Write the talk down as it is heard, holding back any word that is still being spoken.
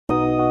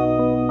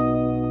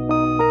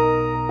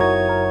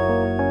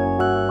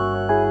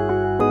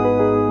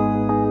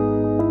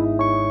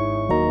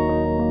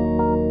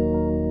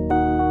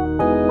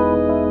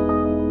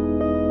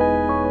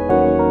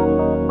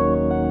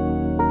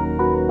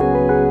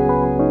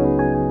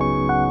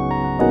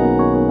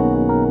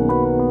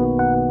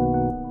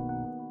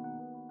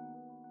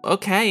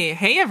okay.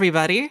 Hey,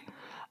 everybody.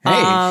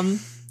 Hey.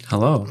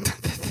 Hello.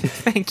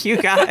 Thank you,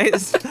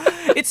 guys.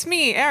 It's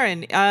me,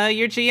 Aaron,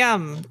 your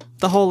GM,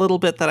 the whole little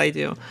bit that I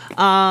do.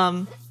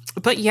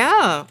 But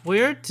yeah,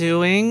 we're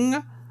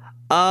doing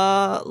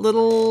a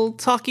little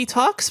talky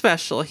talk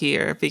special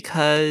here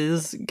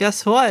because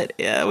guess what?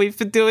 Yeah, we've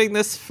been doing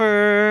this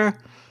for,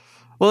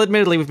 well,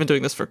 admittedly, we've been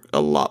doing this for a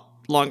lot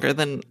longer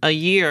than a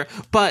year,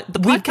 but the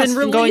We've podcast been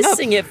been going up.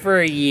 releasing it for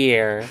a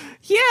year.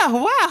 Yeah,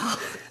 wow.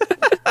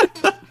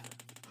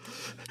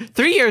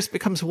 3 years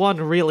becomes one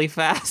really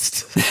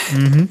fast.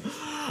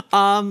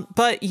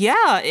 But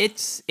yeah,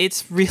 it's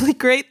really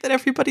great that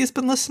everybody's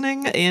been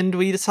listening, and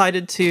we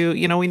decided to,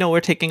 we know we're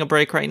taking a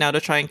break right now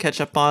to try and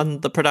catch up on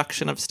the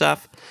production of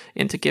stuff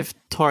and to give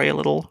Tori a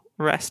little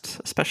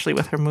rest, especially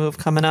with her move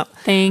coming up.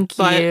 Thank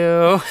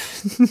you.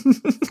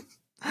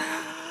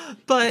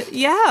 But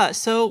yeah,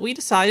 so we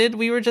decided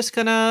we were just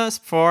gonna,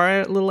 for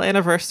a little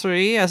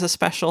anniversary as a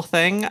special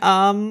thing,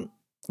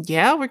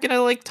 we're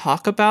gonna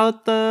talk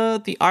about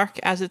the arc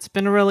as it's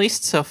been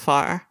released so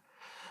far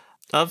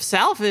of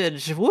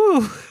Salvage.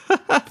 Woo!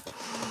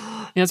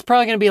 It's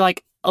probably going to be a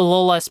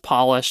little less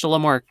polished, a little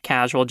more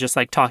casual, just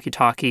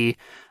talky.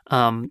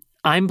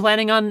 I'm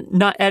planning on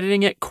not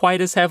editing it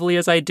quite as heavily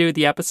as I do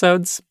the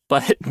episodes,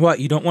 but... What,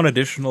 you don't want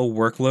additional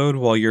workload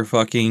while you're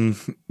fucking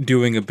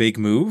doing a big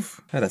move?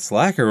 Had a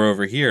slacker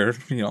over here.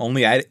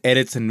 Only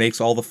edits and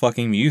makes all the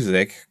fucking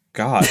music.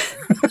 God.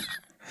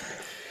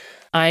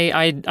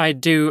 I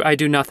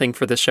do nothing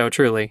for this show,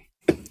 truly.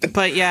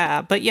 But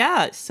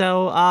yeah,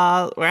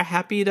 so we're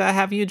happy to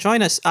have you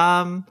join us.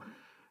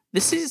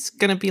 This is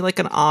gonna be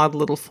an odd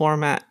little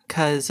format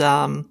because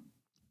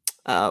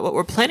what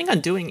we're planning on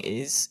doing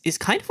is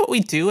kind of what we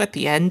do at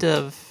the end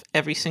of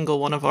every single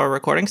one of our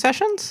recording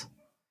sessions.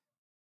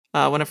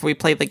 Whenever we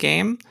play the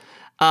game,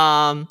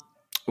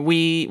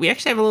 we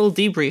actually have a little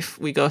debrief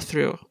we go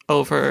through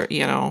over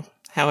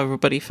how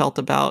everybody felt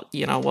about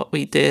what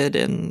we did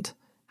and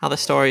how the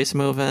story's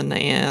moving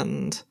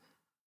and.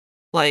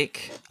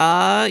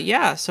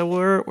 So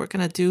we're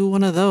gonna do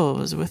one of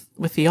those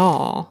with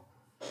y'all,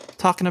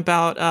 talking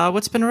about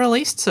what's been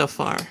released so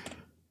far,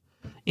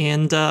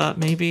 and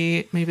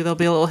maybe there'll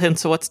be a little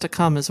hints of what's to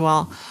come as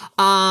well.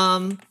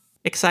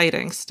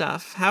 Exciting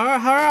stuff. How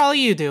are all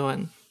you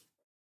doing?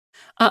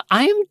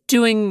 I'm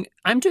doing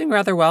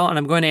rather well, and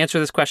I'm going to answer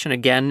this question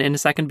again in a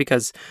second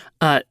because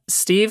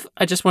Steve,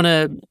 I just want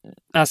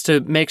us to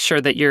make sure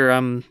that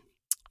you're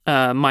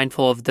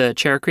mindful of the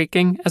chair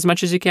creaking as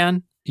much as you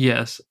can.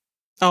 Yes.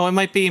 Oh, it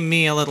might be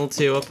me a little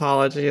too.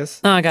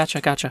 Apologies. Oh,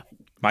 gotcha.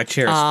 My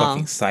chair is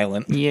fucking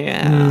silent.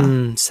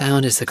 Yeah.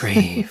 Sound is the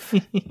grave.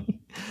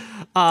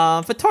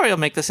 But Tori will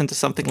make this into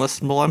something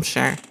listenable, I'm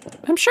sure.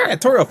 Yeah,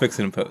 Tori will fix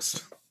it in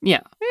post. Yeah.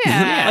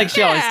 Like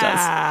she always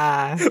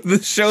does.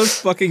 The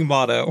show's fucking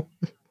motto.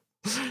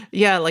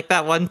 Yeah, like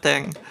that one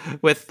thing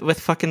with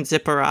fucking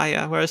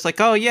Zipporaya, where it's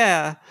oh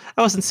yeah,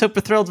 I wasn't super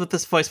thrilled with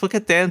this voice. We'll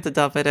get Dan to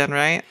dub it in,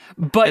 right?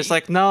 But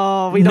it's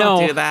no, we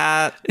don't do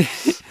that.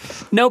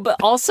 No, but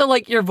also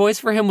your voice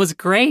for him was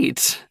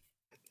great.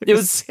 It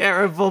was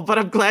terrible, but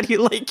I'm glad you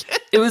like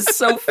it. It was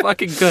so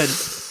fucking good.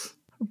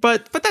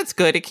 But that's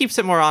good. It keeps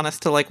it more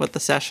honest to what the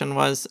session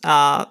was.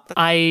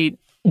 I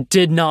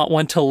did not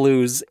want to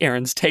lose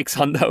Aaron's takes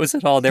on those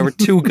at all. They were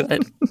too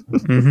good.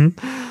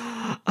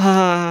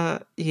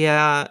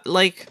 Yeah,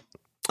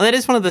 that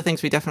is one of the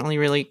things we definitely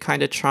really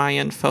kind of try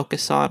and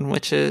focus on,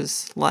 which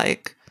is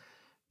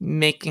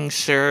making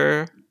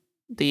sure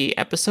the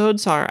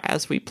episodes are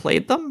as we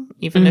played them,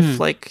 even if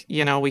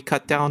we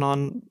cut down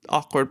on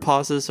awkward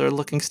pauses or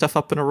looking stuff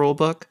up in a rule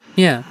book.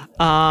 Yeah.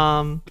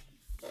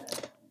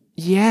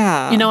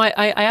 Yeah.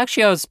 I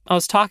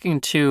was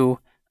talking to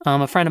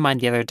a friend of mine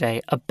the other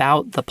day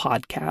about the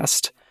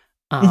podcast,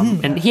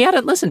 and he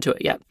hadn't listened to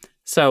it yet.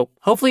 So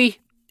hopefully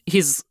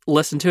he's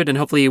listened to it, and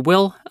hopefully he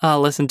will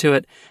listen to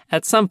it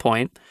at some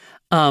point.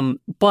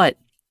 But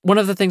one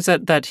of the things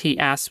that he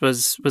asked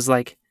was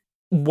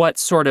what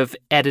sort of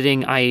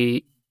editing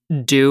I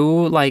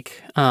do,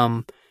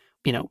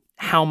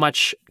 how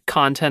much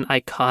content I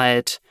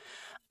cut,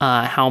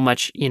 how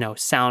much,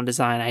 sound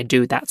design I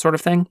do, that sort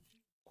of thing.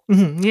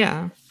 Mm-hmm,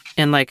 yeah.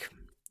 And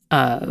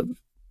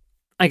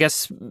I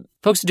guess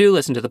folks who do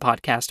listen to the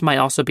podcast might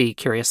also be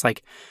curious,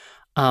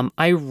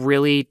 I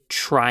really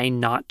try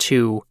not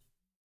to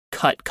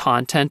cut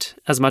content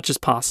as much as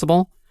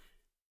possible.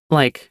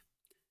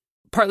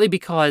 Partly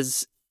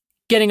because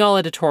getting all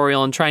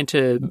editorial and trying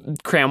to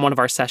cram one of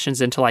our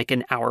sessions into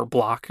an hour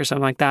block or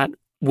something like that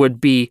would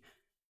be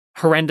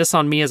horrendous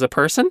on me as a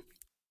person.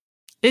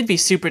 It'd be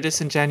super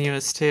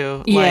disingenuous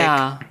too.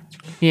 Yeah.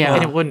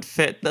 And it wouldn't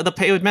fit.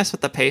 It would mess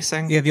with the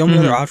pacing. Yeah, the only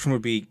other option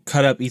would be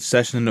cut up each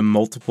session into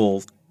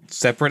multiple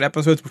separate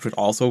episodes, which would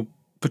also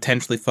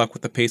potentially fuck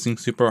with the pacing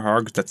super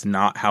hard because that's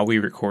not how we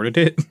recorded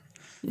it.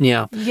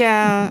 Yeah.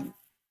 Yeah.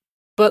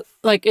 But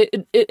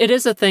it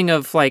is a thing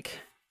of a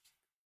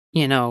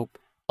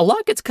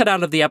lot gets cut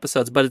out of the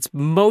episodes, but it's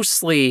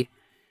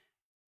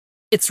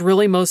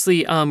really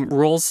mostly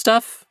rules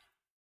stuff.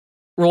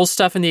 roll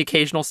stuff in the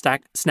occasional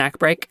snack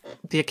break.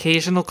 The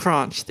occasional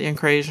crunch, the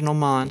occasional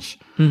munch.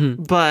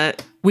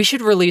 But we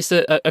should release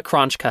a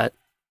crunch cut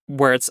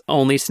where it's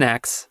only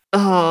snacks.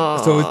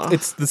 So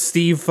it's the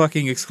Steve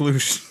fucking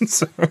exclusion.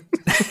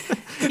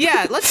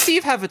 Yeah, let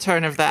Steve have a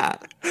turn of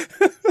that.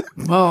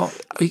 Well,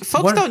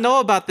 Folks don't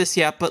know about this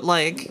yet, but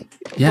like,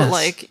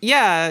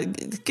 yeah,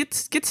 get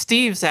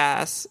Steve's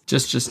ass.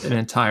 Just an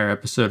entire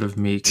episode of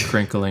me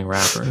crinkling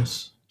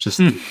wrappers.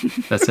 Just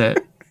that's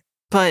it.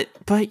 But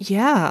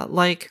yeah,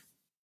 like,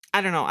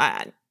 I don't know.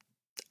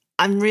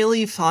 I'm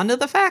really fond of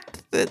the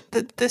fact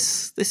that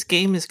this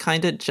game is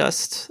kind of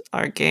just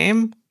our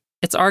game.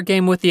 It's our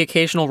game with the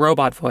occasional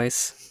robot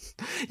voice.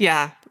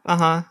 Yeah.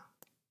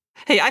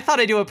 Hey, I thought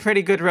I do a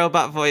pretty good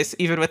robot voice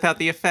even without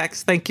the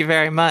effects. Thank you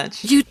very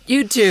much. You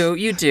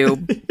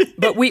do.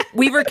 But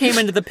Weaver came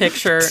into the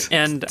picture,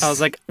 and I was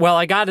like, well,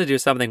 I got to do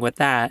something with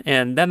that,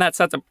 and then that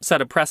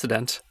set a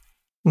precedent.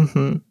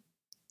 Mm-hmm.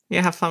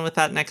 Yeah, have fun with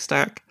that next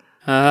arc.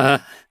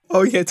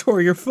 Oh yeah,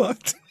 Tori, you're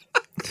fucked.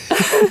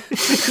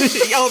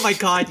 Oh my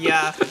god,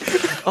 yeah.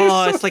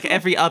 Oh, it's like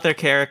every other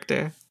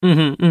character.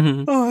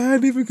 Oh, I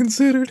hadn't even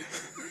considered.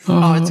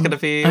 Oh, it's gonna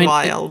be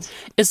wild.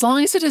 As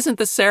long as it isn't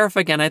the Seraph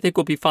again, I think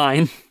we'll be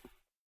fine.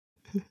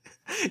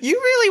 You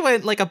really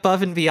went like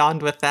above and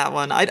beyond with that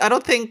one. I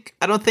don't think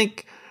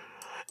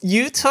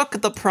you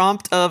took the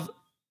prompt of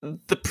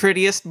the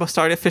prettiest, most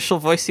artificial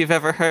voice you've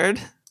ever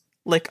heard,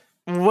 like,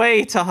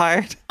 way too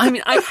hard. I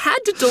mean, I had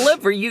to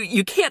deliver.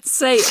 You can't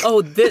say,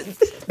 oh, this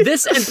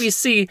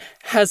NPC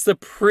has the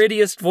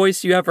prettiest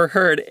voice you ever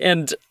heard,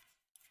 and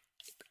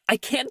I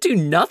can't do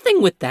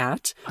nothing with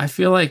that. I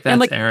feel like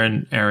that's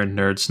Aaron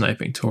nerd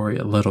sniping Tori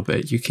a little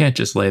bit. You can't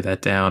just lay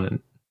that down and...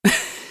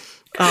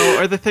 Oh,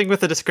 or the thing with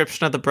the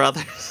description of the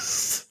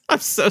brothers. I'm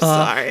so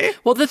sorry.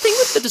 Well, the thing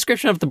with the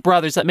description of the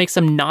brothers that makes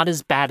them not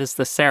as bad as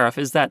the Seraph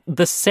is that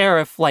the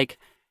Seraph, like,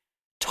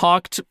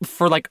 talked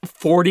for, like,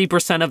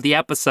 40% of the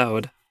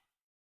episode.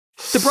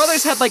 The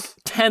brothers had, like,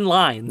 10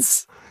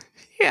 lines.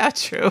 Yeah,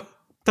 true.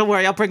 Don't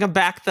worry, I'll bring them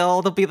back,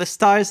 they'll be the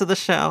stars of the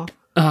show.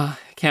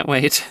 Can't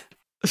wait.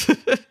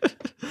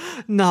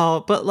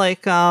 No, but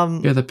like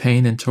You're the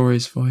pain in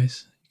Tori's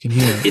voice. You can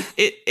hear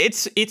it.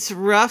 It's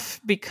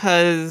rough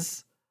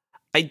because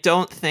I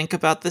don't think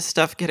about this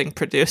stuff getting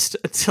produced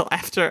until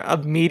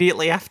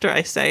immediately after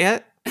I say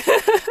it.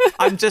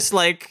 I'm just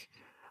like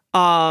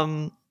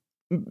my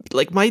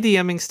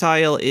DMing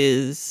style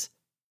is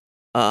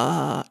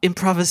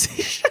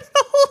improvisational.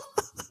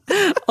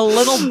 A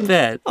little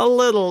bit. A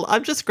little.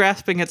 I'm just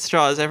grasping at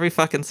straws every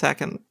fucking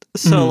second.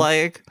 So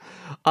like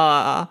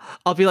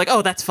I'll be like,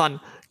 oh, that's fun.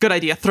 Good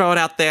idea. Throw it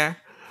out there.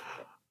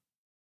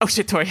 Oh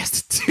shit, Tori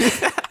has to do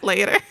that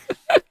later.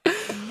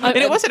 And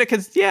it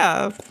wasn't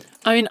yeah.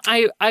 I mean,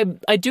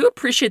 I do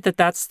appreciate that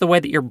that's the way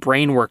that your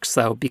brain works,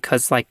 though,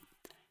 because, like,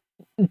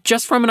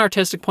 just from an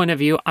artistic point of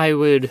view, I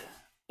would,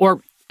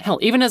 or hell,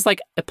 even as, like,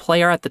 a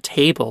player at the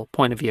table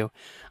point of view,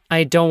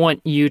 I don't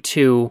want you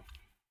to,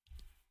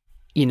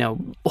 you know,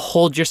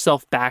 hold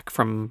yourself back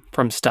from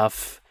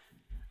stuff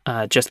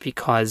just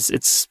because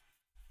it's,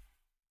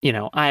 you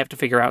know, I have to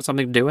figure out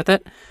something to do with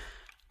it.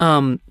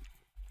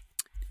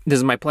 This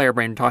is my player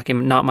brain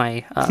talking, not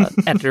my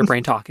editor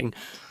brain talking.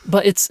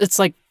 But it's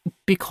like,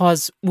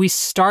 because we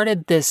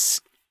started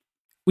this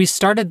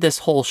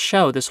whole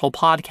show, this whole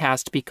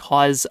podcast,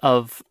 because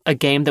of a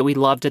game that we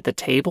loved at the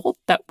table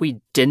that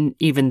we didn't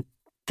even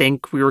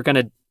think we were going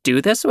to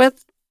do this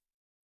with.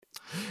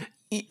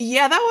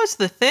 Yeah, that was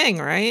the thing,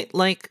 right?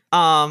 Like,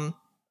 Dan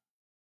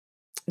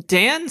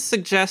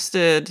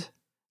suggested,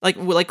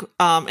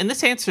 and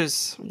this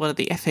answers one of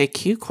the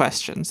FAQ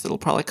questions that'll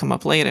probably come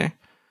up later.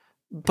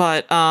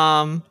 But,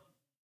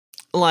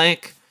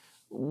 like,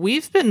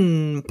 we've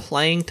been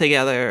playing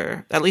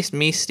together, at least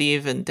me,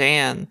 Steve, and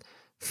Dan,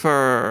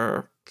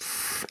 for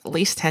at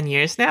least 10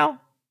 years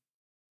now.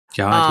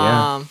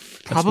 God, yeah.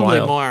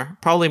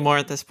 Probably more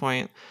at this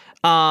point.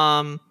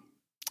 And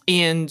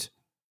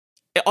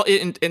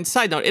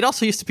side note, it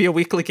also used to be a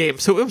weekly game,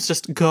 so it was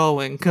just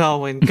going.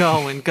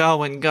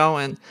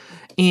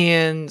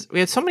 And we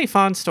had so many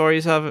fond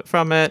stories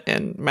from it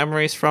and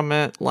memories from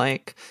it.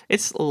 Like,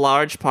 it's a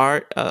large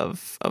part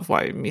of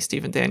why me,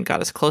 Steve, and Dan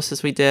got as close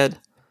as we did.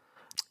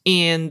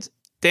 And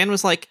Dan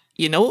was like,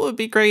 you know what would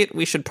be great?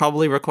 We should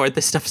probably record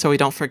this stuff so we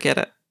don't forget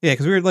it. Yeah,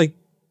 because we were, like,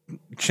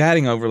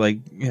 chatting over, like,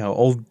 you know,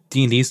 old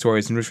D&D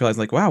stories and just realized,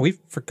 like, wow, we've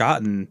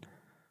forgotten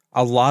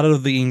a lot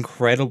of the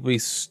incredibly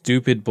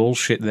stupid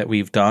bullshit that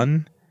we've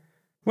done.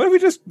 What if we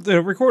just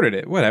recorded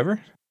it?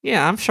 Whatever.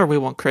 Yeah, I'm sure we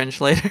won't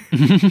cringe later.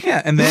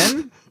 Yeah, and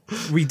then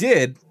we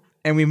did,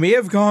 and we may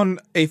have gone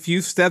a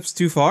few steps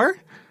too far.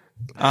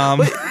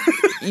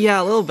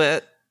 Yeah, a little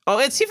bit. Oh,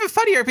 it's even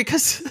funnier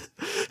because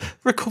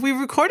we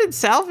recorded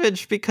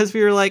Salvage because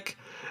we were like,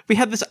 we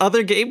had this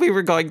other game we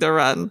were going to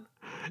run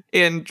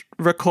and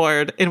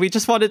record, and we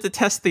just wanted to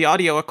test the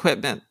audio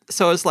equipment.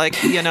 So it was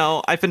like, you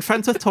know, I've been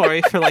friends with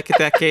Tori for like a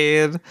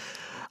decade.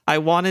 I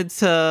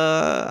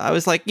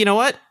was like, you know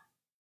what?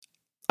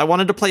 I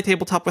wanted to play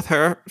tabletop with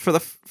her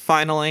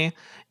finally,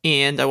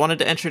 and I wanted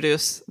to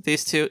introduce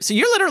these two. So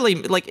you're literally,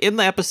 like, in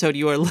the episode,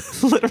 you are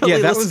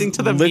literally that listening was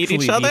to them meet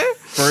literally each other. the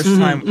first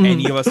time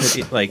any of us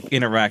had like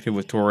interacted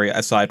with Tori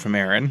aside from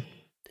Aaron.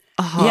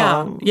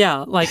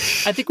 Yeah. Like,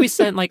 I think we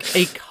sent like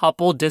a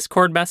couple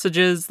Discord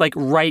messages like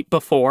right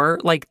before,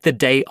 like the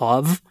day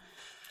of.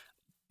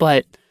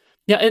 But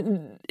yeah,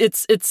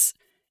 it's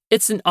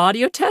an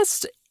audio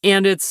test,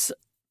 and it's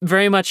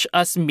very much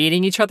us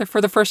meeting each other for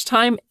the first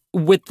time,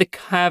 with the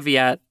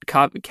caveat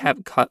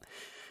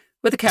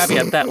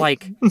that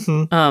like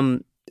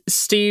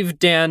Steve,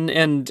 Dan,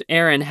 and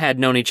Aaron had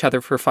known each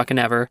other for fucking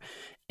ever,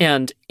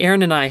 and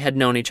Aaron and I had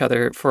known each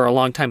other for a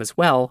long time as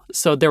well.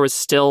 So there was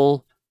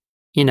still,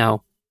 there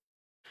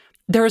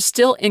was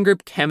still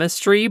in-group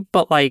chemistry,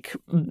 but like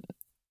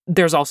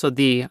there's also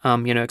the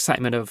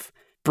excitement of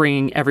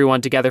bringing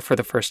everyone together for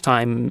the first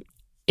time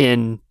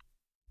in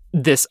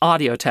this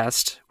audio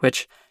test,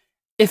 which,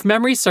 if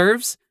memory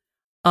serves,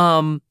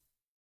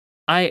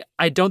 I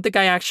don't think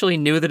I actually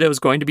knew that it was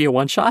going to be a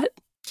one-shot.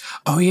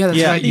 Oh yeah,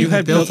 that's right. you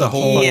had built a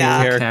whole fucking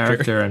Yeah.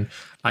 character, and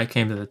I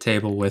came to the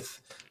table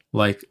with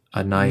like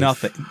a knife.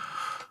 Nothing.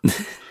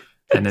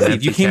 And an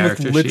empty You came with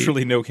character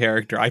literally no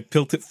character. I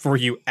built it for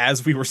you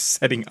as we were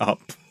setting up.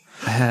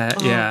 sheet.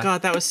 Oh, Yeah,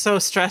 God, that was so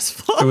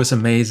stressful. it was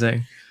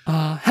amazing.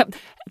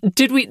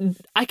 Did we?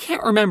 I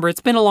can't remember. It's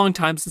been a long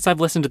time since I've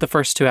listened to the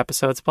first two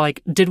episodes, but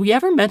like, did we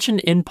ever mention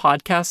in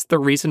podcast the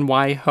reason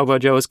why Hobo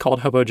Joe is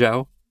called Hobo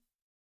Joe?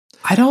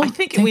 I don't. I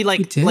think we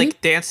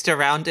did. danced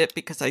around it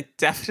because I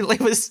definitely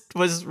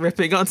was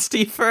ripping on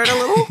Steve for it a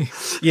little.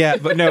 Yeah,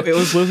 but no, it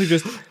was literally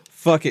just,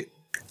 fuck it.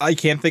 I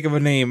can't think of a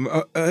name.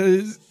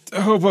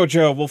 Hobo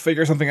Joe, we'll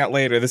figure something out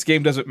later. This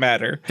game doesn't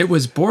matter. It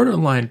was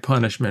borderline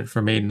punishment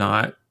for me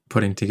not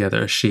putting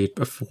together a sheet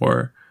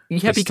before. Yeah, we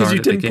because you started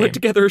the didn't game. put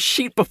together a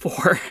sheet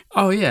before.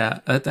 Oh yeah,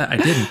 I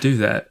didn't do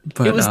that,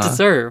 but It was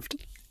deserved.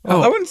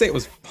 Well, I wouldn't say it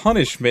was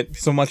punishment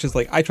so much as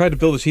like I tried to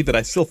build a sheet that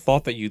I still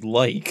thought that you'd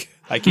like.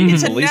 I gave you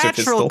It's the a laser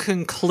natural pistol.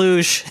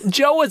 conclusion,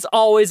 Joe is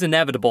always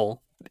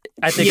inevitable,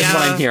 I think is what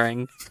Yeah. I'm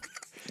hearing.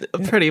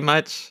 pretty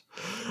much.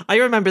 I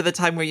remember the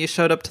time where you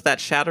showed up to that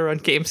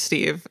Shadowrun game,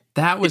 Steve.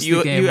 that was You-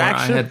 the game you where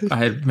actually- I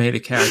had made a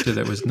character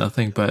that was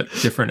nothing but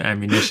different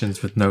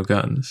ammunitions with no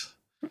guns.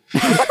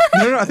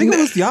 No, I think it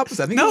was the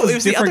opposite. I think No, it it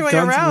was the other way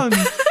different around.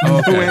 guns Oh,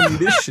 with no okay.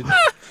 ammunition.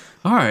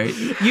 All right.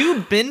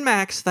 You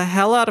bin-maxed the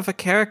hell out of a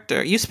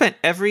character. You spent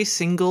every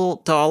single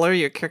dollar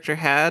your character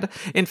had.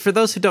 And for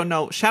those who don't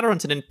know,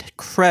 Shadowrun's an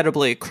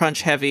incredibly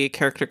crunch-heavy,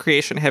 character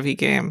creation-heavy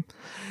game.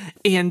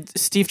 And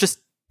Steve just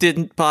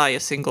didn't buy a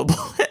single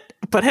bullet,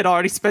 but had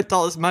already spent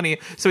all his money.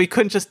 So he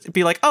couldn't just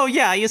be like, oh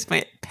yeah, I used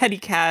my petty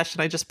cash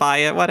and I just buy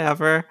it,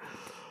 whatever.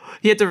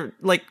 He had to,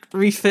 like,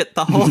 refit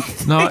the whole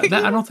thing. No,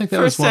 I don't think that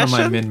for a was one of my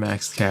session.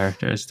 min-maxed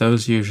characters.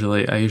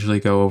 I usually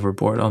go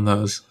overboard on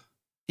those.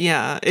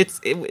 Yeah, it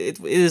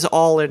is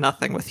all or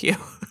nothing with you.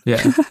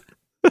 Yeah.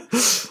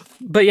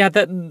 But yeah,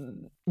 that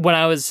when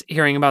I was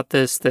hearing about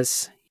this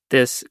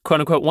quote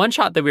unquote one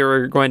shot that we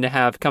were going to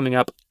have coming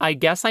up, I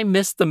guess I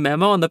missed the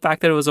memo on the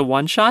fact that it was a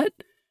one shot.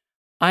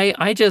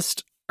 I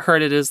just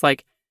heard it as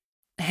like,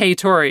 hey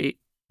Tori,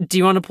 do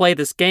you want to play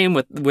this game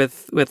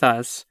with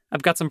us?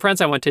 I've got some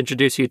friends I want to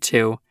introduce you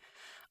to.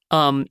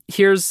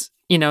 Here's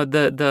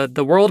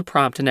the world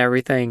prompt and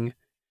everything.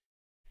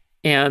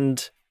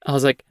 And I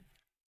was like,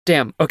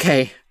 damn,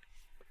 okay.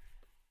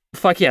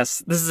 Fuck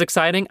yes, this is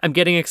exciting. I'm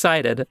getting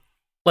excited.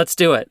 Let's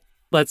do it.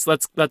 Let's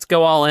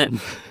go all in.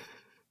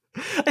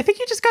 I think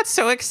you just got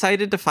so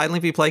excited to finally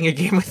be playing a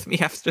game with me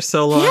after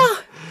so long.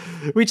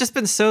 Yeah. We've just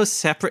been so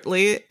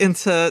separately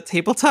into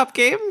tabletop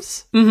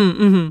games,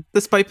 Mm-hmm.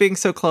 despite being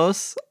so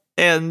close,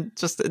 and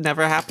just it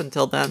never happened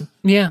till then.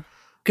 Yeah. Now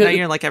Good.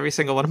 you're in like every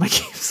single one of my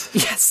games.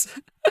 Yes.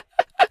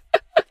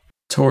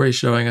 Tori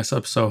showing us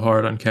up so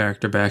hard on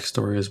character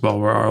backstory as well.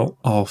 We're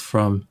all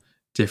from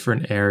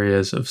different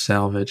areas of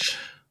Salvage.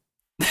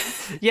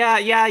 yeah,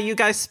 you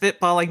guys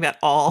spitballing that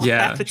all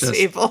Yeah, at the just-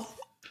 table.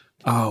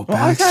 Oh, Well,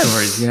 I've had-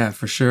 backstories. Yeah,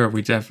 for sure.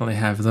 We definitely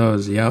have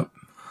those. Yep.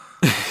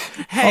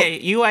 Hey,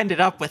 you ended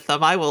up with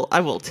them. I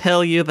will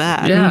tell you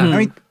that. Yeah. I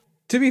mean,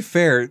 to be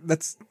fair,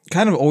 that's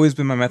kind of always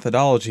been my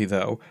methodology,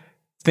 though.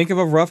 Think of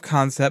a rough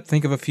concept,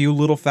 think of a few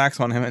little facts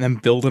on him, and then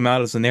build him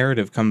out as the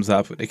narrative comes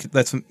up.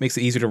 That's what makes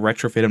it easier to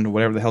retrofit him to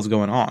whatever the hell's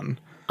going on.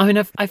 I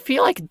mean, I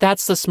feel like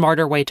that's the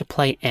smarter way to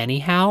play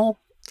anyhow,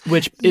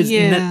 which is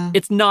Yeah.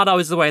 it's not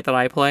always the way that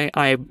I play.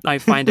 I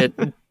find it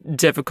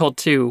difficult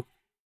to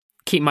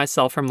keep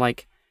myself from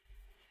like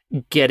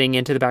getting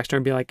into the backstory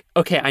and be like,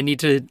 okay, I need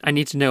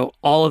to know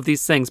all of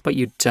these things, but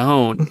you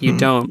don't. You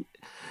don't.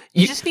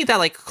 You just need that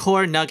like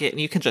core nugget,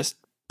 and you can just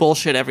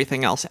bullshit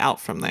everything else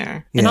out from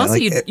there. And also,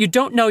 you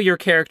don't know your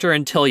character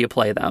until you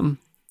play them.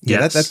 Yeah,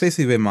 Yes. that's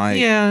basically been my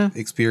Yeah.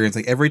 experience.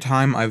 Like every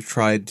time I've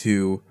tried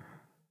to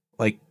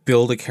like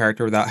build a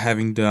character without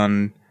having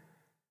done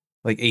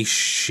like a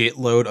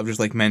shitload of just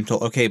like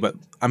mental, okay, but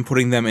I'm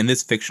putting them in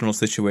this fictional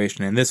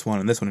situation and this one,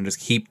 and just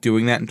keep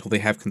doing that until they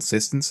have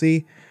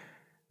consistency.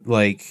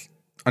 Like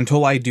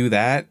until I do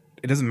that,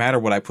 it doesn't matter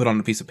what I put on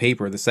a piece of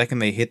paper. The second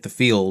they hit the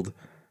field,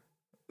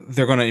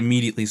 they're going to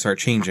immediately start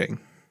changing.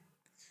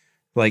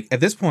 Like, at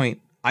this point,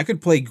 I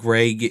could play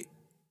Greg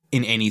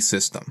in any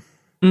system,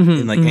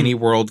 Mhm, in, like, mhm. any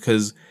world,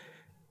 because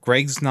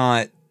Greg's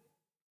not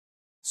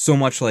so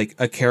much, like,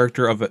 a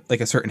character of,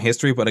 a certain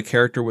history, but a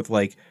character with,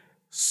 like,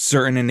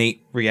 certain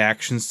innate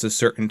reactions to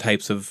certain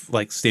types of,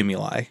 like,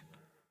 stimuli.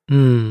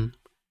 Mm.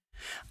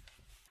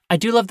 I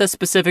do love the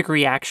specific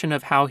reaction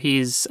of how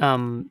he's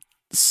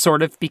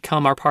sort of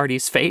become our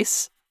party's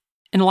face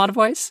in a lot of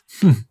ways.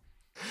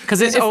 Because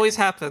This always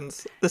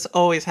happens. This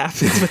always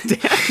happens with Dan.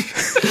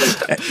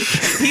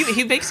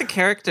 he makes a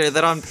character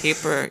that on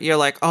paper you're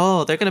like,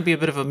 oh, they're gonna be a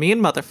bit of a mean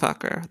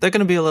motherfucker. They're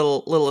gonna be a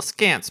little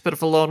askance, bit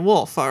of a lone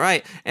wolf, all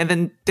right. And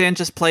then Dan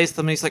just plays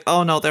them and he's like,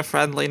 oh no, they're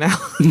friendly now.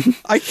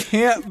 I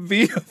can't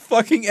be a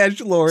fucking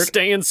edgelord.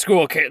 stay in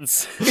school,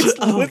 kids. It's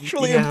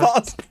literally yeah.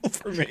 impossible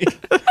for me.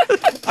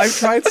 I've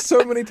tried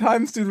so many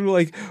times to do,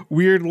 like,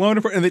 weird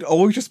loner, and they'd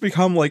always just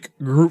become, like,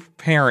 group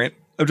parent.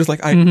 I'm just like,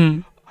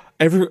 I'm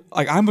a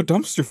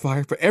dumpster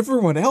fire, but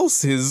everyone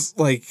else is,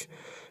 like,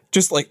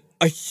 just, like,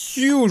 a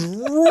huge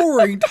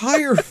roaring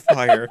tire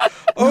fire.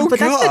 Oh, But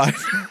God.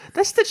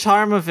 That's the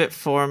charm of it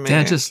for me.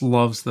 Dan just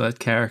loves that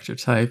character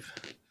type.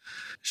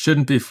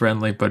 Shouldn't be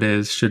friendly, but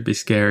is. Should be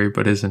scary,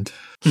 but isn't.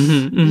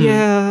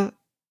 Yeah.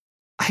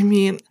 I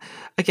mean,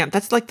 again,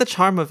 that's like the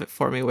charm of it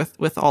for me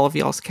with all of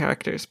y'all's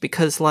characters,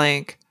 because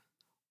like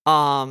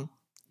yeah,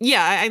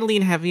 I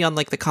lean heavy on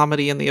like the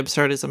comedy and the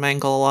absurdism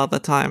angle a lot of the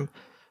time.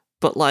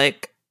 But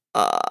like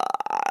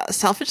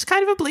Salvage is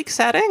kind of a bleak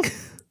setting. A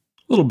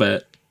little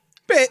bit.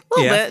 Bit. A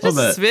little Yeah. bit, just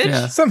a little bit, smidge.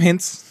 yeah. Some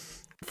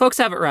hints. Folks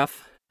have it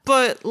rough.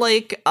 But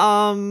like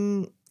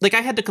I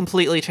had to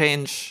completely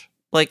change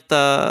like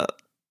the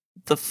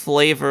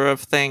flavor of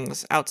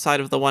things outside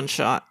of the one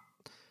shot.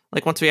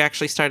 Like once we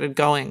actually started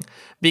going,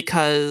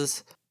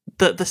 because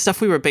the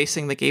stuff we were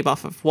basing the game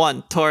off of,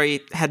 one, Tori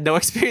had no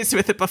experience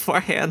with it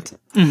beforehand.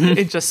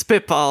 It just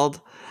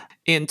spitballed.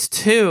 And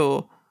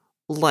two,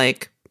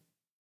 like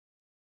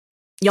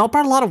y'all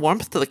brought a lot of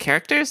warmth to the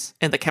characters,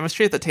 and the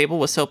chemistry at the table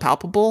was so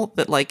palpable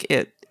that like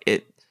it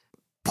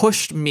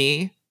pushed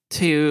me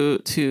to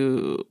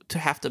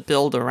have to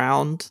build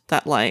around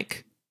that,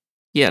 like,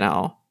 you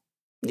know,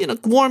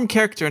 warm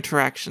character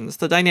interactions,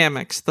 the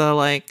dynamics, the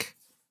like,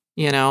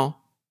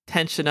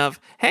 tension of,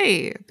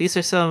 hey, these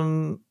are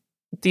some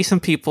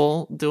decent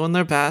people doing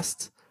their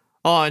best.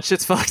 Oh, and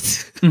shit's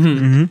fucked.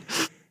 I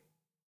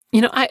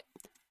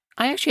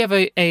actually have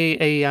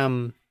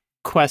a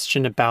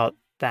question about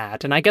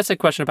that, and I guess a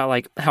question about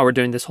like how we're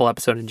doing this whole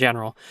episode in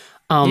general.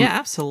 Yeah,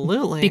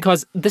 absolutely.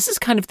 Because this is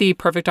kind of the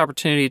perfect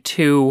opportunity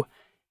to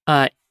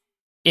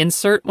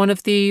insert one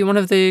of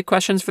the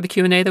questions for the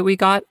Q&A that we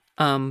got.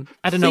 I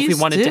don't know if we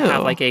Please wanted to do.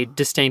 have like a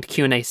distinct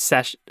Q&A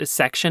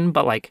section,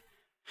 but like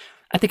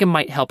I think it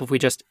might help if we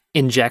just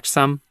inject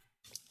some.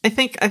 I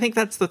think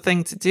that's the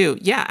thing to do.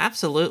 Yeah,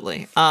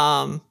 absolutely.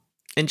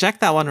 Inject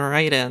that one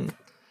right in.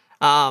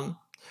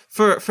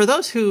 For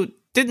those who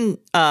didn't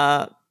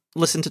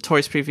listen to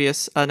Tori's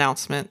previous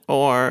announcement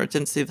or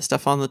didn't see the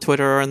stuff on the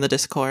Twitter or in the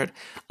Discord,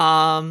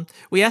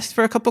 we asked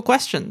for a couple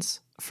questions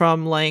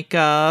from like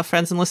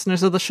friends and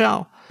listeners of the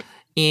show,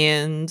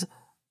 and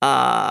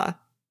yeah,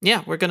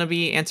 we're gonna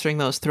be answering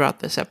those throughout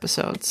this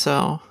episode.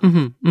 So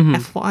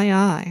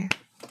FYI.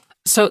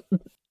 So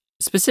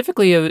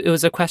specifically, it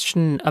was a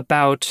question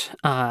about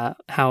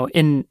how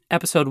in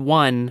episode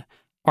 1,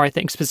 or I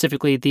think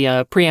specifically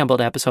the preamble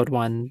to episode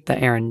 1,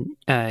 that Aaron,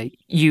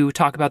 you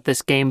talk about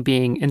this game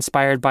being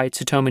inspired by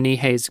Tsutomu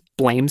Nihei's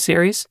Blame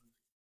series.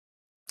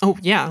 Oh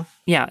yeah.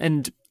 Yeah,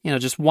 and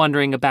just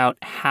wondering about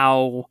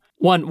how,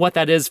 one, what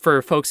that is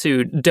for folks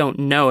who don't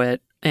know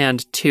it,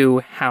 and two,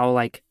 how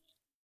like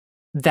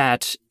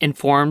that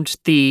informed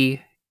the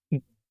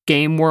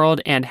game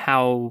world and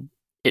how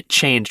it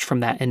changed from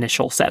that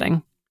initial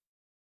setting.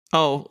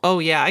 Oh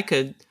yeah, I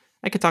could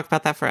talk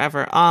about that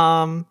forever.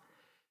 Tsutomu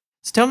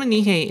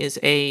Nihei is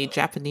a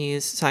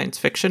Japanese science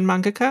fiction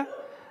mangaka,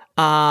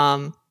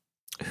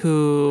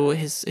 who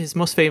his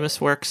most famous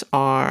works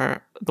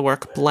are the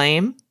work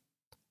Blame,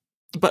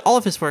 but all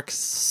of his works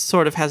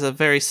sort of has a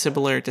very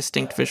similar,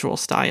 distinct visual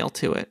style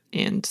to it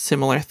and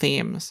similar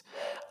themes.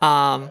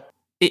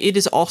 It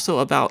is also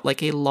about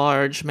like a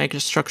large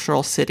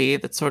megastructural city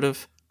that sort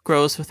of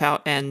grows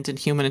without end and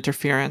human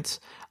interference.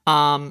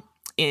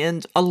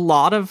 And a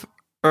lot of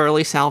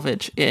early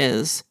Salvage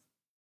is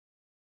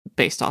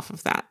based off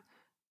of that.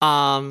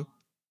 And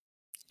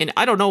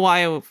I don't know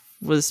why I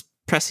was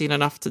pressing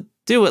enough to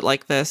do it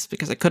like this,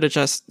 because I could have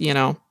just,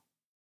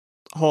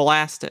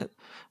 whole-assed it.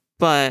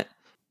 But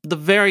the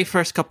very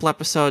first couple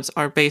episodes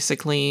are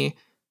basically,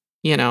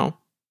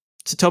 Tsutomu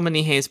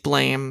Nihei's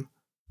Blame,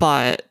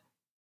 but,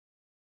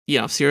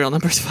 serial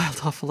numbers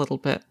filed off a little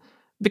bit.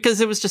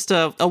 Because it was just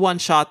a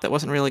one-shot that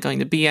wasn't really going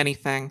to be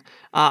anything.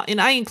 And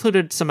I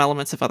included some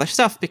elements of other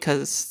stuff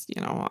because,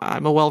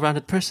 I'm a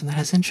well-rounded person that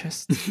has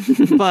interests.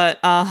 But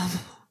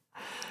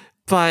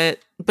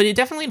it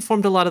definitely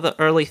informed a lot of the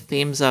early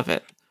themes of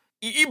it.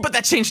 But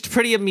that changed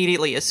pretty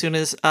immediately as soon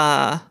as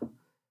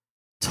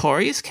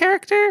Tori's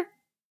character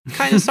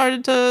kind of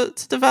started to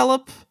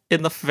develop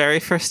in the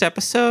very first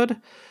episode,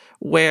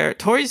 where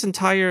Tori's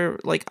entire,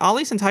 like,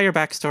 Ollie's entire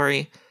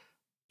backstory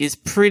is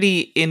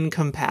pretty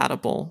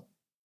incompatible,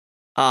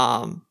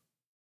 at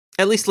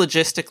least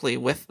logistically,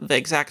 with the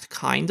exact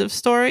kind of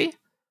story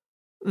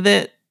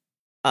that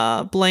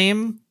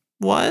Blame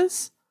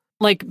was.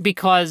 Like,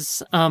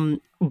 because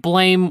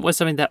Blame was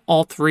something that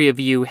all three of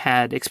you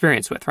had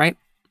experience with, right?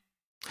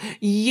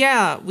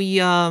 Yeah, we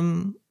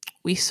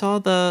saw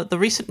the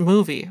recent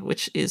movie,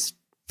 which is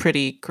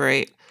pretty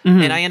great.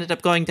 Mhm. And I ended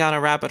up going down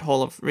a rabbit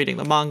hole of reading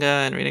the manga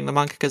and reading the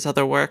mangaka's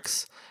other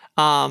works.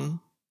 And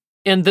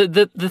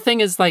the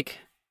thing is, like,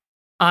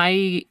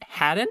 I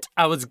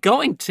was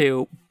going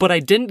to, but I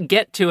didn't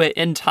get to it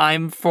in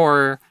time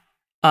for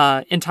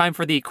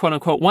the quote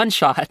unquote one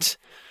shot.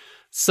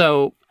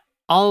 So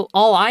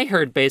all I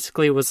heard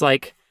basically was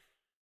like,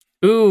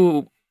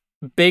 ooh,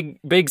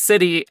 big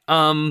city,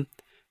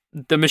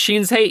 the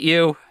machines hate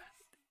you.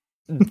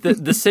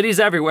 The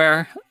city's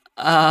everywhere.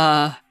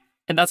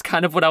 And that's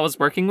kind of what I was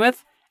working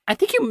with. I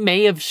think you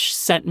may have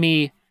sent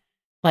me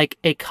like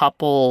a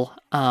couple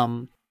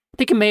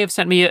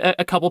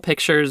a couple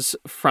pictures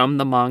from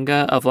the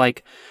manga of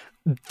like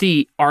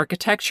the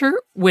architecture,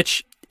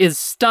 which is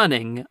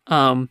stunning.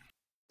 And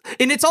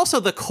it's also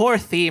the core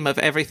theme of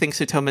everything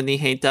Tsutomu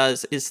Nihei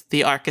does is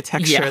the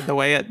architecture and the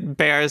way it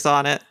bears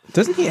on it.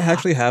 Doesn't he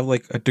actually have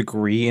like a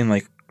degree in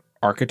like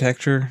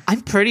architecture?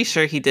 I'm pretty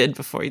sure he did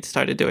before he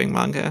started doing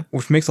manga.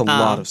 Which makes a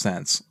lot of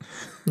sense.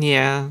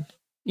 Yeah.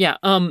 Yeah.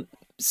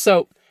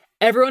 So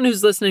everyone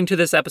who's listening to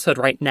this episode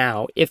right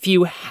now, if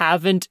you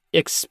haven't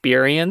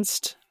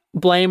experienced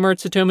Blame or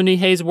Tsutomu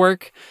Nihei's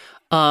work,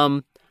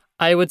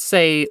 I would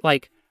say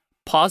like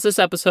pause this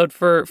episode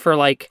for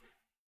like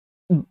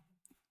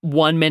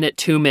 1 minute,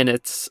 2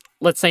 minutes,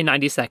 let's say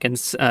 90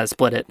 seconds,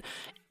 split it,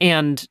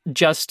 and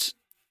just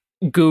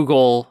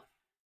Google,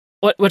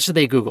 what should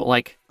they Google?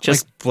 Like,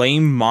 just like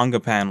Blame manga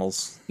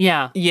panels.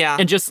 Yeah.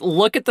 And just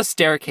look at the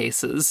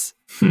staircases.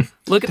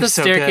 Look at the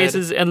so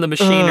staircases and the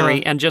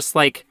machinery and just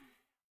like,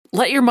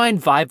 let your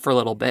mind vibe for a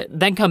little bit,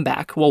 then come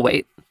back. We'll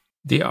wait.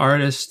 The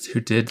artist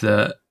who did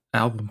the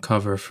album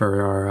cover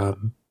for our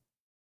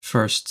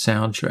first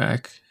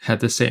soundtrack had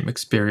the same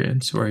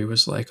experience where he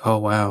was like, oh,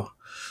 wow.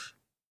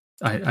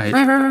 I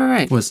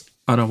Right. was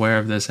unaware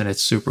of this and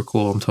it's super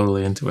cool. I'm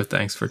totally into it.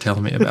 Thanks for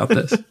telling me about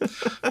this.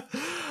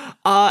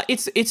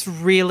 It's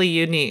really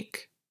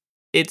unique.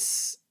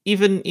 It's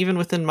even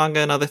within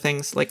manga and other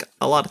things, like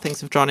a lot of things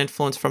have drawn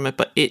influence from it,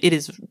 but it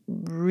is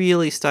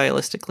really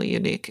stylistically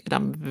unique, and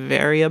I'm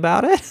very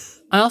about it.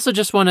 I also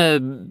just want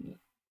to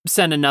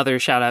send another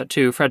shout out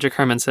to Frederick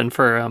Hermanson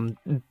for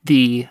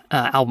the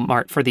album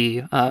art for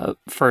the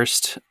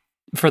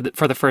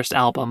first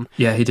album.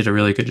 Yeah, he did a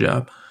really good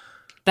job.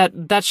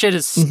 That shit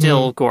is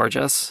still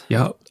gorgeous.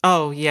 Yep.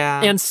 Oh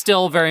yeah, and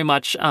still very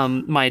much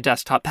my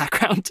desktop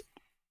background.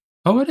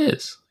 Oh, it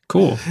is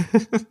cool.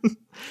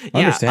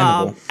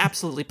 Understandable.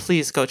 Absolutely.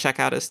 Please go check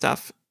out his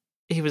stuff.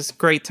 He was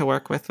great to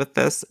work with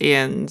this,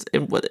 and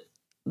what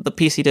the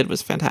piece he did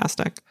was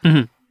fantastic.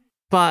 Mm-hmm.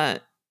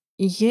 But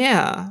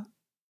yeah,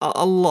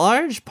 a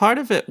large part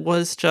of it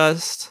was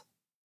just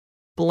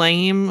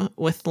Blame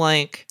with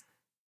like,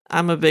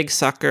 I'm a big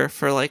sucker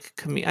for like,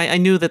 I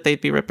knew that they'd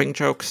be ripping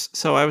jokes,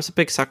 so I was a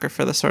big sucker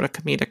for the sort of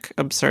comedic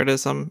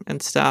absurdism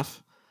and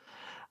stuff.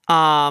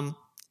 And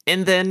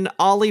then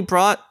Ollie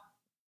brought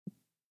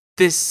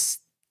this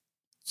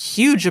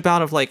huge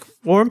amount of like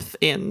warmth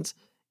and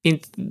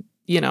in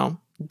you know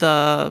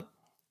the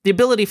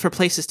ability for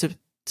places to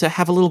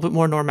have a little bit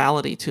more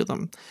normality to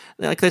them.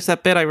 Like there's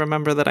that bit I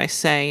remember that I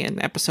say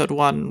in episode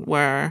 1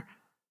 where,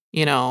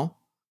 you know,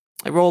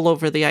 I roll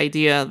over the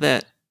idea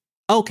that,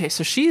 okay,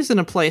 so she's in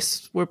a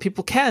place where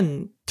people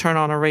can turn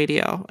on a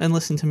radio and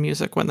listen to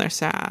music when they're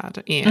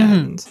sad,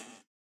 and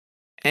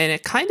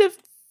it kind of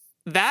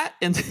that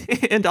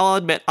and I'll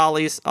admit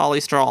Ollie's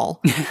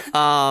drawl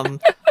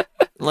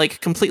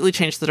like completely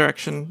changed the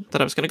direction that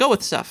I was going to go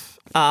with stuff.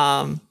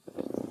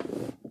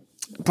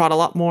 Brought a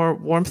lot more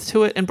warmth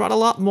to it and brought a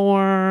lot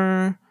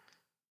more.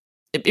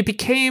 It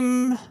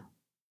became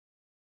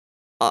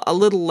a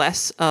little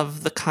less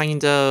of the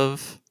kind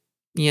of,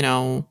 you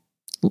know,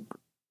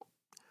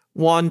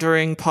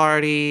 wandering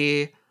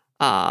party,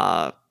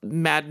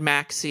 Mad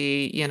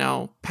Maxy, you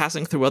know,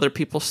 passing through other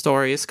people's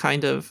stories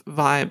kind of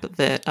vibe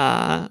that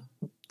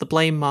the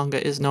Blame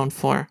manga is known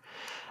for.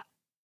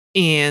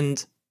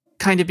 And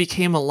kind of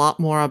became a lot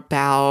more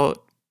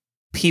about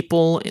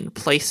people and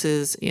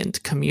places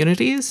and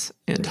communities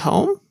and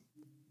home.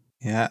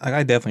 Yeah,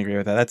 I definitely agree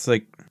with that. That's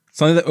like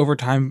something that over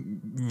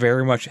time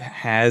very much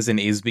has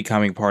and is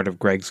becoming part of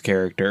Greg's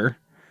character,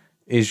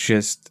 is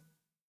just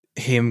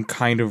him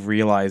kind of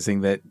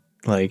realizing that,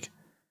 like,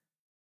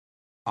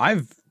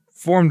 I've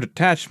formed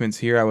attachments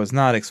here I was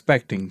not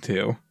expecting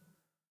to.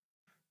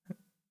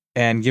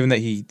 And given that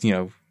he, you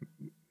know,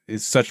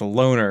 is such a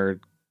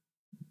loner,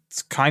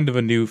 it's kind of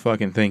a new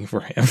fucking thing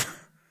for him.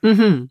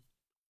 Mm-hmm.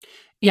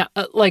 Yeah,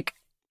 like,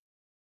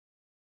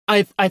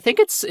 I think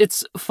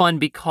it's fun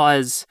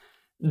because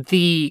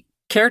the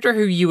character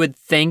who you would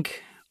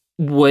think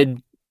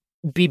would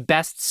be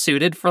best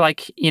suited for,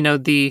 like, you know,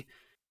 the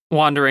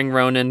wandering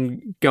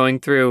Ronin, going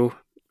through,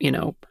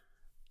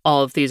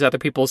 all of these other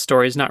people's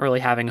stories, not really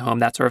having a home,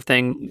 that sort of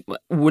thing,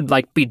 would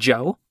like be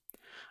Joe.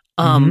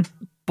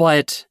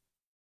 But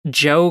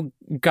Joe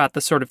got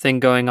the sort of thing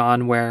going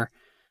on where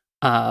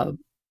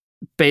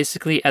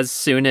basically as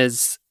soon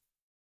as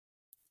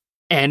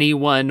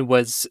anyone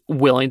was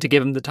willing to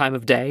give him the time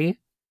of day,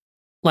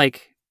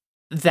 like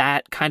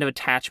that kind of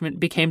attachment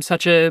became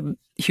such a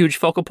huge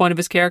focal point of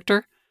his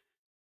character,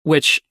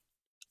 which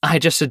I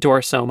just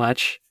adore so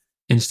much.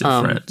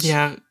 Instant friends.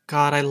 Yeah,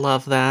 God, I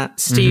love that.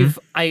 Steve,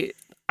 I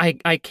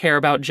care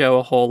about Joe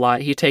a whole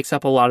lot. He takes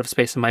up a lot of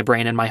space in my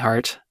brain and my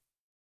heart.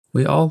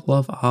 We all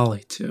love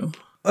Ollie too.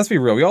 Let's be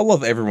real. We all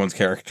love everyone's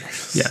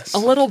characters. Yes. A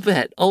little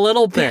bit.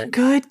 They're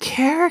good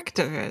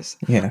characters.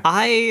 Yeah.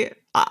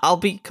 I'll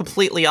be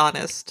completely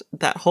honest.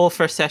 That whole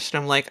first session,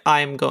 I'm like,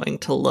 I'm going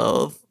to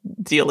loathe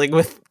dealing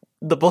with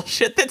the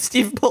bullshit that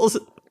Steve pulls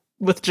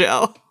with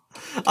Joe.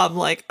 I'm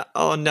like,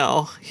 oh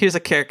no, here's a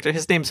character.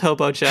 His name's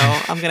Hobo Joe.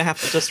 I'm gonna have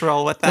to just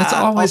roll with that. That's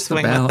always I'll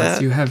the swing with balance.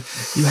 it. You have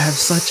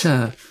such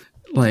a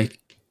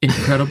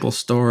incredible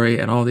story,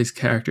 and all these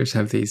characters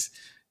have these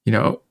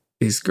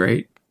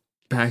great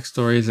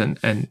backstories,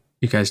 and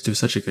you guys do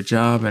such a good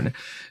job, and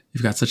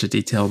you've got such a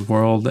detailed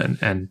world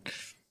and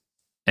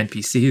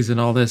NPCs and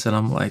all this, and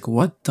I'm like,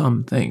 what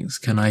dumb things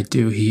can I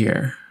do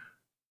here?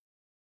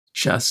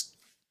 Just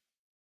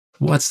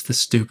what's the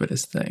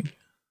stupidest thing?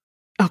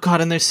 Oh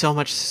God, and there's so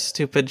much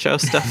stupid Joe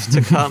stuff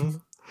to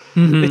come.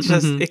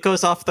 It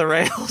goes off the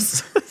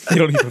rails. You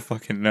don't even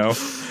fucking know.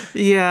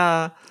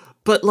 Yeah,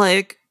 but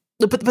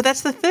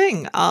that's the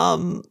thing.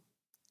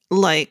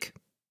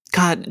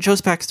 God,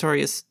 Joe's backstory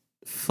is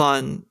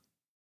fun.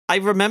 I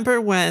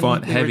remember when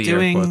Fun, we heavy were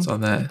doing. air quotes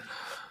on that.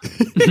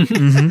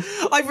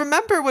 I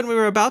remember when we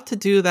were about to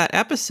do that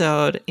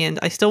episode, and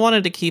I still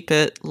wanted to keep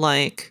it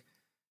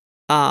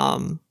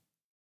I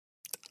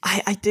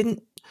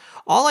didn't.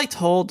 All I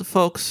told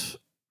folks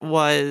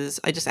was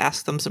I just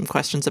asked them some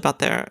questions about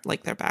their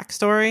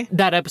backstory.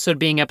 That episode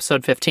being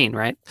episode 15,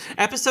 right?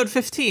 Episode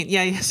 15.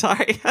 Yeah,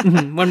 sorry.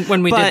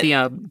 When we did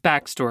the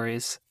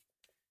backstories.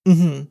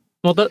 Mm-hmm.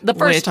 Well, the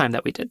first time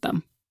that we did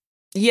them.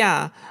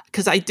 Yeah,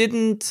 because I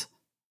didn't.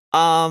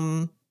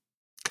 I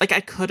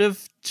could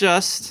have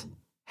just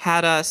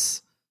had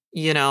us,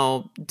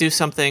 do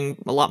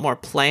something a lot more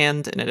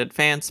planned and in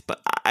advance,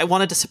 but I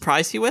wanted to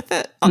surprise you with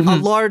it. A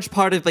large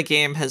part of the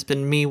game has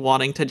been me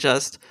wanting to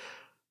just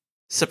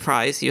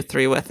surprise you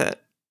three with it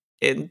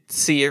and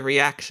see your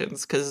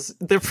reactions, because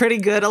they're pretty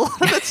good a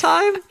lot of the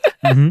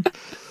time.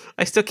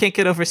 I still can't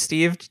get over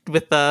Steve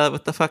with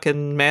the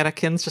fucking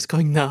mannequins just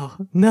going, no.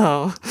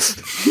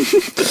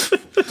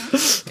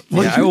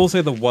 Yeah, I will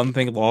say the one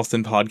thing lost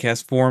in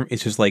podcast form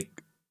is just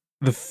like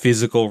the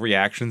physical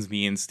reactions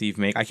me and Steve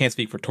make. I can't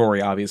speak for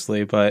Tori,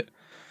 obviously, but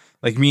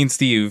like me and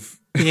Steve.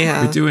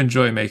 Yeah. We do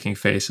enjoy making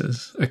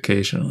faces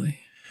occasionally.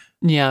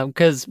 Yeah,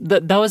 because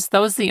that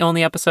was the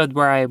only episode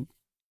where I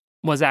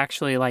was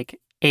actually like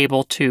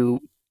able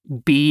to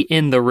be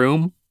in the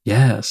room.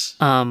 Yes.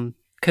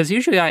 Because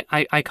usually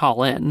I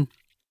call in.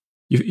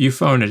 You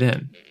phone it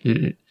in.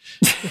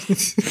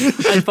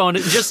 I phone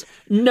it, just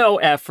no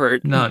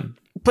effort. None.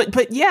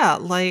 But yeah,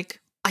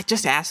 I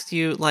just asked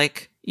you,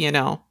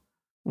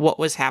 what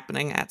was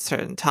happening at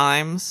certain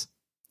times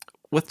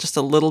with just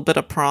a little bit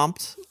of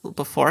prompt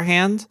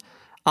beforehand.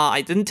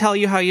 I didn't tell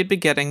you how you'd be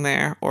getting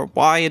there or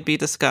why it'd be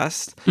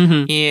discussed.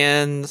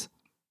 And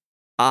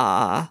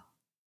I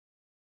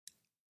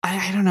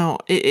don't know.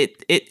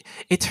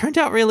 It turned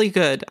out really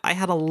good. I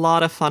had a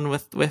lot of fun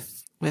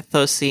with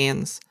those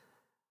scenes.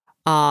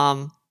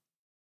 But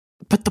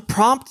the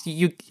prompt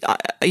you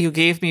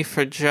gave me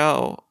for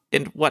Joe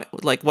and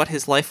what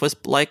his life was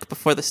like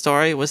before the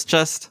story was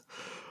just,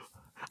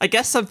 I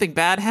guess something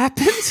bad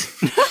happened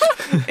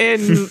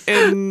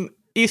in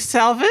East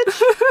Salvage.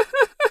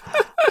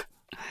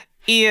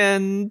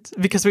 And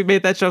because we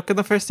made that joke in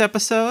the first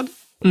episode,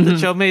 that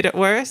Joe made it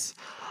worse.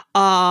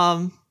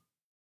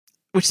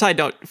 Which, side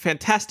note,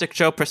 fantastic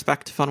Joe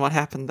perspective on what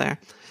happened there.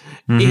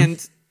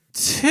 And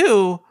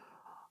two,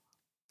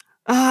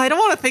 I don't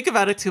want to think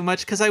about it too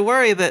much because I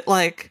worry that,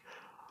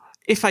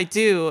 if I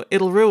do,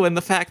 it'll ruin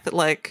the fact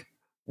that,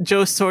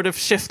 Joe's sort of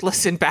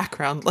shiftless and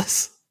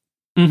backgroundless.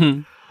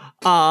 And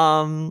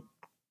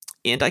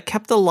I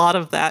kept a lot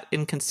of that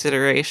in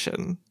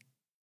consideration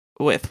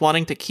with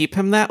wanting to keep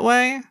him that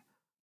way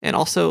and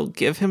also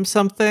give him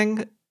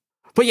something.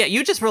 But yeah,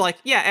 you just were like,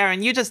 yeah,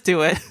 Aaron, you just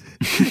do it.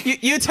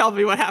 you tell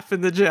me what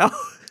happened to Joe.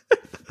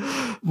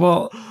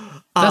 Well,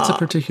 that's a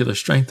particular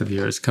strength of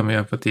yours, coming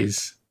up with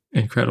these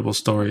incredible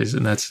stories,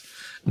 and that's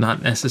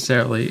not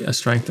necessarily a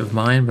strength of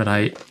mine, but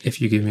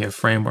if you give me a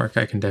framework,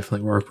 I can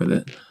definitely work with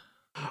it.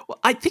 Well,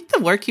 I think the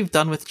work you've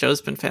done with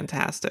Joe's been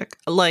fantastic.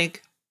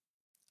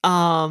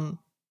 And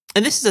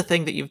this is a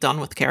thing that you've done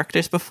with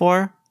characters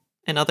before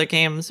in other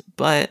games,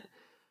 but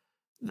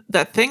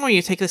that thing where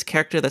you take this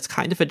character that's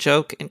kind of a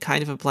joke and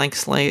kind of a blank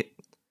slate,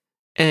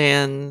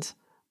 and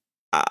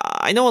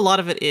I know a lot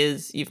of it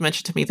is, you've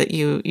mentioned to me that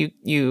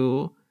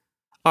you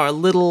are a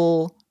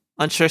little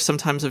unsure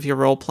sometimes of your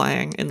role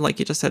playing and, like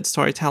you just said,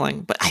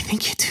 storytelling. But I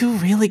think you do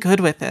really good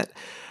with it.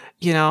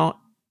 You know,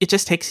 it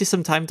just takes you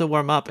some time to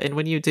warm up, and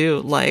when you do,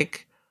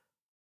 like,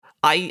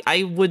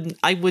 I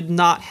would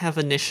not have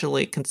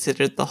initially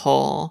considered the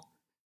whole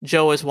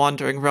Joe as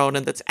wandering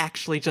Ronin that's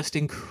actually just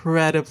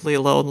incredibly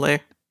lonely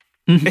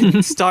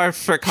and starved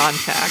for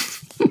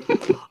contact.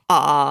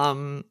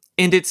 And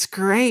it's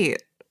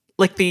great.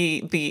 Like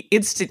the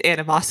instant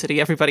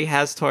animosity everybody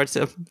has towards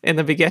him in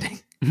the beginning.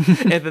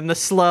 And then the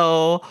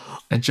slow.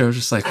 And Joe's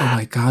just like, oh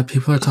my God,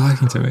 people are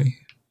talking to me.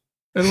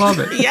 I love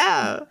it.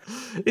 Yeah.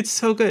 It's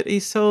so good.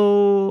 He's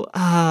so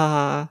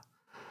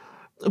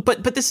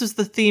But this is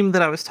the theme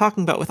that I was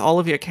talking about with all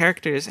of your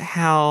characters,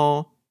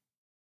 how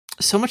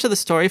so much of the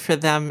story for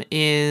them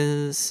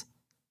is,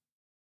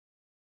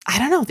 I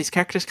don't know, these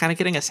characters kind of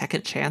getting a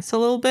second chance a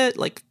little bit.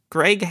 Like,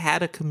 Greg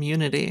had a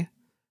community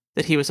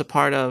that he was a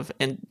part of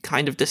and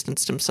kind of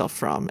distanced himself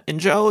from, and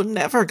Joe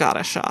never got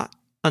a shot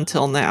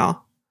until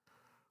now.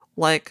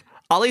 Like,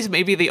 Ollie's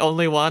maybe the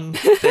only one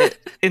that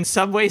in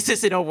some ways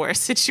is in a worse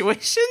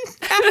situation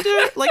after,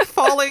 like,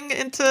 falling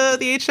into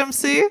the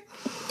HMC.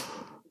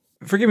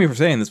 Forgive me for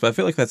saying this, but I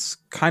feel like that's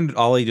kind of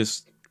Ollie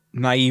just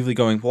naively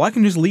going, well, I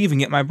can just leave and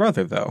get my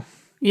brother, though.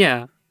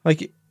 Yeah.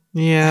 Like,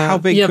 yeah, how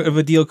big of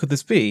a deal could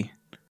this be?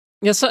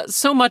 Yeah,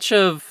 so much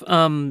of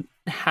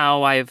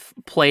how I've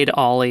played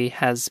Ollie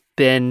has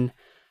been,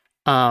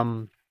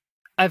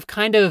 I've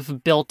kind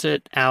of built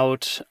it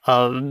out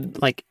of,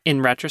 like,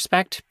 in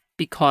retrospect,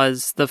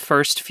 because the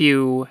first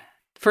few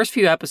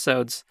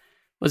episodes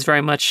was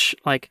very much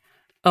like,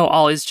 oh,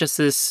 Ollie's just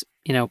this,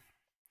 you know,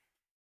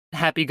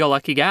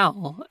 happy-go-lucky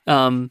gal.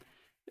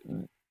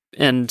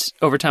 And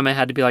over time I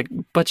had to be like,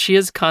 but she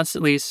is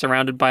constantly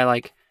surrounded by,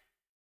 like,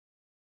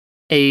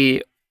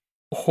 a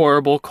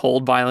horrible,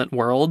 cold, violent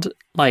world.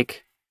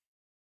 Like,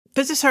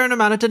 there's a certain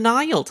amount of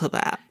denial to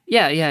that.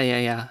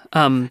 Yeah.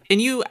 And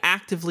you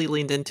actively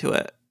leaned into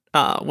it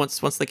once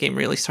the game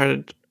really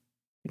started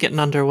getting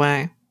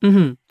underway.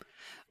 Mm-hmm.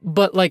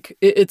 But, like,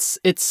 it's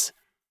I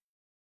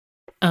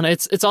don't know,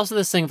 it's also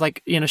this thing of,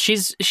 like, you know,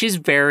 she's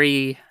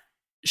very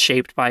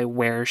shaped by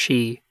where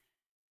she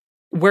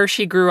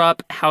grew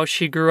up, how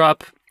she grew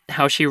up,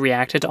 how she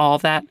reacted to all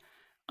of that,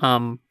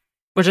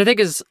 which I think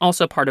is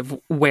also part of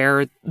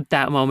where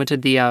that moment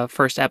in the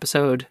first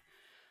episode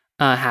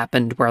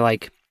happened, where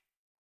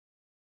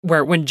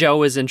when Joe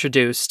was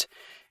introduced,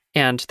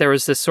 and there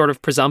was this sort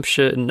of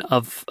presumption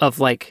of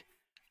like,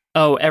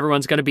 oh,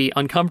 everyone's going to be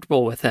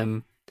uncomfortable with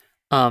him,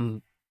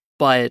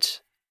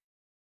 but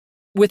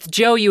with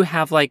Joe you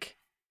have, like,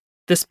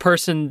 this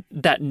person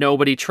that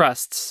nobody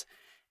trusts,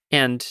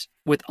 and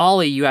with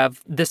Ollie, you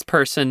have this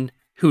person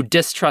who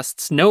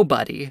distrusts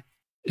nobody.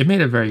 It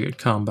made a very good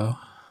combo.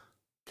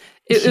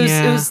 It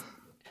was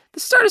the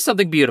start of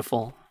something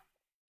beautiful.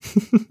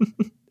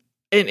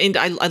 and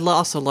I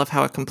also love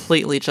how it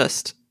completely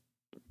just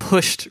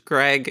pushed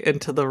Greg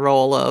into the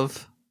role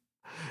of,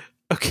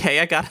 okay,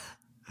 I gotta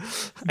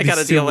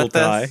deal with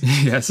this.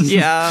 Yes.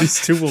 Yeah.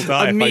 These two will die if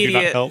I do not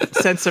Immediate help.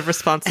 sense of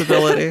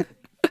responsibility.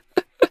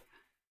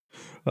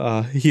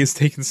 He has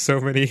taken so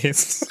many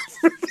hits.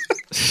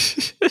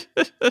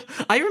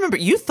 I remember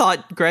you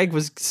thought Greg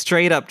was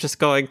straight up just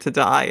going to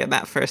die in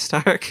that first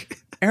arc.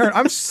 Aaron,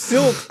 I'm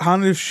still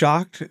kind of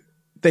shocked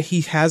that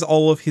he has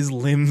all of his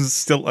limbs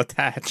still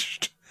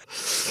attached.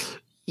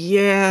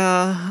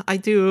 Yeah, I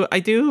do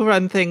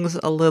run things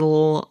a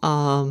little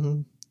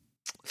on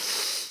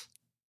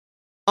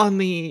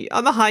the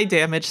high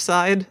damage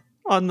side,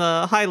 on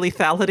the high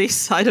lethality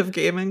side of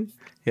gaming.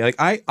 Yeah, like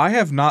I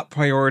have not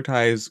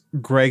prioritized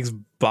Greg's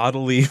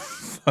bodily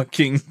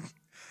fucking,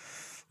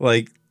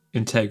 like,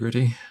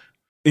 Integrity,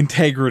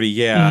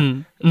 yeah.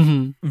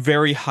 Mm-hmm.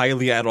 Very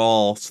highly at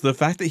all. So the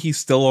fact that he's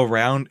still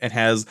around and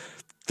has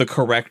the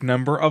correct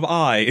number of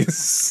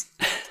eyes.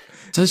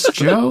 Does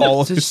Joe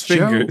All of his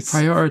fingers.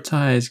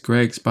 prioritize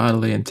Greg's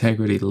bodily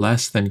integrity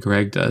less than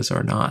Greg does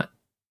or not?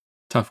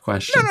 Tough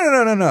question.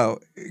 No.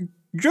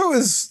 Joe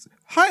is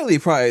highly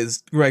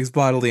prized Greg's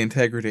bodily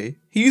integrity.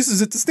 He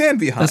uses it to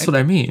stand behind. That's what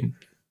I mean.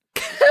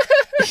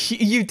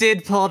 You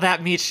did pull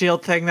that meat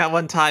shield thing that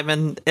one time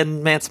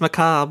in Mance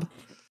Macabre.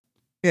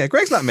 Yeah,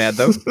 Greg's not mad,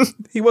 though.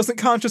 He wasn't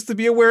conscious to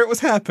be aware it was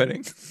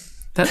happening.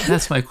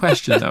 That's my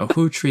question, though.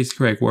 Who treats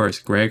Greg worse,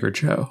 Greg or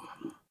Joe?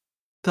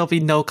 There'll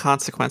be no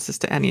consequences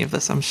to any of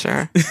this, I'm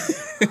sure.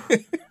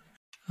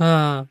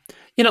 You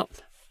know,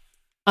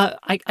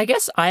 I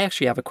guess I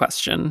actually have a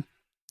question.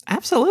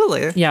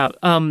 Absolutely. Yeah,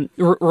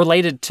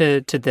 related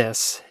to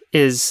this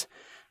is,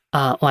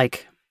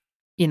 like,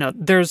 you know,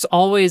 there's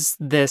always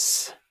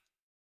this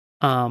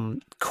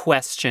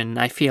question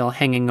I feel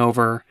hanging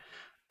over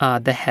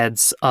the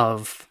heads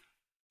of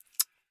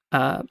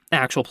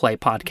actual play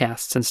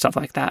podcasts and stuff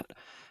like that,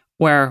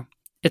 where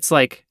it's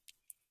like,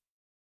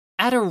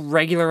 at a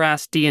regular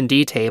ass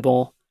D&D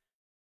table,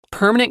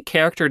 permanent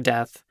character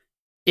death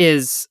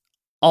is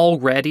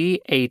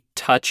already a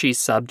touchy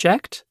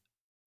subject,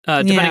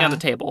 depending on the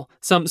table.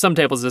 Some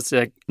tables it's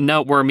like,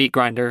 no, we're a meat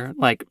grinder.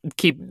 Like,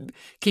 keep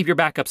your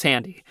backups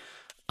handy.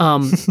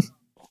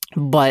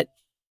 But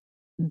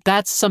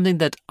that's something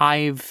that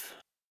I've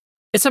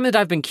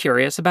been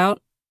curious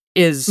about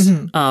is,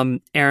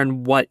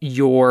 Aaron, what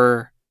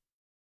your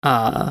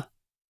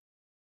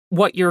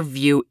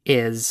view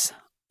is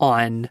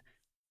on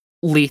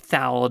the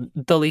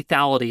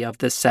lethality of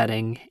this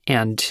setting,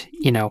 and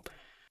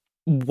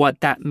what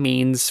that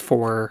means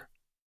for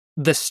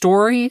the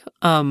story,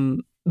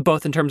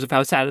 both in terms of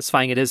how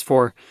satisfying it is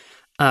for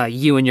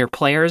you and your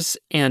players,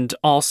 and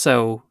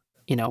also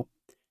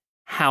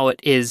how it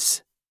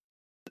is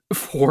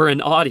for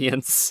an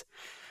audience.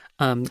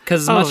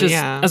 Because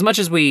as much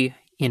as we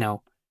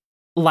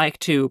like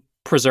to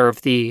preserve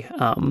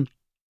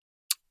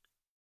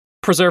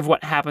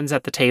what happens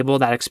at the table,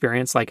 that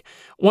experience, like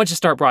once you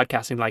start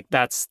broadcasting, like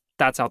that's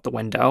out the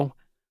window.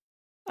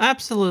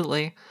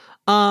 Absolutely.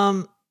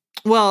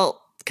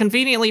 Well,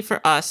 conveniently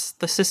for us,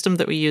 the system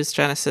that we use,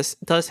 Genesis,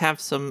 does have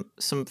some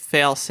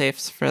fail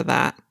safes for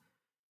that.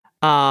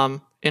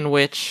 In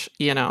which,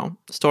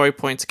 story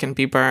points can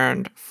be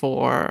burned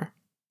for,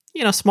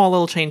 small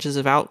little changes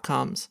of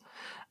outcomes.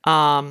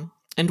 And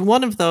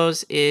one of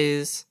those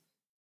is,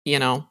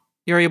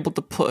 you're able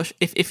to push,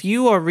 if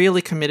you are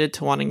really committed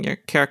to wanting your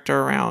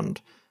character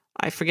around,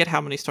 I forget how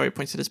many story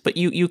points it is, but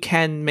you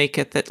can make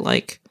it that,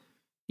 like,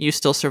 you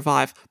still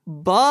survive,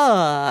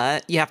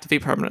 but you have to be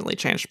permanently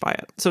changed by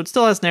it. So it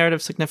still has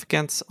narrative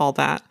significance, all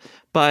that.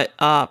 But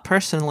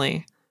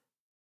personally,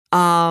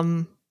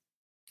 I'll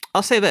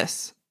say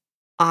this.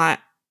 I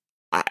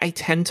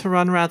tend to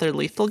run rather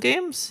lethal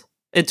games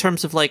in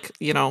terms of, like,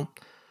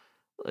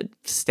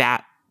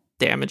 stat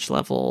damage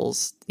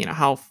levels,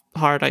 how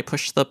hard I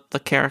push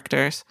the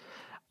characters.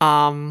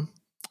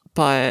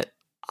 But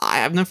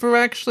I've never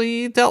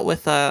actually dealt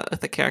with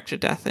a character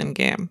death in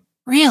game.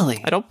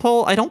 Really? I don't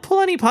pull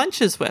any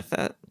punches with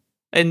it.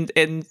 And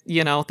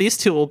these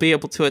two will be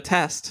able to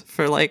attest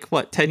for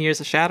 10 years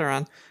of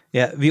Shadowrun.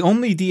 Yeah, the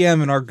only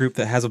DM in our group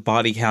that has a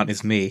body count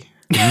is me.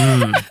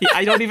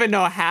 I don't even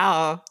know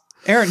how.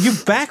 Aaron, you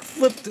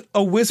backflipped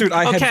a wizard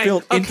I had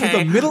built into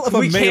the middle of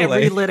a melee. We can't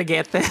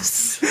relitigate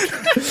this.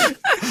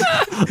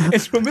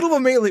 Into the middle of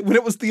a melee when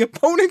it was the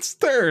opponent's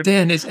turn.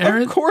 Dan, is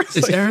Aaron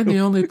the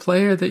only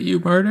player that you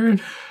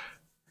murdered?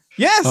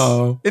 Yes!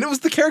 Oh. And it was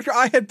the character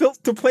I had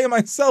built to play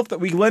myself that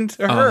we lent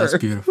to her. Oh, that's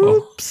beautiful.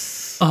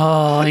 Oops.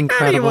 Oh,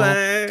 incredible.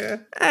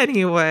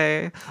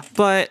 Anyway.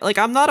 But,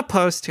 I'm not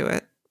opposed to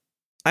it.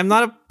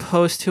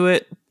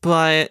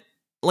 But...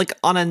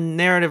 on a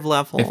narrative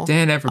level. If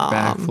Dan ever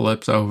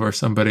backflips over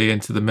somebody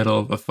into the middle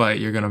of a fight,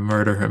 you're going to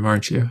murder him,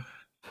 aren't you?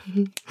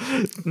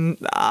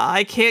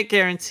 I can't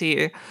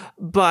guarantee,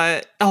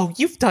 but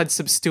you've done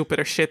some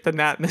stupider shit than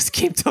that in this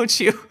game, don't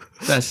you?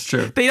 That's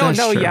true. They don't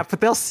know yet, but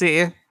they'll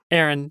see.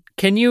 Aaron,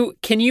 can you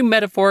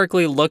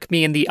metaphorically look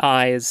me in the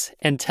eyes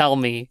and tell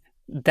me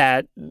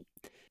that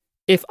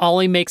if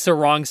Ollie makes a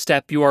wrong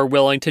step, you are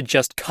willing to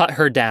just cut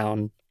her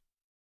down?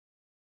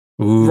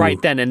 Ooh.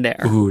 Right then and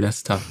there? Ooh,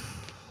 that's tough.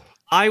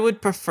 I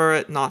would prefer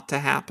it not to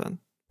happen,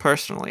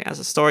 personally, as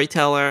a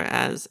storyteller,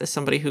 as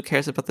somebody who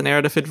cares about the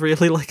narrative and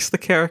really likes the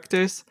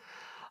characters.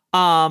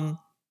 But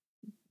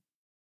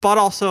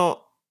also,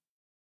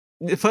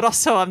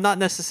 I'm not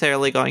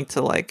necessarily going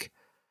to,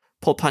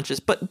 pull punches.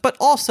 But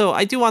also,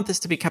 I do want this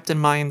to be kept in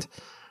mind.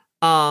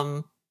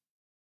 The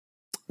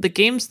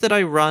games that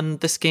I run,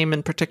 this game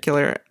in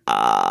particular,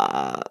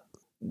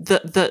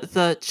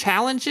 the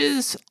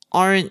challenges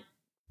aren't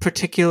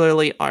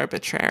particularly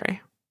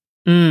arbitrary.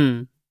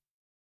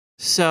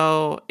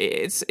 So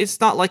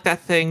it's not like that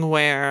thing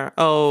where,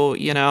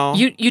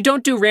 you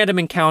don't do random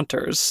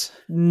encounters.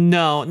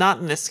 No, not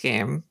in this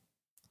game.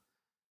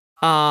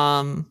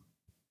 I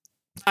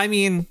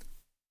mean,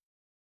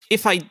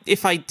 if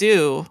I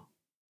do,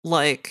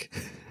 I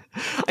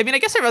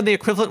guess I run the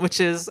equivalent, which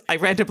is I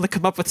randomly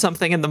come up with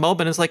something in the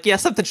moment. It's like, yeah,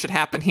 something should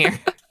happen here.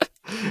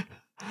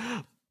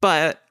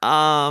 But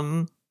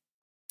no,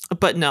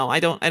 I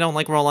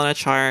don't roll on a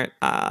chart.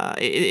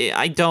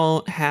 I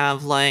don't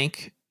have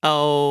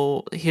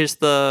here's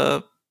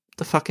the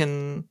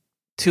fucking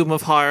Tomb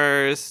of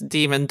Horrors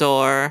demon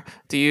door.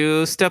 Do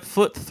you step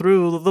foot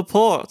through the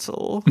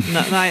portal?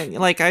 No,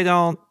 I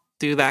don't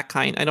do that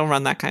kind. I don't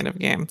run that kind of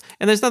game,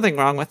 and there's nothing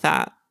wrong with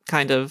that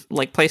kind of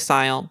play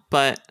style.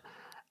 But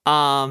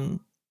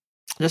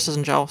just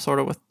doesn't gel sort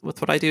of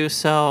with what I do.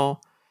 So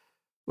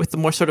with the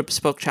more sort of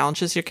bespoke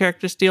challenges your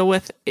characters deal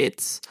with,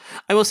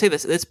 I will say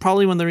this: it's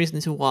probably one of the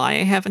reasons why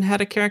I haven't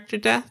had a character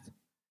death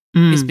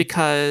is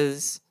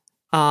because.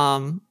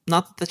 Not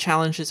that the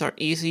challenges are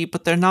easy,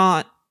 but they're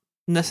not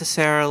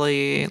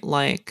necessarily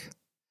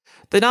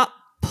they're not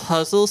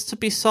puzzles to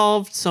be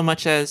solved so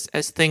much as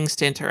things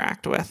to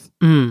interact with.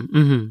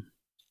 Mm-hmm.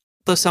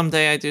 Though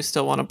someday I do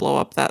still want to blow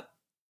up that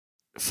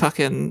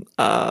fucking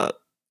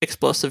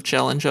explosive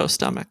gel in Joe's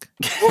stomach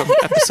from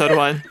episode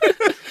 1.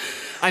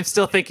 I'm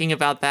still thinking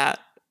about that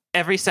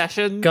every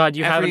session. God,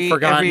 you haven't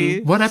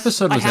forgotten. What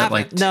episode was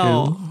that?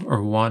 2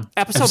 or 1?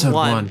 Episode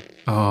 1.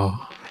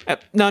 Oh.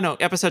 No,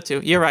 episode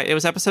 2. You're right. It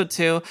was episode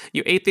 2.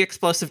 You ate the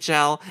explosive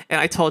gel, and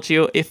I told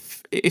you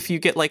if you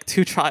get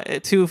 2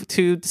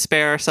 to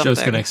spare or something,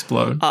 Joe's gonna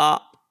explode.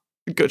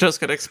 Gojo's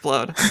gonna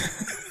explode.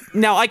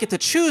 Now I get to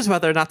choose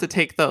whether or not to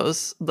take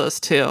those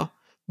two,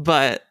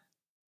 but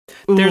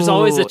There's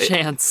always a ooh,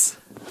 chance.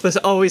 there's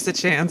always a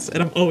chance,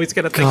 and I'm always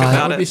gonna think God, that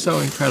about would be it. so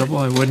incredible.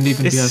 I wouldn't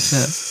even be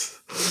upset.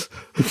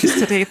 Is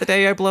today the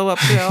day I blow up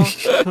Joe?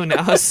 Who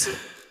knows?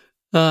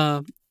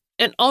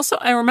 And also,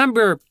 I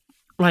remember,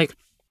 like,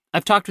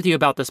 I've talked with you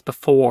about this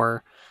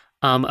before,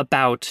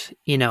 about,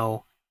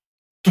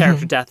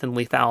 character death and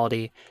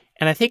lethality.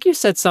 And I think you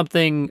said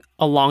something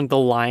along the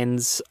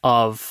lines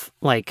of,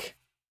 like,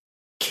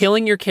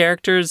 killing your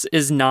characters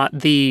is not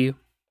the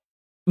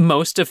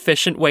most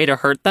efficient way to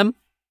hurt them.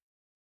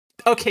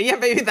 Okay, yeah,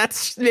 maybe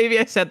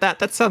I said that.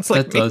 That sounds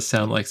like That me. does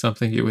sound like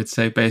something you would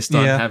say based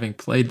on Yeah. having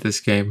played this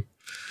game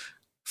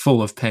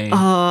full of pain.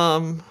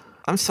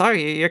 I'm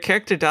sorry, your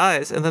character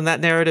dies, and then that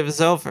narrative is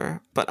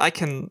over. But I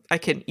can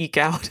eke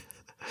out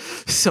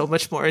so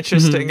much more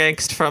interesting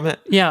angst from it.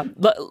 Yeah,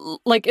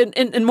 like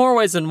in more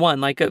ways than one.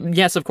 Like,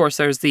 yes, of course,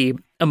 there's the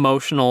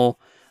emotional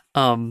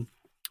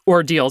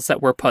ordeals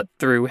that were put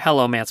through.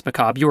 Hello, Mance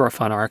Macabre, you were a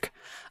fun arc.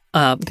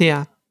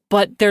 Yeah.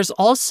 But there's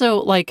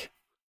also, like,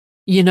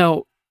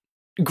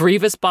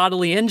 grievous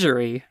bodily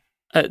injury.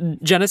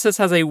 Genesis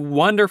has a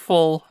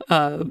wonderful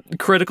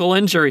critical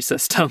injury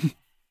system.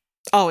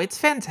 Oh, it's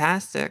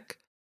fantastic.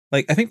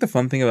 Like, I think the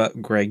fun thing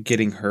about Greg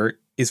getting hurt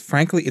is,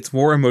 frankly, it's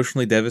more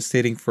emotionally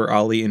devastating for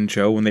Ollie and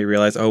Joe when they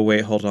realize, oh,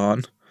 wait, hold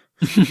on,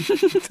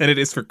 than it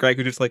is for Greg,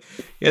 who's just like,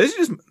 yeah, this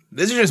is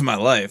just my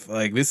life.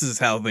 Like, this is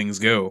how things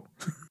go.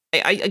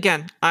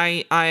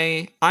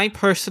 I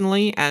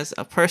personally, as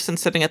a person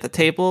sitting at the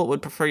table,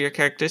 would prefer your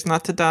characters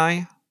not to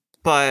die.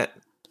 But,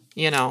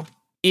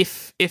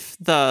 if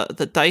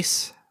the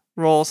dice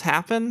rolls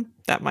happen,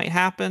 that might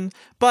happen.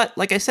 But,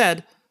 like I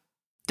said,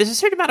 there's a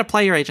certain amount of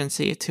player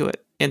agency to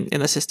it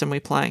in the system we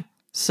play.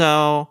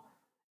 So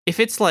if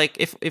it's like,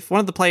 if one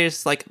of the players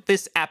is like,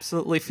 this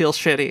absolutely feels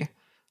shitty,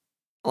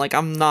 like,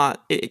 I'm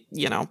not,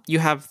 you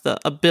have the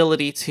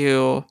ability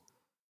to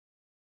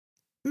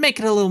make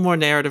it a little more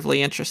narratively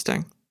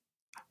interesting.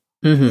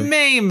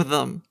 Maim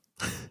them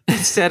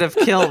instead of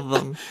kill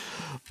them.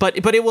 But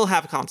it will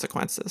have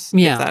consequences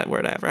Yeah. if that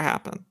were to ever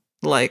happen.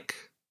 Like,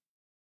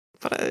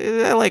 but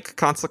I like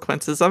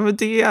consequences. I'm a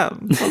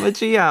DM. I'm a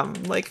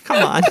GM. Like,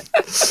 come on.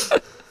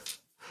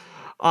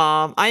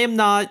 I'm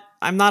not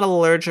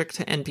allergic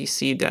to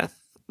NPC death,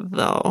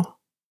 though.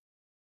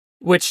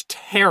 Which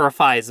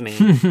terrifies me.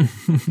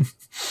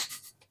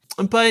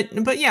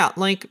 But yeah,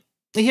 like,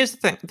 here's the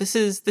thing. This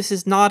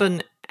is not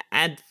an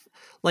ad.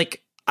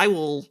 Like, I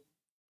will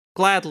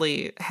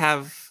gladly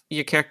have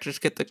your characters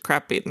get the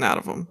crap beaten out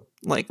of them.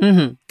 Like,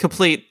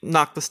 complete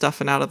knock the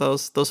stuffing out of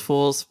those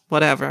fools,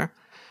 whatever.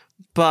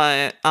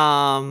 But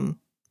I'm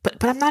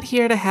not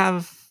here to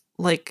have,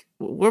 like,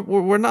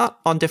 we're not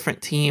on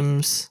different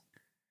teams.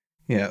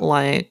 Yeah.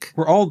 Like,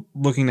 We're all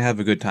looking to have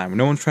a good time.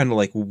 No one's trying to,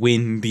 like,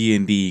 win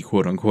D&D,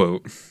 quote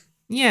unquote.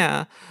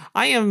 yeah,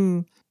 I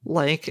am,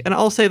 like, and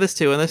I'll say this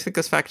too, and I think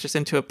this factors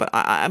into it, but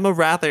I'm a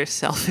rather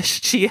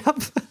selfish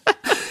GM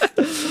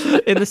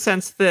in the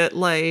sense that,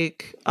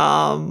 like,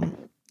 I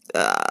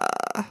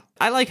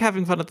like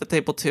having fun at the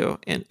table too,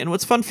 and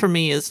what's fun for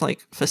me is, like,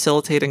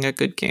 facilitating a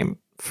good game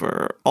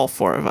for all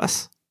four of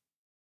us.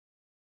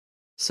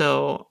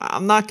 So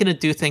I'm not gonna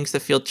do things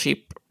that feel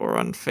cheap or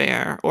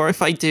unfair, or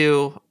if I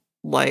do,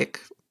 like,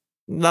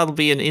 that'll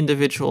be an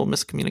individual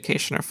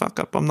miscommunication or fuck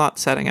up. I'm not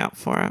setting out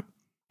for it.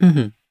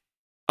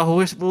 Oh,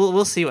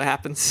 we'll see what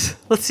happens.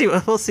 We'll see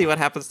what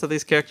happens to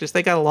these characters.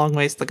 They got a long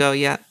ways to go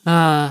yet.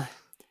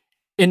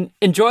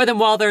 Enjoy them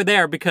while they're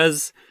there,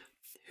 because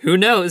who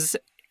knows?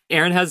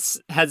 Aaron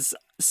has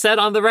said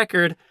on the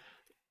record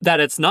that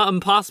it's not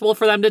impossible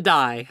for them to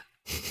die.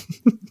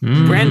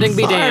 Branding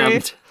be Sorry.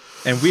 damned.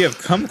 And we have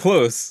come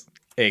close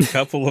a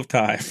couple of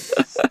times.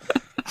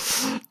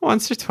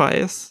 Once or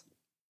twice.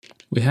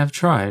 We have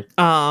tried.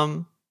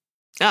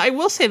 I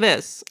will say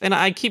this, and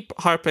I keep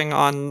harping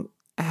on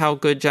how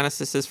good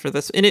Genesis is for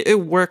this, and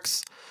it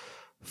works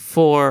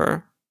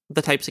for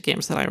the types of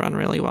games that I run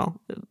really well,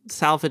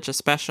 Salvage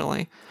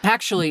especially.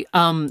 Actually,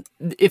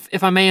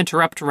 if I may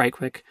interrupt right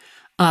quick,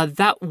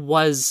 that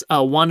was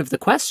one of the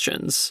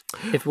questions.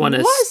 If one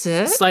is Was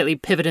it? slightly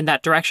pivot in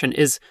that direction,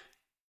 is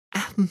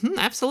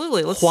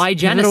Absolutely. Let's why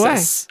give it away.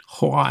 Genesis?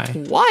 Why?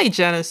 Why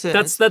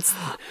Genesis? That's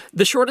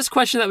the shortest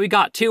question that we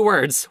got. 2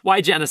 words.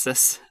 Why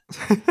Genesis?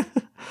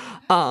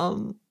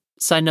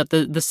 Side note: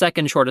 the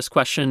second shortest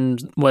question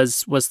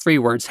was 3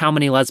 words. How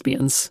many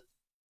lesbians?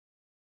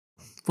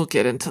 We'll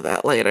get into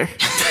that later.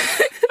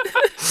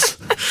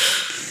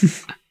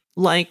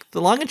 Like,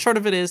 the long and short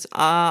of it is,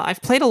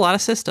 I've played a lot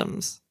of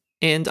systems,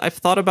 and I've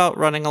thought about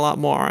running a lot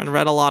more and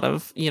read a lot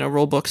of,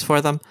 rule books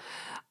for them.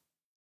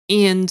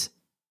 And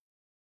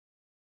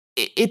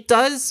it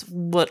does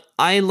what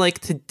I like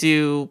to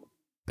do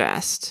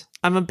best.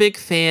 I'm a big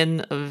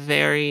fan of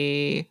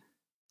very,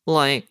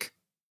 like,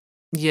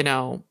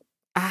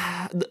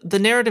 the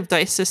narrative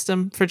dice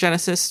system for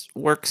Genesis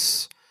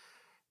works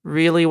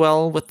really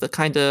well with the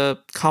kind of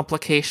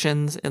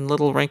complications and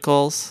little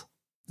wrinkles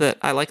that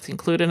I like to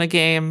include in a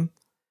game.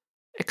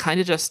 It kind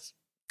of just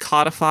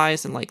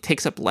codifies and like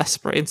takes up less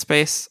brain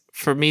space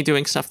for me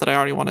doing stuff that I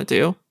already want to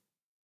do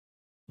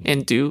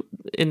and do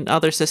in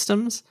other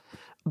systems.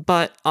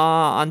 But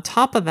on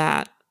top of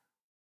that,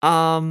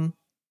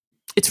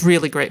 it's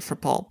really great for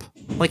pulp.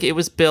 Like, it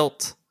was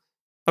built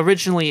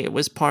originally, it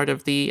was part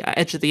of the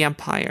Edge of the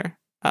Empire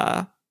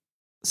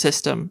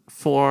system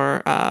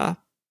for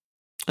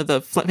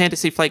the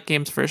Fantasy Flight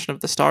Games version of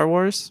the Star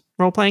Wars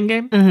role-playing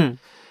game.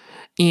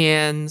 Mm-hmm.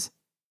 And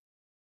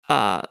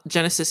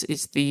Genesis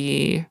is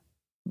the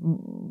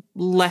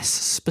less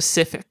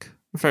specific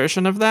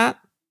version of that.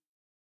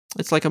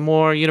 It's like a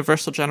more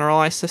universal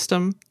generalized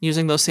system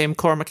using those same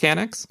core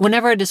mechanics.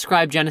 Whenever I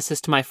describe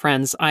Genesis to my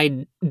friends,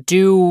 I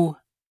do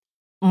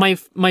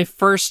my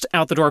first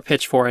out the door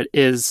pitch for it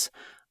is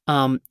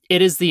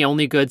it is the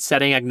only good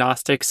setting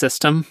agnostic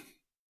system.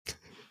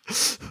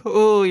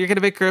 Oh, you're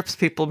gonna make GURPS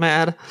people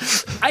mad.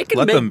 I can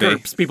Let make them be.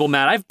 GURPS people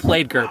mad. I've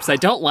played GURPS. I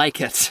don't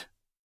like it.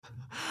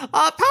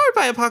 Powered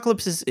by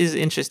Apocalypse is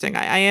interesting.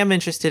 I am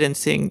interested in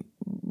seeing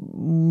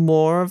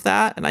more of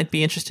that, and I'd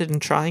be interested in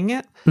trying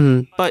it.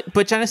 Mm.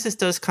 But Genesis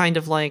does kind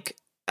of like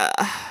I'm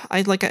a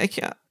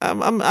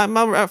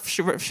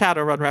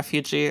Shadowrun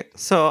refugee,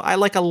 so I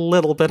like a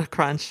little bit of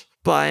crunch,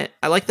 but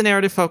I like the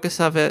narrative focus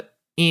of it,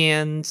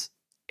 and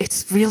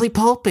it's really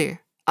pulpy.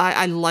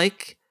 I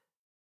like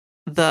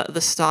the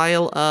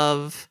style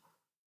of,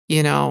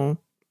 you know,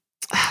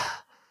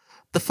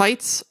 the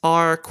fights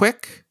are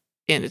quick,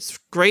 and it's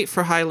great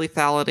for high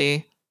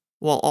lethality,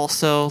 while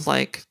also,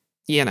 like,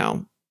 you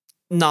know,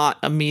 not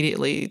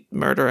immediately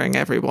murdering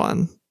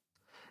everyone.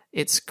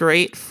 It's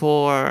great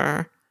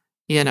for,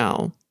 you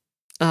know,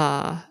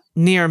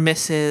 near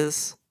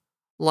misses,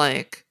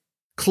 like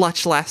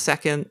clutch last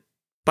second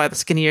by the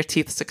skin of your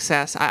teeth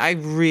success. I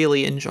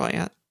really enjoy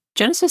it.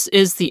 Genesis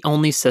is the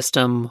only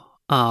system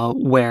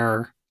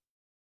where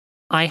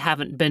I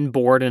haven't been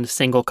bored in a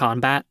single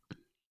combat.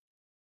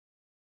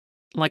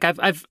 Like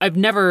I've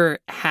never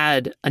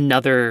had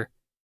another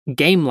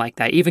game like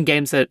that. Even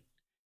games that,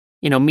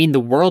 you know, mean the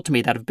world to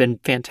me that have been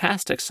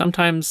fantastic,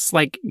 sometimes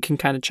like can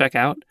kind of check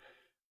out.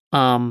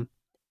 And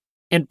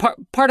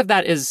part of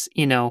that is,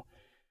 you know,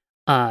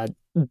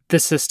 the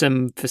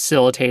system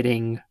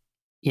facilitating,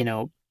 you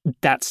know,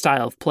 that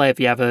style of play if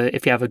you have a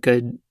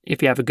good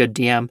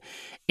DM.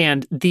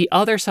 And the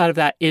other side of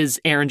that is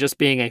Aaron just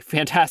being a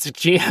fantastic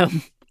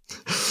GM.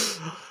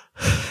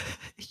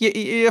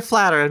 You're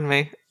flattering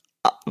me.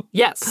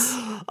 Yes.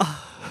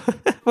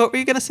 What were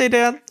you gonna say,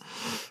 Dan?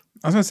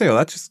 I was gonna say, well,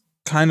 that's just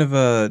kind of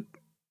a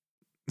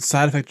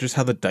side effect of just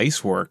how the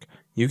dice work.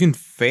 You can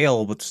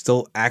fail, but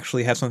still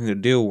actually have something to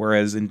do.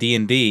 Whereas in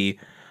D&D,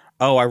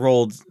 I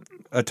rolled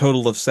a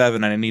total of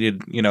 7 and I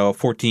needed,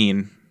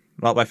 14.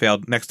 Well, I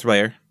failed. Next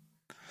player,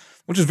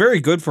 which is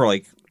very good for,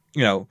 like,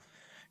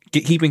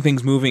 keeping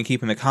things moving,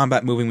 keeping the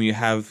combat moving. When you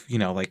have,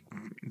 like,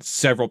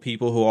 several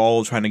people who are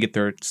all trying to get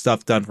their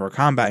stuff done for a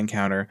combat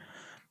encounter.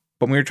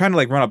 But when you're trying to,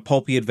 like, run a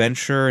pulpy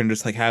adventure and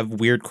just, like, have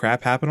weird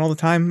crap happen all the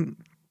time,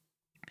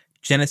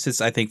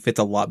 Genesis, I think, fits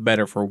a lot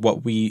better for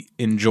what we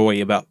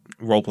enjoy about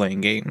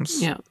role-playing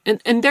games. Yeah,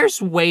 and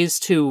there's ways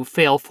to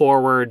fail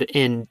forward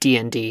in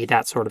D&D,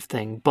 that sort of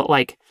thing. But,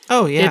 like,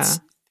 oh yeah,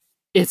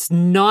 it's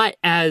not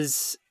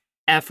as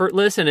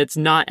effortless, and it's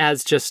not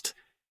as just,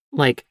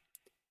 like,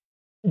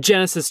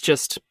 Genesis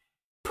just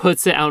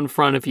puts it out in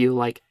front of you,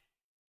 like,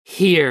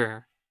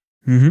 here.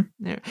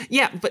 Mm-hmm.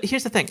 Yeah, but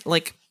here's the thing,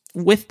 like,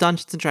 with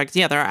Dungeons & Dragons,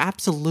 yeah, there are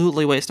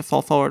absolutely ways to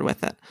fall forward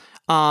with it.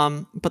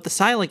 But the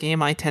style of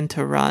game I tend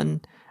to run,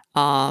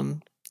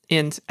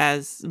 and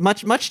as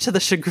much to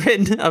the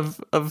chagrin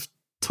of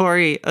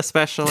Tori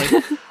especially,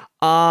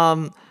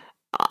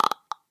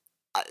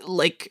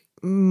 like,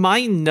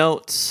 my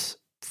notes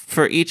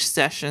for each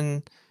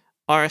session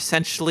are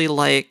essentially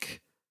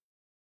like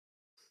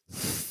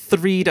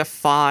 3 to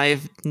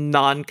 5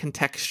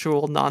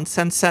 non-contextual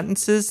nonsense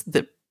sentences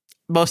that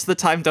most of the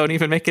time don't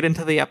even make it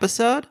into the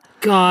episode.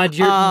 God,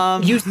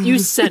 you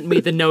sent me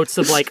the notes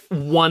of, like,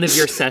 one of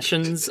your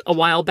sessions a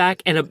while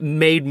back, and it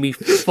made me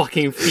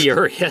fucking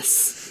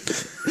furious.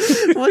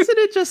 Wasn't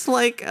it just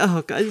like,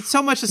 oh God,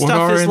 so much of What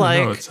stuff are is in like...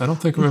 the notes? I don't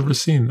think I've ever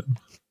seen them.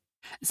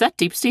 Is that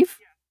Deep Steve?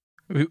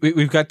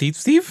 We've got Deep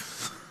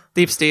Steve?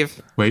 Deep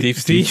Steve. Wait, Deep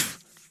Steve?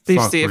 Deep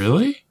Fuck, Steve.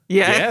 really?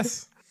 Yeah.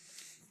 Yes.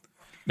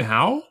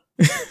 Now?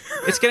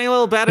 It's getting a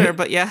little better,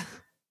 but yeah.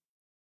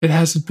 It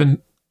hasn't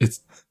been.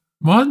 It's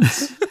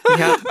months.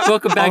 Yeah.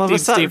 Welcome All back, of a Deep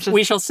sudden, Steve. just-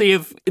 We shall see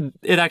if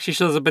it actually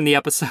shows up in the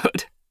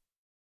episode.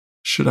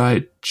 Should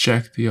I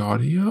check the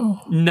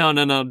audio?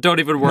 No. Don't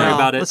even worry No,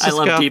 about it. let's I just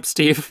love go. Deep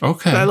Steve.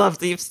 Okay. I love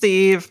Deep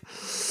Steve.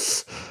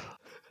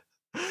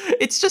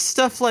 It's just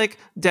stuff like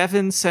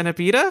Devin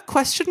Cenobita, ?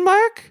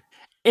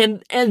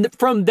 And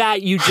from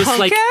that, you just,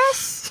 like,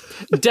 Punk-ass?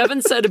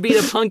 Devin said to be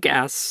a punk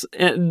ass,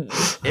 and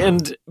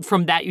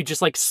from that you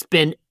just, like,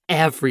 spin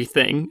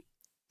everything.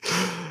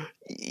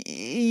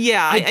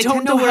 Yeah, I don't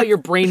tend know to how work- your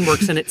brain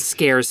works, and it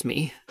scares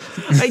me.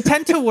 I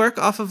tend to work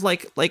off of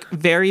like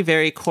very,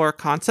 very core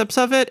concepts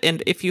of it,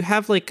 and if you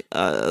have like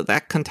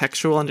that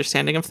contextual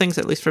understanding of things,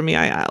 at least for me,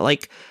 I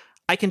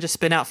can just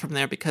spin out from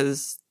there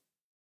because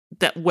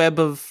that web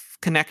of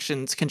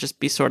connections can just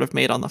be sort of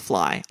made on the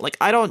fly. Like,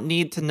 I don't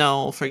need to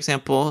know, for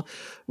example,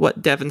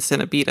 what Devin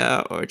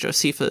Cenobita or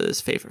Josepha's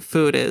favorite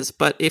food is,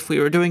 but if we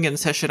were doing it in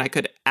session, I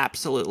could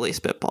absolutely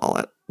spitball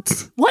it.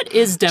 What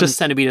is Devin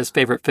Cenobita's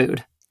favorite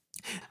food?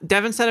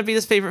 Devin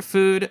Cenobita's favorite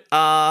food,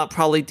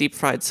 probably deep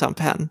fried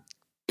sampan.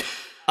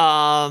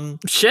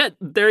 Shit,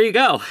 there you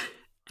go.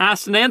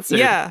 Asked and answered.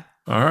 Yeah.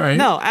 All right.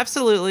 No,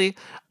 absolutely.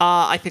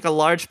 I think a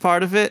large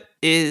part of it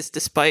is,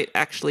 despite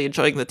actually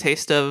enjoying the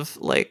taste of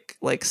like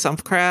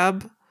sump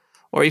crab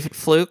or even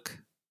fluke,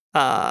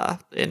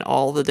 in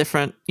all the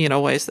different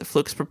ways that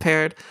fluke's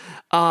prepared,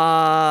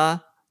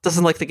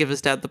 doesn't like to give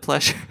his dad the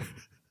pleasure.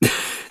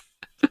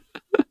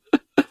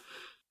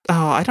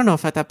 Oh, I don't know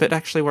if that bit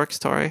actually works,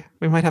 Tori.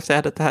 We might have to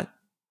edit that.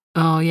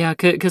 Oh yeah,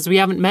 because we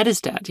haven't met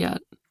his dad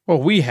yet.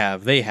 Well, we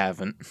have. They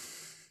haven't.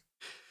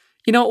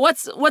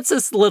 What's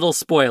this little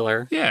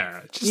spoiler?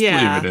 Yeah, just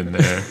Yeah. leave it in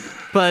there.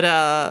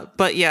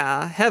 But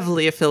yeah,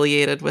 heavily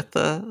affiliated with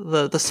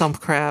the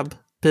sump crab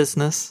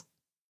business.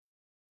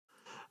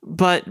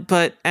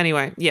 But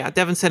anyway, yeah,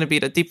 Devin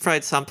Cenobita, deep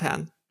fried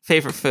sampan,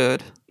 favorite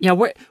food. Yeah,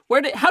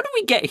 how did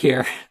we get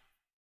here?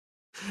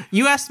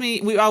 You asked me.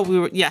 We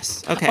were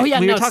yes. Okay. Oh, yeah,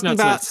 we were notes, talking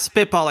notes, about notes.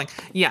 spitballing.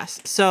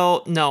 Yes.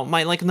 So no,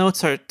 my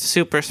notes are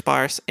super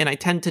sparse, and I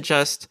tend to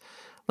just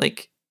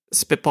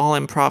spitball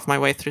improv my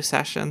way through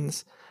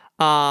sessions.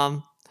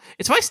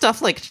 It's why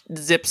stuff like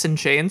Zips and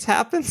Chains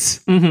happens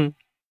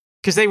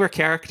because they were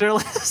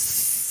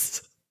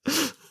characterless.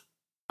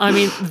 I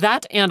mean,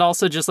 that and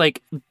also just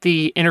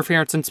the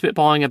interference and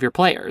spitballing of your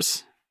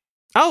players.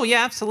 Oh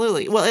yeah,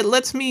 absolutely. Well, it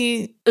lets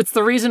me. It's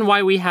the reason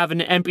why we have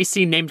an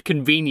NPC named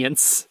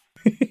Convenience.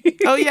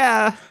 Oh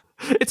yeah,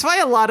 it's why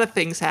a lot of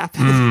things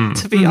happen.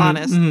 To be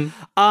honest,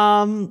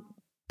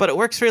 but it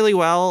works really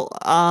well.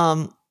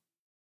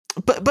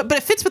 But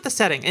it fits with the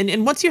setting,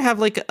 and once you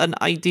have an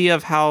idea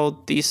of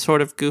how these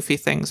sort of goofy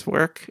things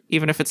work,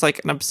 even if it's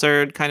an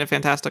absurd kind of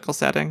fantastical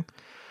setting,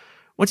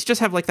 once you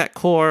just have that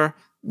core,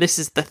 this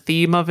is the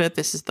theme of it,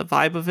 this is the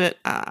vibe of it,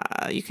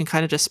 you can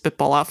kind of just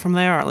spitball out from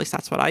there, or at least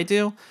that's what I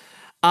do.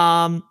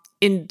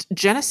 In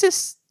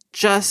Genesis,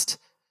 just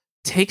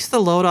takes the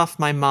load off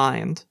my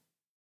mind.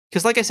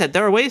 Because like I said,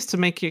 there are ways to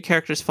make your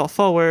characters fall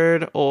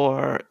forward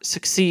or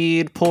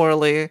succeed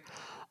poorly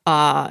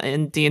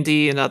in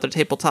D&D and other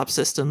tabletop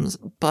systems,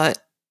 but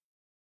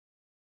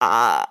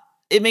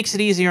it makes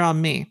it easier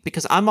on me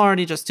because I'm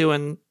already just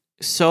doing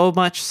so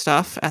much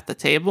stuff at the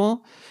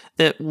table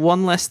that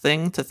one less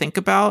thing to think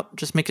about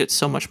just makes it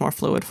so much more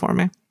fluid for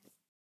me.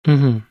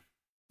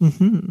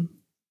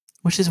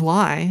 Which is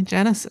why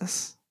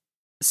Genesis.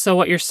 So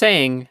what you're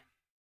saying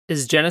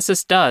is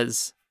Genesis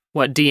does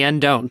what DN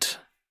don't.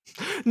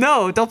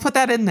 No, don't put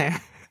that in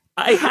there.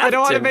 I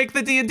don't want to make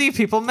the D&D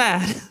people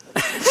mad.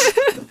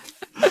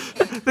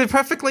 They're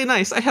perfectly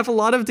nice. I have a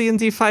lot of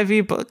D&D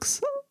 5e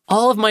books.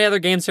 All of my other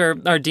games are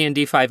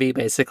D&D 5e,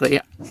 basically.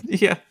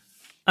 Yeah.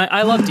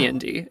 I love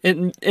D&D.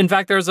 In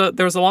fact, there was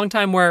a long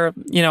time where,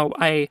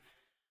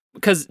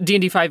 because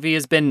D&D 5e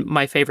has been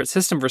my favorite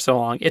system for so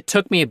long, it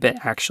took me a bit,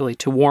 actually,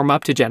 to warm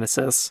up to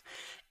Genesis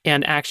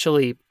and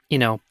actually,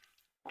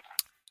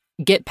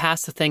 get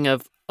past the thing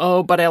of,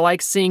 oh, but I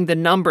like seeing the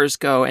numbers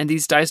go, and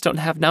these dice don't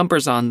have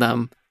numbers on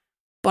them.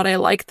 But I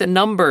like the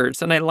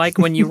numbers, and I like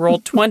when you roll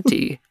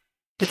 20.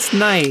 It's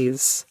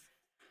nice.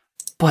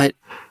 But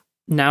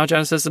now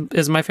Genesis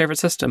is my favorite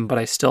system, but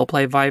I still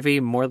play 5e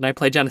more than I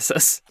play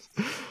Genesis.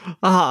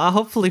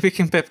 Hopefully we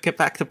can get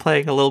back to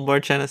playing a little more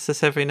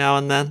Genesis every now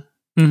and then.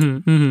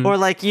 Or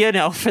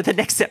for the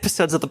next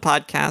episodes of the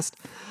podcast.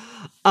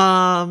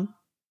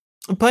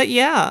 But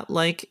yeah,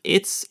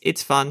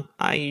 it's fun.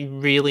 I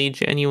really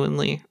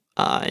genuinely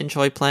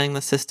enjoy playing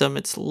the system.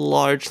 It's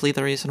largely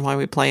the reason why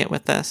we play it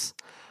with this.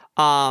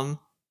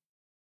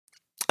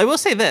 I will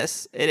say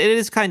this, it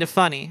is kind of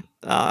funny,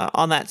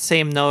 on that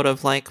same note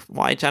of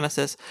why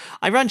Genesis.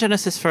 I run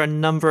Genesis for a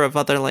number of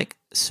other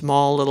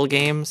small little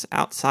games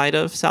outside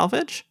of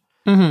Salvage.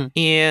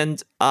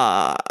 And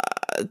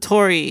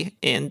Tori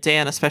and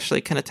Dan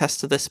especially can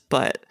attest to this,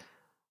 but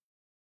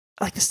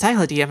the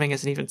style of DMing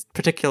isn't even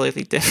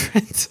particularly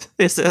different,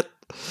 is it?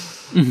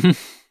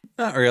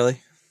 Not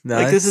really.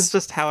 No, this is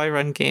just how I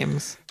run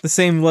games. The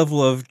same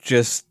level of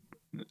just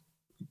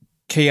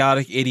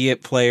chaotic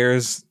idiot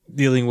players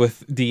dealing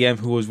with DM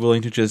who was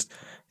willing to just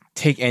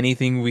take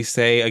anything we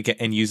say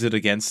and use it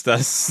against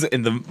us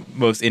in the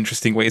most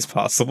interesting ways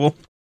possible.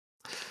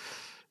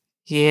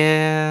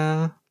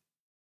 Yeah.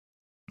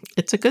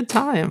 It's a good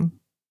time.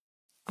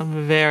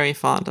 I'm very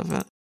fond of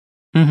it.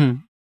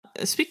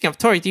 Speaking of,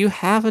 Tori, do you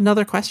have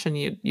another question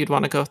you'd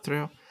want to go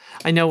through?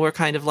 I know we're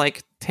kind of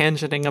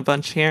tangenting a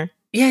bunch here.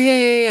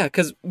 Yeah.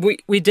 Because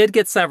we did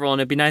get several, and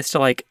it'd be nice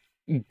to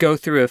go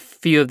through a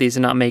few of these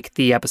and not make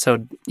the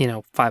episode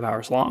 5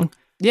 hours long.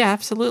 Yeah,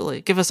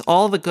 absolutely. Give us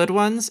all the good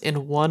ones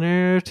and one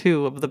or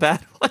two of the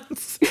bad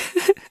ones.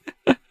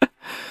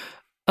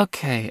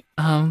 Okay.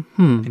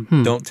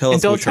 Don't tell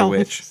us which are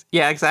which.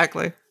 Yeah,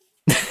 exactly.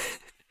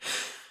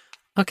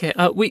 Okay.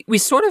 We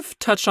sort of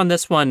touched on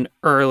this one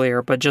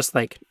earlier, but just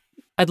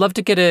I'd love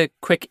to get a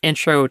quick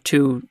intro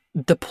to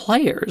the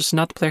players,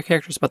 not the player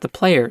characters, but the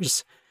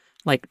players.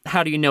 Like,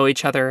 how do you know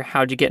each other?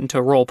 How do you get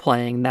into role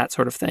playing? That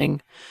sort of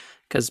thing.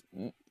 Because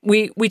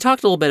we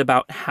talked a little bit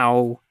about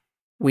how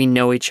we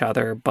know each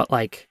other, but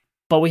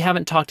we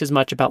haven't talked as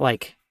much about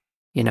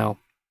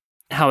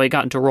how we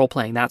got into role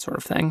playing, that sort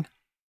of thing.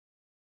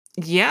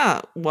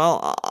 Yeah,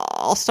 well,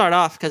 I'll start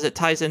off because it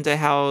ties into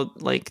how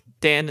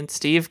Dan and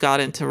Steve got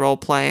into role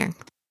playing.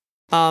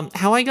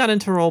 How I got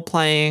into role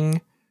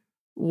playing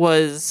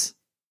was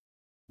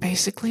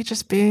basically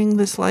just being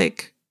this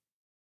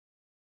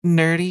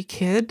nerdy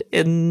kid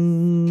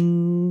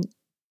in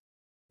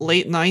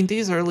late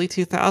 90s, early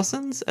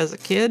 2000s as a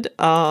kid.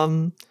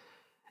 When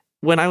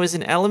I was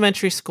in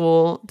elementary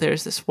school,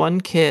 there's this one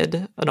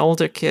kid, an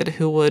older kid,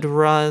 who would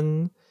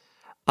run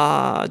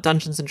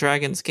Dungeons and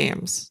Dragons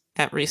games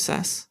at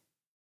recess.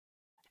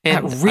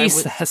 And at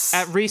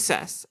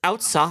recess,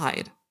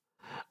 outside,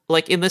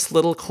 in this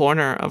little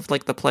corner of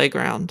the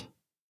playground.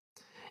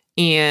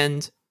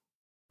 And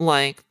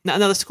now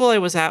the school I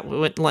was at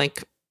went from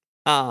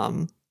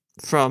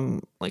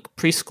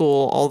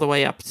preschool all the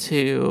way up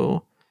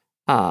to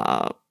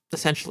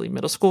essentially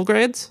middle school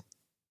grades.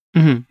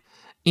 Mm-hmm.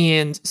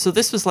 And so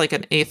this was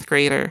an 8th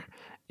grader,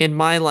 and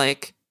my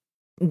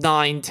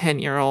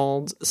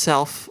 9-10-year-old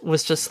self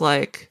was just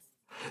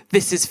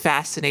this is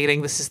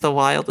fascinating. This is the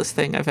wildest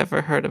thing I've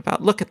ever heard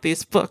about. Look at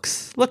these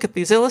books. Look at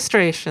these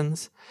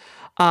illustrations.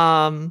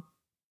 I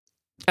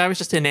was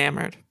just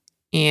enamored,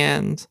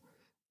 and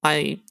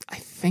I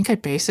think I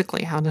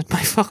basically hounded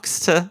my folks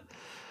to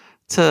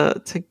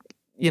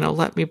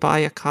let me buy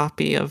a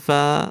copy of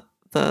the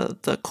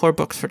core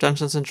books for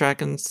Dungeons and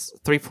Dragons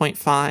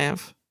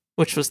 3.5,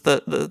 which was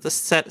the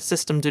set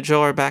system du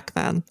jour back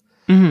then.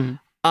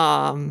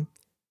 Mm-hmm.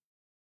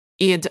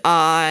 And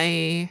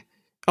I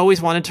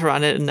always wanted to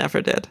run it and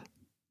never did.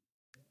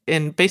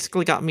 And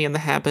basically got me in the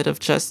habit of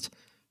just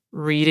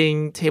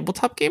reading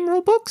tabletop game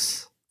rule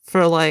books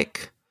for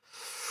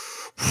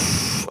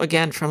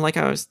again, from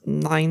I was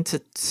 9 to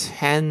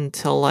 10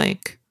 till I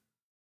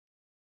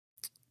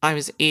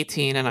was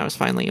 18, and I was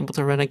finally able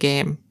to run a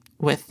game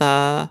with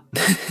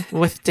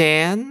with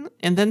Dan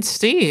and then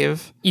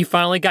Steve. You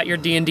finally got your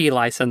D&D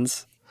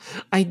license.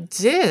 I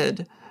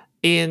did.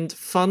 And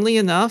funnily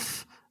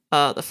enough,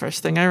 the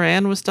first thing I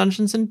ran was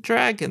Dungeons and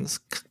Dragons,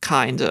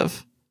 kind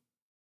of.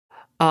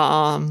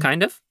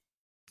 Kind of?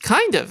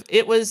 Kind of.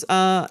 It was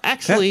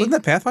actually... Wasn't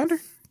that Pathfinder?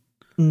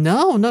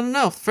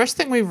 No. First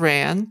thing we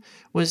ran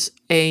was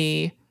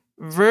a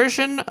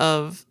version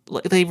of...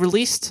 They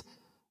released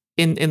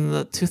in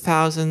the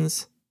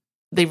 2000s,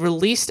 they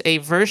released a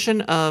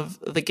version of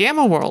the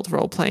Gamma World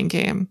role-playing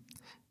game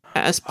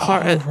as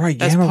part of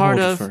Dungeons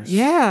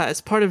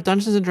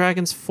and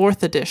Dragons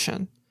 4th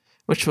edition,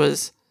 which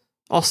was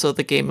also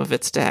the game of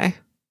its day.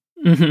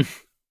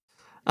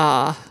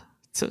 Mm-hmm.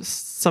 To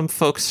some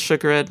folks'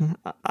 chagrin,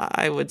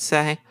 I would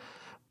say.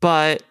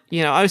 But,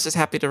 I was just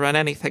happy to run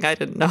anything. I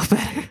didn't know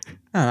better.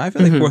 I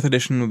feel like 4th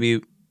edition would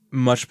be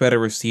much better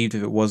received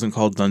if it wasn't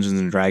called Dungeons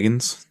and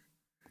Dragons.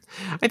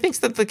 I think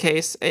that's the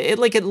case. It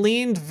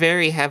leaned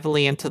very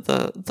heavily into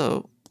the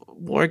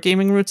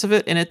wargaming roots of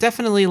it, and it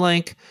definitely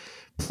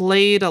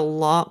played a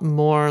lot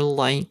more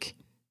like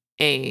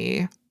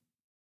a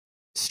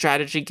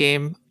strategy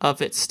game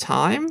of its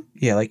time.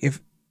 Yeah, if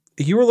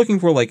you were looking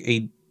for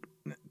a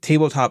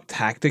tabletop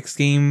tactics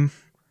game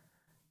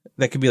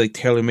that could be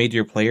tailor-made to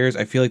your players,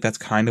 I feel like that's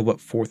kind of what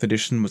 4th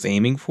edition was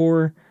aiming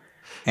for.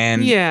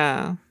 And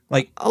yeah,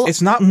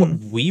 it's not what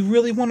we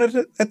really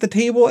wanted at the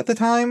table at the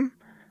time,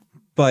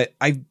 but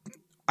I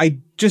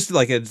just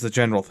it's a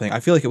general thing. I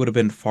feel like it would have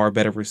been far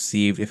better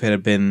received if it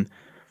had been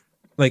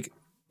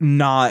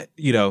not,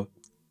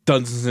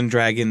 Dungeons and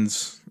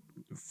Dragons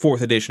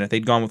 4th edition. If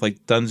they'd gone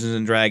with Dungeons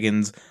and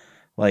Dragons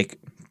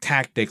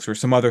Tactics or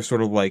some other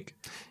sort of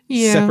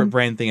separate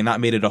brand thing and not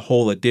made it a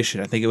whole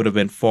edition, I think it would have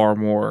been far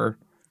more,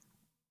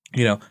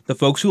 the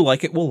folks who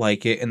like it will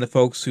like it, and the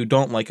folks who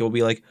don't like it will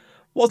be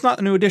well, it's not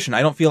a new edition.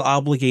 I don't feel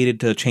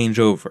obligated to change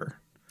over.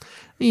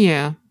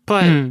 Yeah,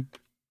 but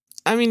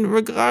I mean,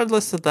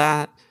 regardless of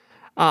that,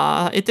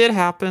 it did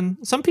happen.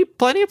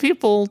 Plenty of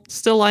people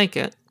still like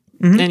it.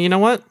 Mm-hmm. And you know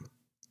what?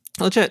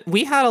 Legit,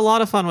 we had a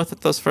lot of fun with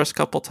it those first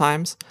couple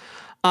times.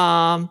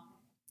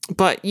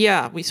 But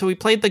yeah, we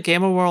played the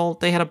Gamma World.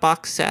 They had a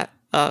box set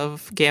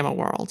of Gamma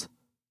World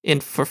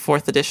for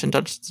 4th edition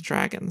Dungeons and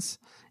Dragons.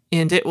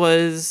 And it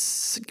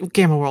was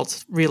Gamma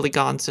World's really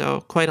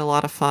gonzo, quite a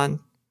lot of fun.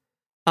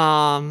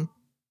 And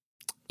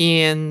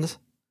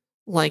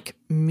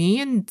me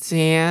and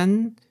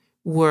Dan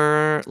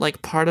were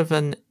part of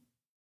and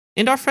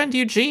our friend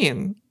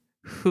Eugene,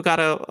 who got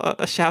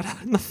a shout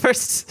out in the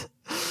first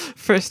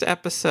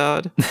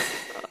episode,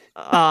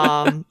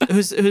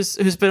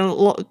 who's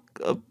been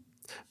a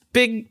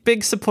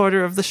big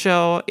supporter of the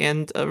show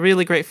and a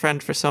really great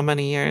friend for so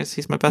many years.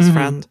 He's my best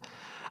friend.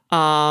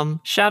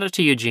 Shout out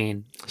to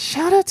Eugene.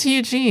 Shout out to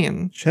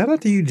Eugene. Shout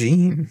out to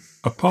Eugene.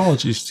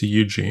 Apologies to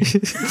Eugene.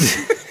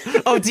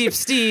 Oh, Deep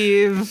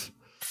Steve.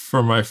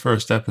 For my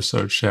first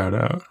episode shout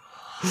out.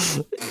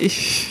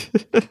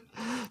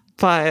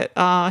 But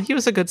he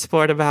was a good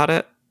sport about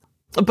it.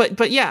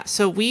 But yeah,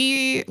 so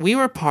we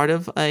were part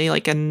of I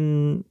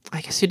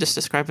guess you just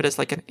describe it as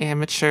like an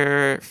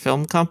amateur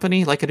film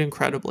company, like an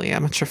incredibly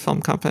amateur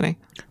film company.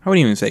 I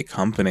wouldn't even say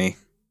company.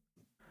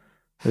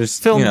 There's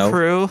Film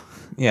crew.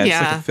 Yeah, it's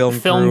like a film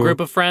crew. Group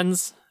of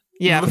friends.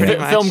 Yeah, pretty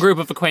much. Film group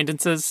of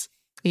acquaintances.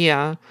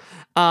 Yeah.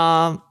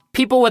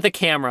 People with a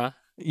camera.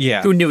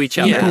 Yeah. Who knew each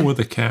other. People with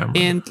a camera.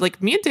 And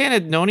like me and Dan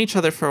had known each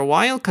other for a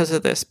while because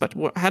of this, but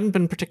hadn't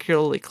been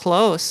particularly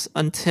close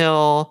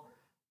until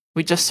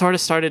we just sort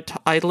of started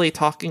idly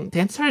talking.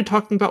 Dan started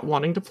talking about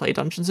wanting to play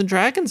Dungeons and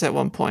Dragons at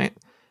one point.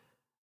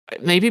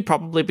 Maybe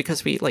probably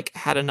because we like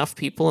had enough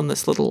people in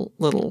this little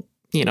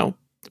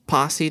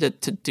posse to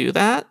do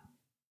that.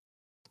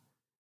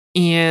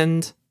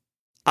 And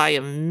I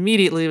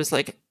immediately was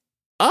like,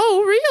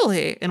 "Oh,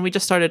 really?" And we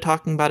just started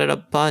talking about it a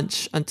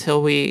bunch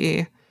until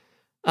we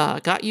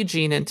got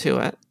Eugene into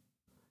it.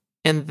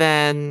 And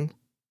then,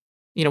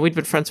 we'd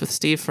been friends with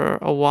Steve for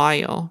a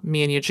while,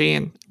 me and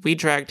Eugene. We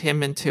dragged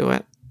him into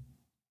it.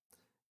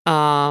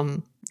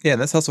 Yeah,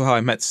 that's also how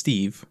I met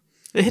Steve.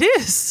 It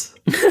is.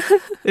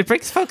 It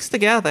brings folks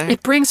together.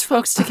 It brings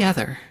folks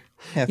together.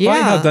 Yeah,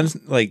 funny how I was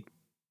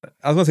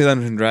gonna say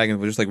Dungeons and Dragons,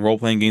 but just like role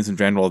playing games in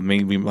general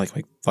made me like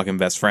fucking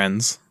best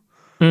friends.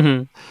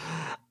 Mm-hmm.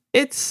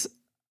 It's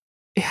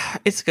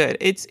good.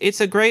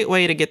 It's a great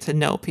way to get to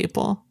know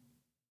people.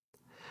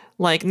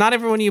 Like, not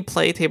everyone you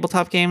play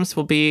tabletop games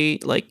will be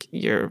like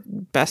your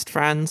best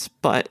friends,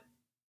 but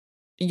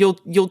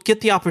you'll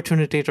get the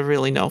opportunity to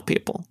really know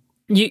people.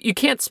 You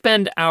can't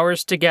spend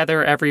hours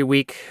together every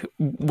week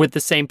with the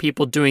same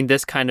people doing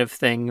this kind of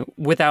thing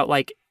without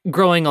like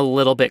growing a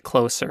little bit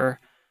closer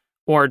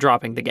or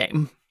dropping the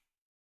game.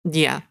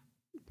 Yeah,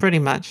 pretty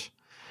much.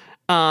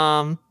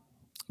 But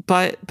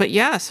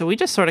yeah, so we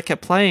just sort of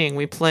kept playing.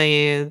 We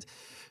played,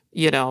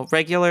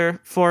 regular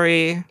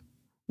 4E.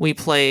 We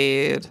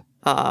played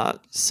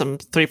some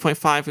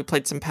 3.5. We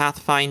played some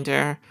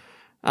Pathfinder,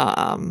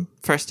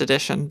 first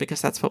edition, because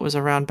that's what was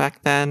around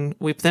back then.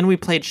 We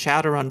played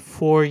Shadowrun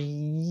for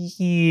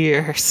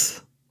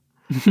years.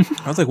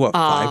 I was like, what,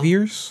 5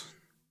 years?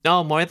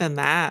 No, more than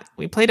that.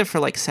 We played it for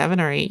like 7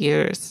 or 8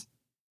 years.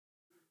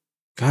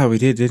 God, we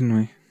did, didn't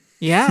we?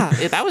 Yeah,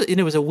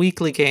 it was a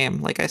weekly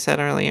game, like I said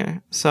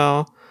earlier.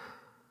 So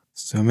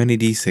many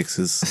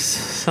D6s.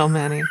 So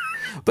many.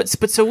 But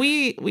so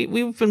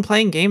we've been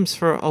playing games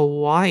for a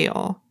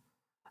while.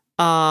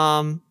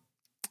 And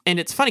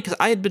it's funny because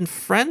I had been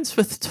friends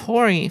with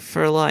Tori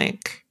for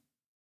like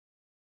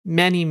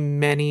many,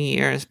 many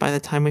years by the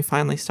time we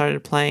finally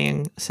started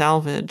playing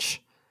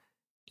Salvage.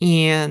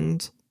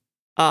 And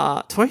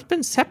Tori had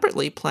been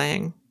separately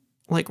playing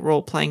like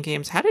role-playing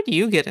games. How did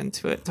you get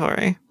into it,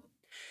 Tori?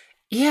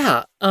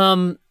 Yeah,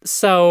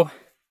 so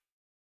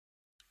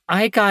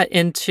I got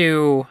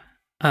into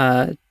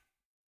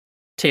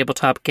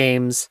tabletop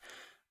games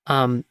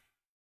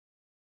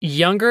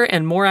younger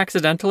and more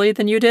accidentally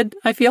than you did,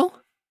 I feel.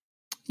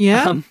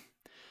 Yeah.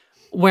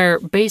 Where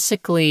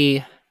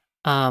basically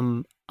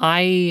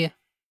I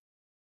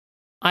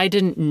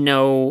didn't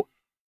know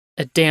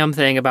a damn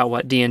thing about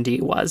what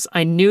D&D was.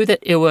 I knew that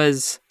it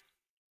was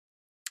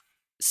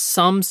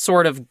some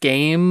sort of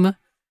game,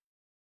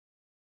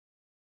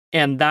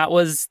 and that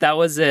was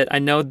it. I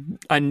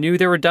knew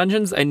there were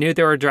dungeons, I knew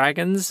there were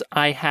dragons.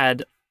 I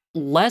had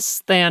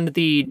less than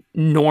the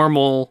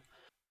normal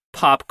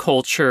pop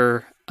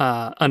culture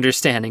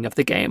understanding of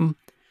the game,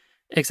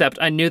 except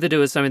I knew that it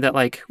was something that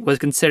like was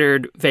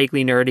considered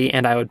vaguely nerdy,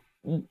 and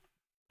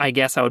I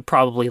guess I would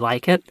probably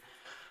like it.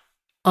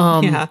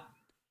 Yeah.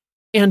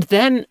 And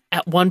then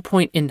at one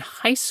point in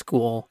high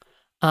school,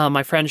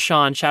 my friend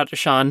Sean, shout out to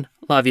Sean,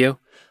 love you.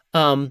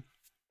 I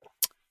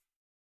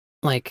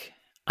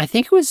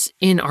think it was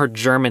in our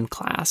German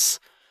class,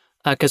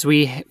 because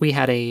we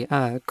had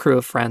a crew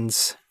of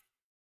friends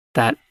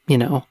that,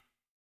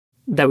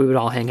 that we would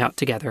all hang out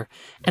together.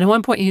 And at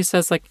one point he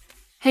says like,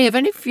 "Hey, have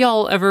any of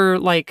y'all ever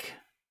like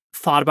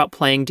thought about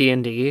playing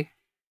D&D?"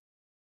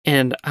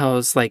 And I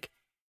was like,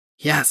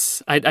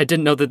 "Yes." I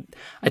didn't know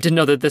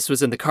that this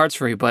was in the cards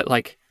for me, but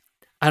like,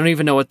 I don't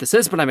even know what this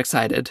is, but I'm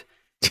excited.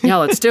 Yeah,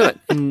 let's do it.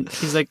 And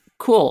he's like,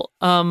 "Cool.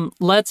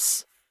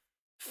 Let's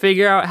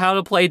figure out how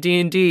to play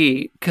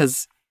D&D,"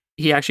 because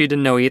he actually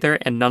didn't know either,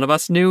 and none of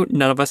us knew.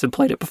 None of us had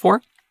played it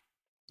before.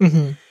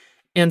 Mm-hmm.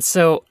 And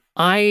so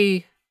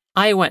I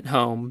went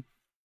home,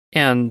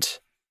 and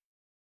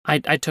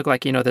I took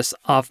like, this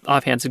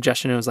offhand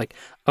suggestion, and was like,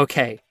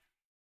 "Okay,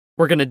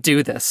 we're gonna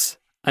do this.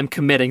 I'm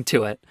committing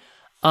to it."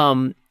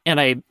 And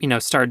I,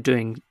 started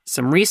doing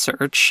some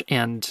research,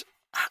 and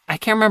I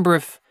can't remember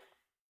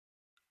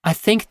I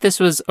think this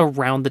was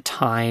around the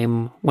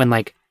time when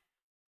like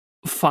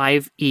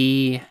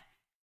 5e,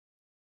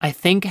 I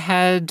think,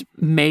 had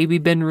maybe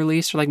been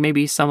released, or like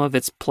maybe some of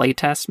its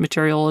playtest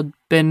material had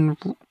been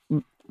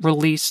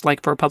released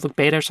like for a public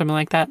beta or something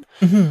like that.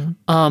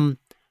 Mm-hmm.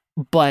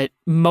 But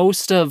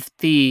most of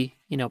the,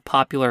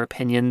 popular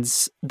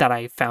opinions that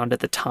I found at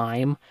the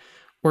time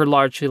were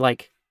largely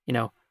like,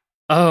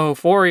 oh,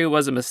 4e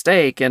was a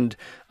mistake, and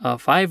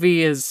 5e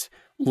is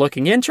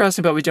looking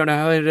interesting, but we don't know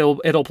how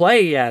it'll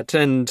play yet.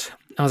 And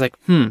I was like,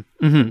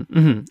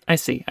 I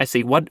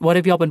see. What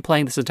have y'all been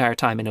playing this entire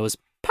time? And it was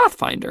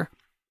Pathfinder.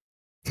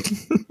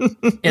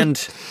 and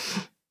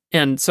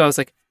so I was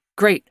like,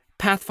 great,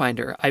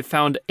 Pathfinder. I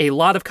found a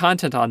lot of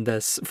content on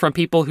this from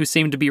people who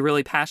seem to be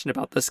really passionate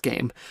about this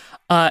game.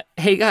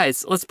 Hey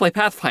guys, let's play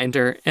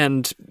Pathfinder.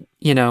 And,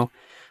 you know,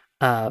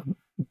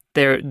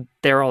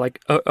 they're all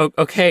like,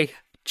 okay,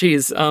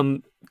 geez,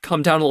 calm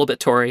down a little bit,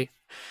 Tori.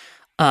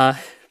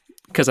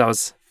 Because I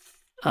was,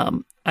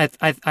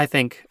 I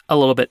think a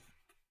little bit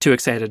too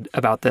excited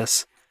about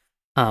this,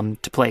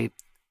 to play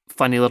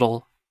funny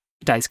little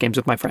dice games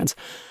with my friends.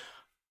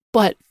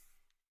 But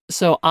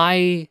so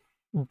I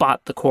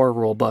bought the core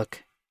rulebook,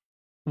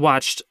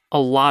 watched a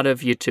lot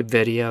of YouTube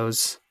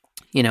videos,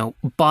 you know,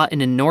 bought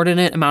an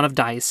inordinate amount of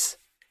dice,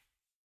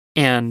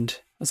 and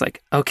was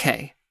like,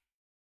 okay,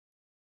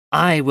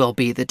 I will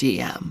be the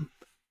DM.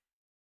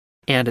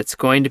 And it's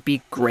going to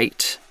be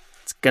great.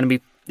 It's going to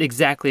be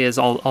exactly as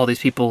all these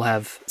people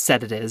have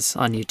said it is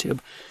on YouTube.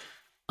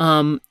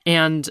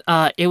 And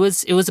it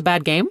was a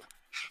bad game.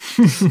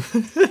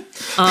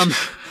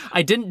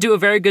 I didn't do a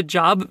very good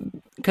job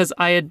because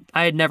I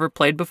had never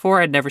played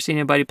before. I'd never seen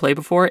anybody play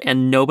before,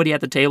 and nobody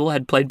at the table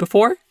had played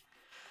before.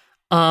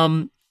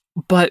 But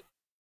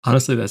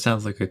honestly, that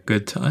sounds like a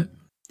good time.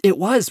 It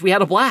was. We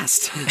had a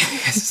blast.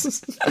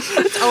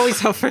 It's always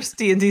how first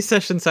D&D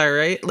sessions are,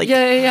 right? Like,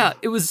 yeah.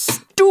 It was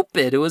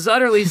stupid. It was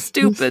utterly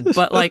stupid.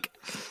 But like,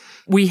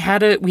 we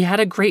had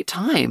a great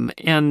time,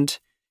 and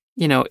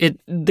you know,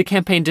 the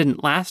campaign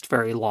didn't last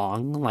very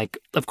long. Like,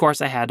 of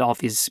course, I had all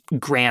these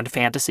grand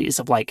fantasies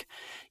of like,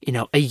 you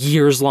know, a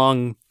years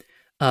long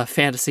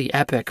fantasy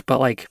epic. But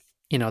like,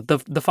 you know,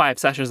 the 5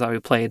 sessions that we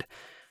played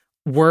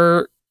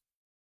were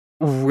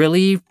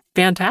really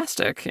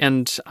fantastic,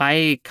 and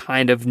I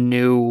kind of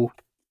knew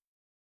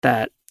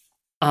that,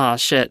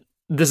 shit,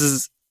 this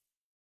is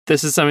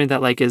something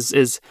that like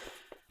is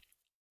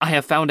I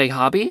have found a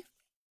hobby,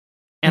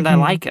 and I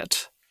like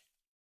it.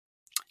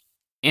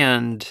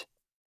 And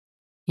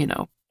you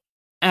know,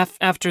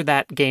 after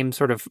that game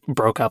sort of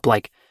broke up,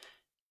 like,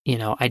 you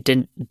know, I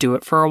didn't do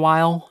it for a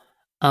while.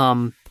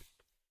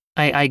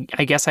 I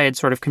guess I had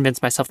sort of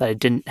convinced myself that I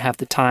didn't have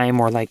the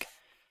time, or like,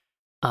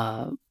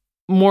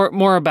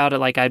 more about it.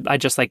 Like I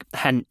just like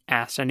hadn't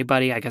asked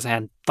anybody. I guess I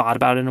hadn't thought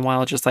about it in a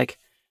while. Just like,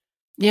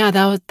 yeah,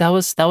 that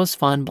was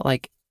fun. But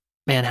like,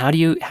 man, how do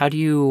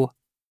you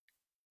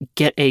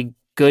get a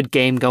good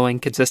game going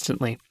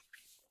consistently?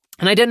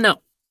 And I didn't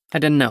know.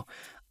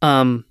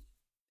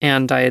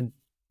 And I had,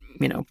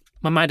 you know,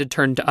 my mind had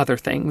turned to other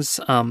things,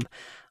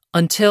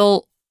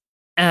 until,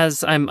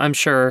 as I'm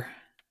sure,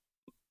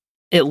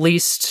 at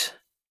least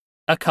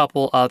a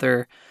couple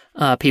other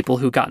people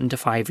who got into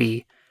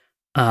 5e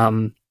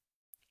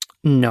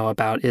know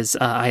about, is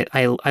I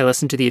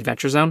listened to the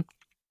Adventure Zone.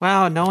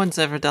 Wow, no one's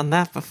ever done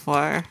that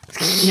before.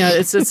 Yeah,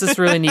 it's this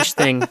really niche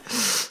thing.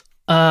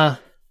 But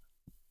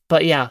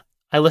yeah,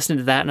 I listened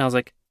to that and I was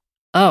like,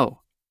 oh,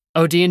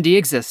 D&D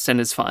exists and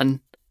is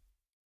fun.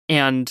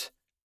 And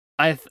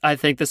I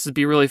think this would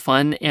be really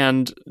fun,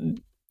 and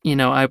you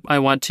know, I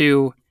want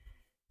to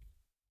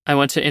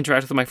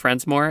interact with my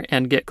friends more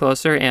and get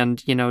closer,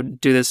 and you know,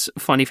 do this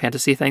funny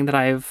fantasy thing that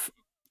I've,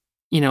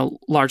 you know,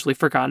 largely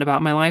forgotten about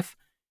in my life.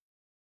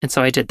 And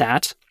so I did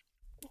that.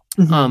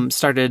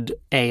 Started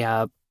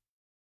a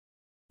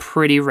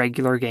pretty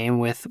regular game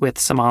with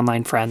some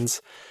online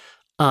friends.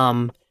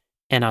 And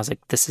I was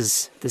like, this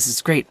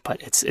is great,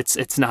 but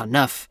it's not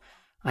enough.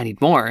 I need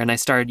more. And I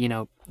started, you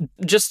know,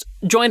 just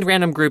joined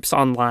random groups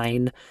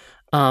online.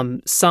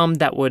 Some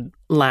that would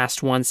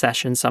last one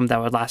session, some that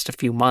would last a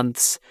few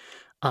months,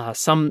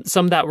 some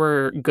that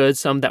were good,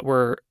 some that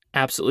were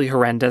absolutely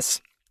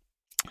horrendous.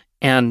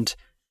 And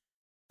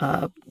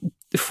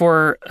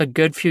for a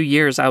good few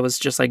years, I was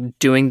just like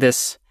doing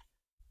this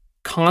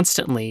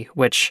constantly,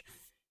 which,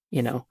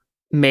 you know,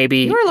 maybe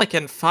you were like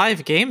in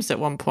 5 games at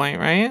one point,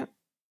 right?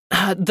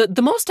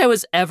 The most I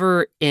was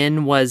ever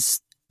in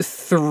was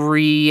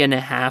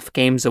 3.5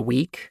 games a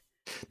week.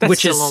 That's which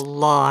still is a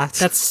lot.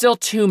 That's still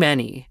too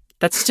many.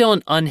 That's still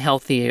an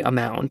unhealthy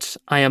amount.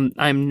 I'm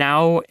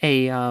now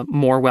a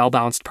more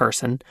well-balanced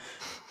person.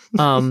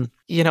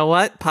 You know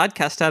what?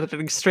 Podcast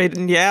editing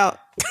straightened you out.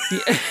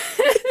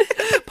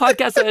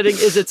 Podcast editing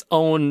is its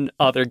own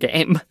other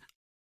game.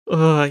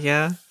 Oh,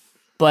 yeah.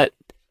 But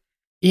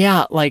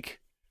yeah, like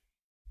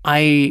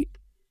I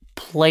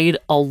played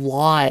a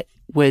lot,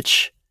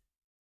 which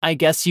I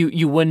guess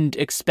you wouldn't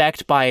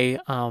expect by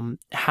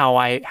how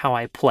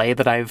I play,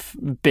 that I've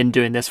been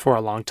doing this for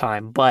a long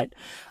time. But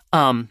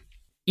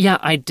yeah,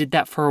 I did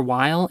that for a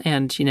while,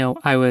 and you know,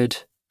 I would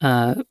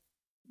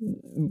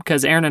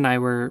because Erin and I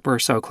were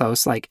so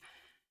close, like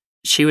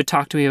she would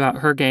talk to me about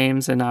her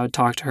games and I would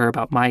talk to her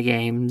about my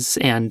games,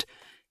 and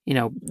you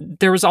know,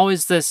 there was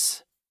always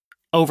this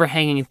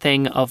overhanging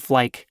thing of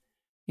like,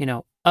 you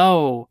know,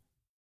 oh,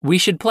 we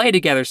should play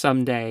together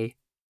someday.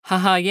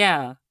 Haha,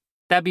 yeah,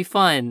 that'd be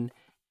fun.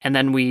 And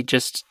then we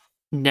just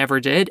never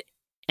did.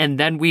 And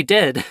then we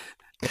did.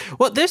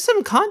 Well, there's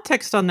some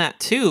context on that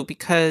too,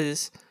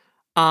 because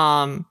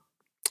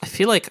I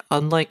feel like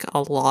unlike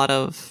a lot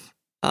of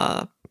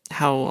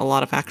how a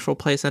lot of actual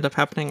plays end up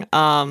happening,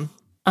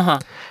 Uh-huh.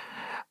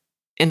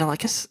 and I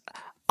guess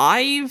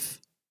I've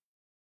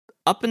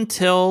up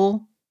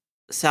until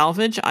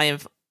Salvage, I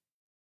have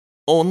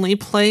only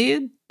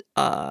played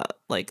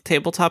like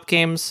tabletop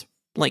games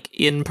like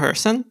in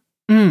person.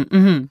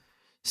 Mm-hmm.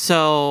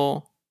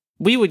 So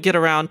we would get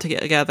around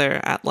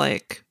together at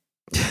like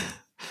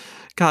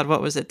God,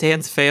 what was it?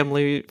 Dan's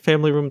family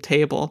room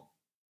table,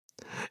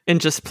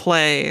 and just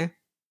play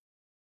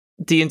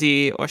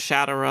D&D or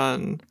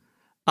Shadowrun.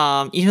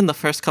 Even the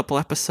first couple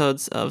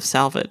episodes of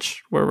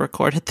Salvage were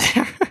recorded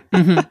there.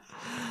 Mm-hmm.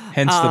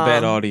 Hence the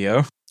bad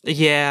audio.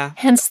 Yeah.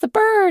 Hence the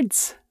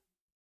birds.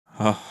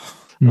 Oh.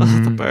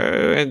 The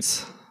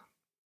birds.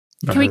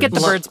 Can we get the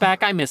Birds. birds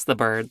back? I miss the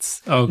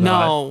birds. Oh, God.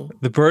 No.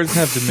 The birds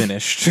have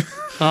diminished.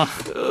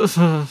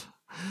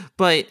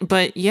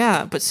 But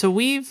yeah, but so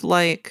we've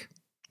like,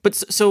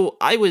 so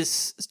I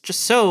was just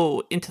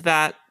so into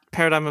that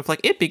paradigm of like,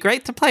 it'd be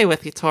great to play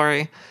with you,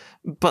 Tori,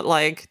 but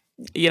like,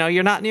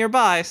 you're not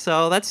nearby,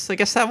 so I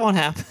guess that won't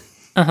happen.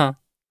 Uh-huh.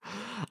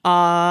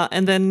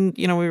 And then,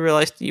 we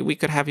realized we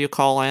could have you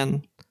call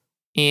in,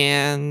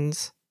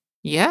 and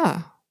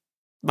yeah,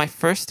 my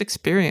first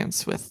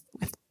experience with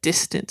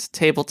distant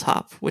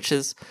tabletop, which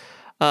has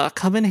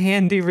come in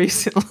handy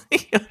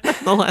recently,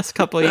 the last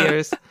couple of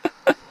years.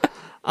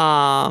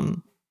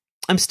 I'm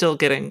still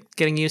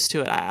getting used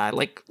to it. I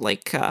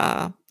like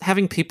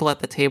having people at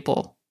the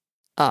table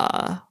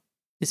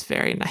is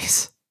very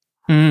nice.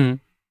 Mm.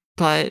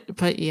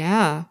 But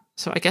yeah,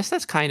 so I guess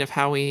that's kind of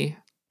how we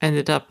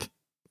ended up,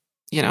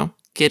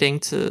 getting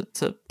to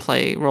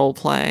play role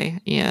play,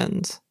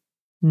 and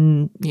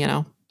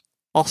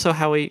also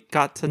how we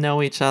got to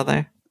know each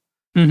other.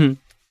 Mm-hmm.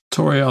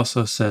 Tori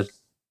also said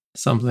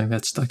something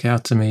that stuck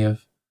out to me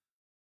of,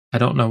 I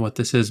don't know what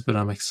this is, but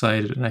I'm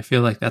excited. And I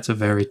feel like that's a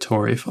very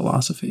Tori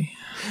philosophy.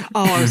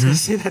 Oh, I was going to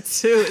say that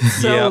too.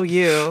 It's so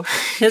you.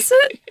 Is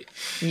it?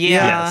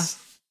 Yeah. Yes.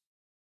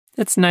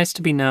 It's nice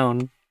to be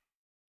known,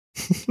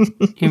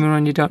 even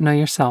when you don't know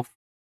yourself.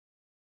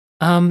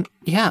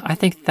 Yeah, I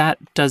think that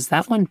does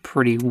that one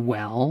pretty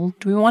well.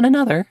 Do we want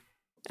another?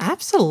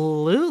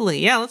 Absolutely.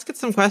 Yeah, let's get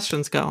some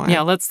questions going.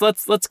 Yeah, let's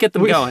get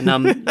them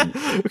going.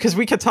 Because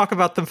we could talk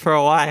about them for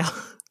a while.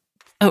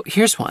 Oh,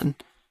 here's one.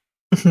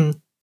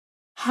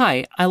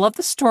 Hi, I love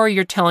the story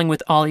you're telling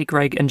with Ollie,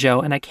 Greg, and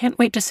Joe, and I can't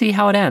wait to see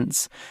how it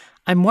ends.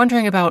 I'm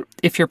wondering about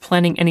if you're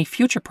planning any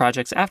future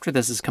projects after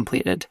this is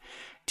completed.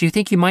 Do you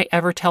think you might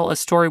ever tell a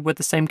story with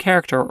the same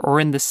character or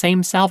in the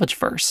same Salvage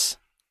verse?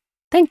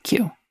 Thank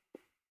you.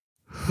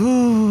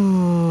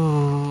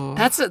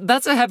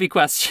 That's a heavy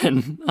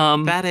question.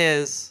 That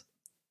is,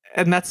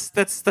 and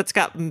that's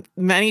got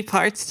many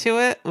parts to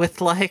it.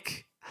 With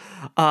like,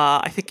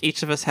 I think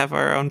each of us have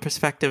our own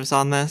perspectives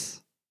on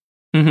this.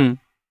 Mm-hmm.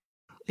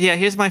 Yeah,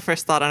 here's my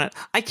first thought on it.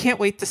 I can't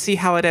wait to see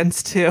how it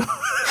ends too.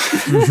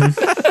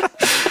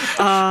 That's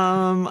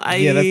kind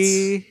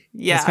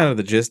of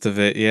the gist of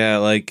it. Yeah,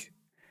 like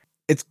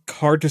it's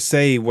hard to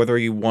say whether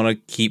you want to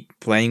keep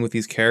playing with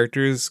these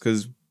characters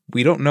because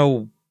we don't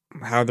know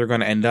how they're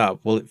going to end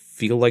up. Will it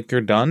feel like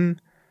they're done?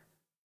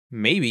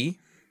 Maybe.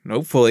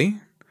 Hopefully.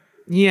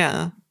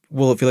 Yeah.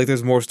 Will it feel like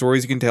there's more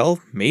stories you can tell?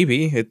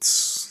 Maybe.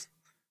 It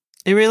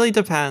really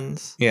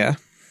depends. Yeah.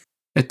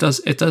 It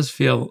does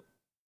feel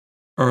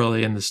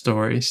early in the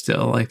story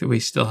still, like that we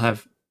still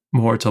have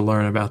more to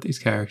learn about these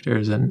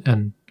characters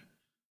and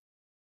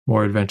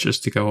more adventures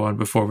to go on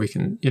before we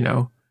can,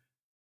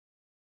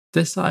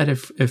 decide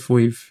if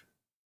we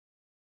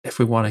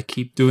want to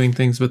keep doing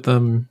things with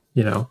them,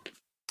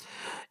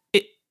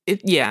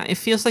 It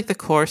feels like the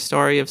core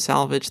story of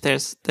Salvage.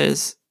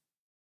 There's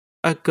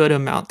a good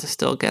amount to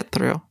still get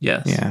through.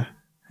 Yes. Yeah.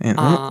 And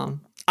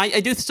I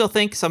do still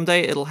think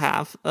someday it'll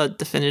have a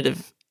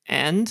definitive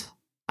end.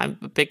 I'm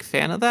a big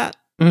fan of that.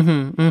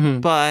 Mm-hmm, mm-hmm.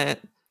 But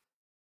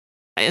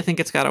I think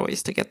it's got a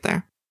ways to get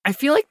there. I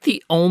feel like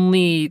the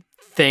only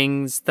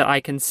things that I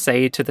can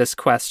say to this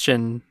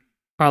question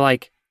are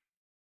like,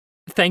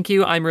 thank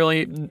you. I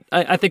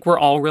think we're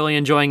all really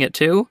enjoying it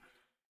too.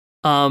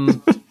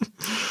 And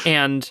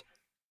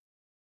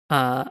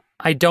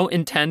I don't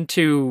intend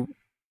to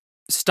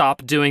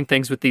stop doing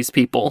things with these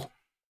people.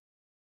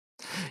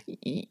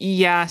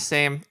 Yeah,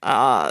 same.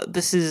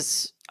 This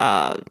is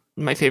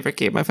my favorite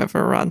game I've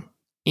ever run.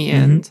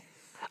 And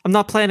I'm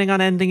not planning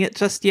on ending it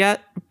just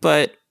yet,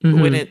 but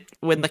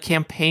when the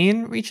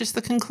campaign reaches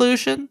the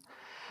conclusion,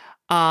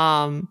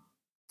 I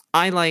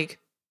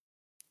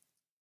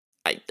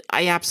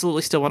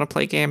absolutely still want to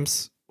play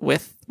games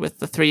with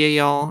the three of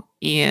y'all,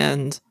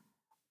 and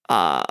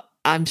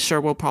I'm sure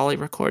we'll probably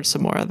record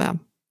some more of them.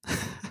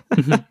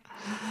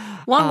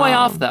 Long way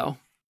off, though.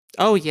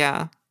 Oh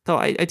yeah, though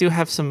I do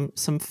have some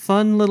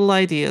fun little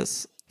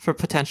ideas for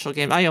potential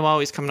games. I am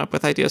always coming up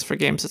with ideas for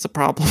games. It's a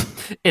problem.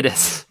 It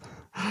is.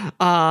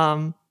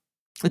 Do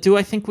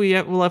I think we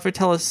will ever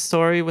tell a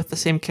story with the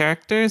same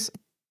characters?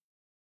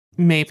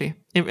 Maybe.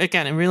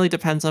 It really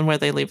depends on where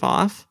they leave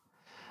off.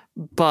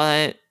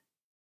 But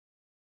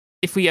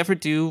if we ever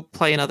do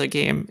play another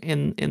game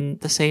in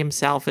the same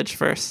Salvage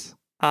verse,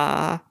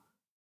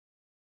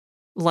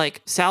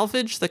 like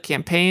Salvage, the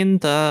campaign,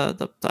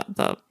 the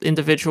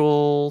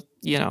individual,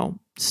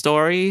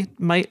 story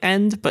might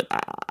end, but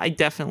I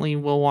definitely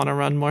will want to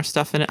run more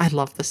stuff in it. I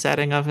love the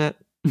setting of it.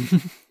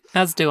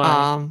 As do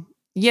I.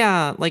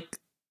 Yeah, like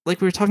we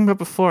were talking about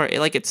before,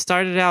 it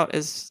started out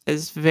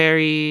as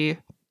very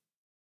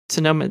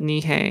Sonoma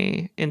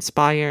Nihei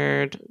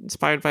inspired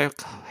by a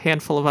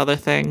handful of other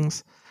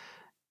things,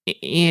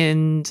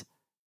 and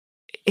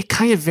it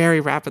kind of very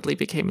rapidly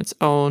became its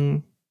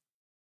own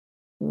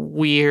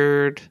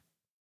weird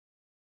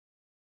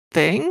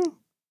thing.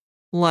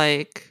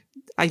 Like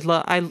I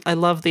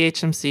love the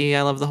HMC,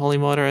 I love the Holy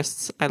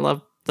Motorists, I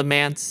love the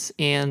Manse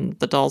and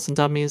the Dolls and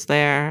Dummies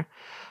there.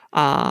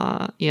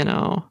 I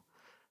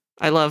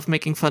love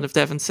making fun of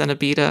Devin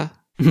Cenobita.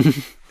 I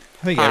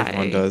think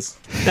everyone does.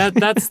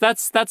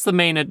 That's the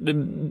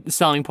main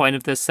selling point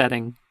of this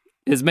setting,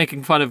 is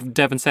making fun of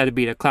Devin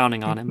Cenobita,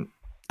 clowning on him.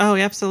 Oh,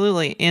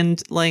 absolutely.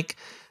 And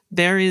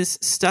there is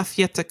stuff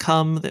yet to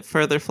come that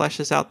further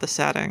fleshes out the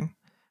setting.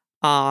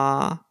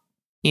 And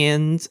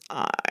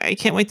I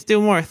can't wait to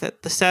do more with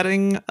it. The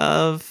setting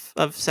of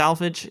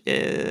Salvage,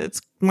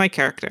 it's my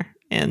character,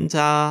 and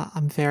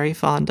I'm very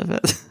fond of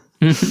it.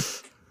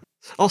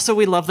 Also,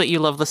 we love that you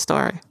love the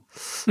story.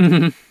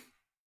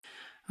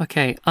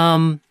 Okay,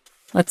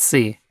 let's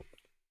see.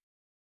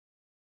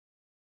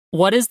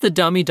 What is the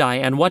dummy die,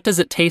 and what does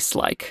it taste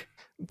like?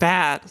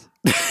 Bad.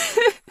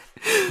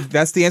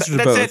 That's the answer to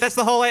That's both. it. That's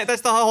the whole answer.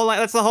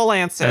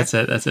 That's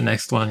it. That's the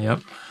next one.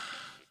 Yep.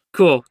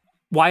 Cool.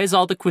 Why is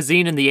all the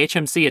cuisine in the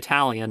HMC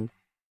Italian?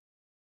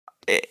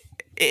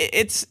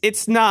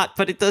 It's not,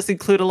 but it does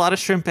include a lot of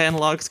shrimp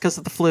analogs because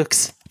of the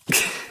flukes.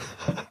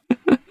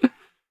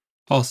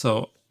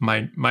 Also,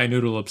 my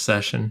noodle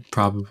obsession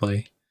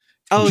probably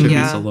Oh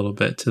contributes yeah, a little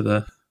bit to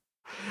the.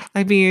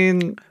 I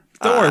mean,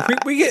 Don't worry,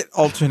 we get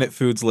alternate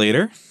foods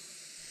later.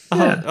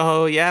 Yeah.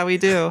 Oh yeah, we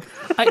do.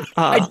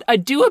 I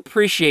do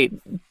appreciate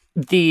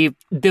the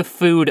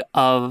food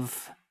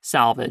of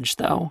Salvage,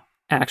 though.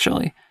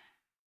 Actually,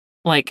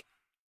 like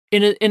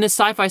in a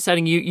sci-fi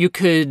setting, you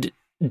could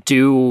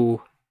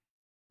do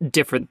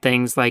different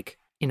things, like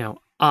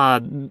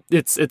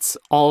it's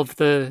all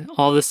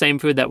the same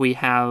food that we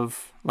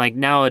have like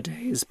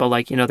nowadays, but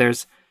like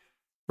there's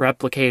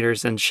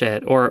replicators and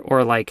shit,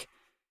 or like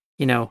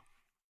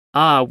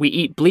we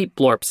eat bleep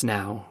blorps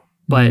now,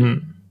 but.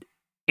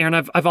 Aaron,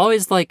 I've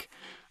always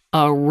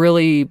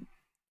really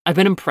I've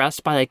been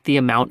impressed by like the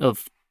amount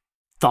of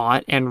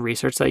thought and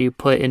research that you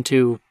put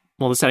into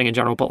the setting in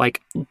general, but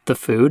like the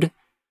food.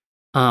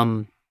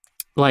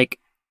 Like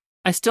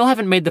I still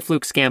haven't made the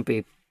fluke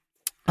scampi.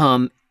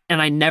 And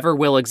I never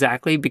will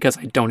exactly because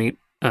I don't eat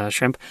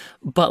shrimp,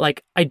 but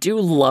like I do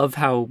love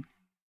how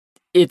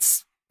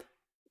it's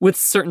with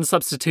certain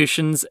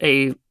substitutions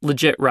a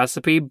legit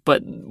recipe,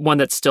 but one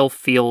that still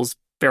feels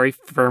very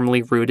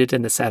firmly rooted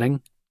in the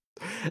setting.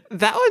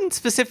 That one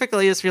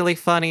specifically is really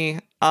funny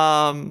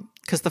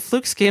because the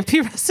fluke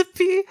scampi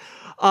recipe,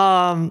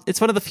 it's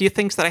one of the few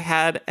things that I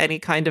had any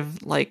kind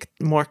of like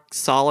more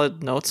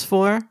solid notes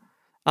for.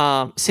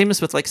 Same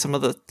as with like some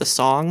of the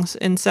songs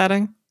in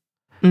setting.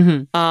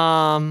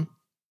 Mm-hmm.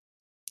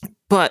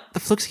 But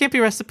the fluke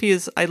scampi recipe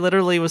is, I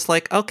literally was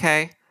like,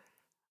 okay,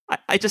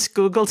 I just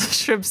Googled a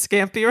shrimp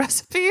scampi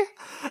recipe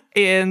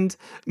and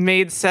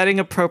made setting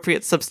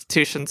appropriate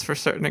substitutions for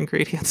certain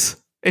ingredients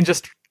and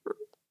just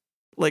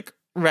like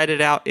read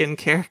it out in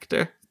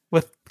character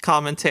with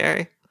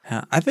commentary.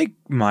 Yeah, I think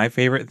my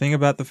favorite thing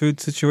about the food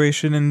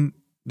situation and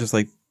just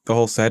like the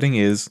whole setting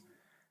is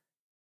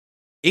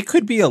it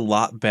could be a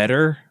lot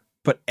better,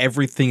 but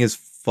everything is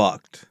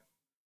fucked.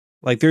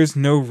 Like there's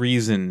no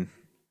reason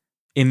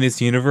in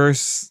this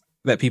universe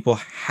that people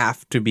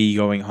have to be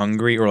going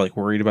hungry or like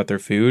worried about their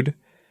food,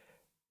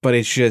 but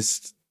it's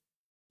just,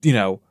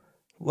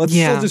 let's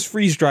still just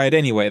freeze dry it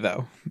anyway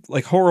though.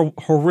 Like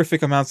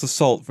horrific amounts of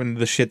salt from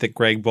the shit that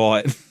Greg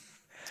bought at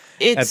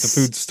the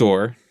food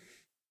store.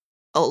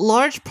 A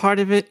large part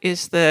of it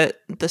is that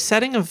the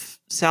setting of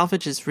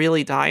Salvage is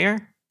really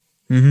dire.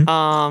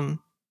 Mm-hmm.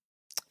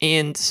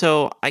 And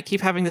so I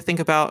keep having to think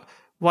about,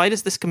 why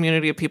does this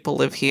community of people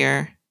live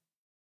here?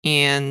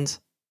 And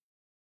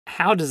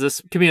how does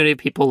this community of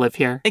people live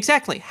here?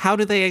 Exactly. How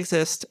do they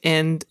exist?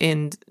 And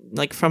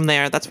like from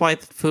there, that's why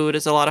food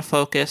is a lot of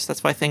focus.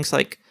 That's why things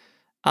like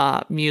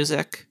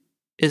music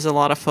is a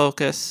lot of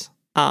focus,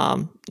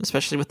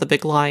 especially with the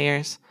Big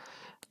Liars.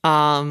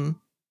 I'm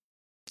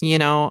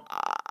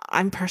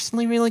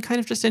personally really kind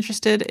of just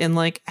interested in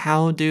like,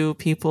 how do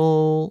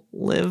people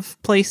live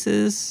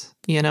places?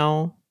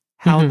 How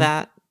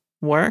that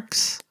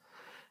works.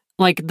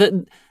 Like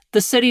the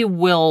city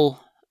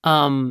will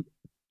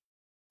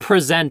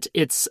present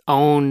its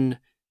own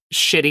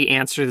shitty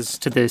answers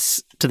to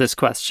this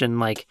question.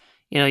 Like,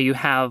 you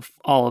have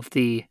all of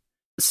the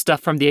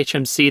stuff from the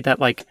HMC that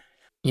like,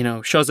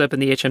 shows up in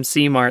the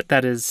HMC mart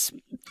that is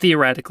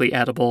theoretically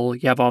edible.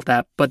 You have all of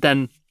that, but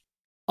then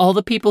all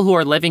the people who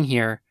are living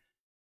here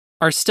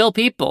are still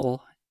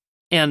people,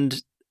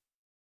 and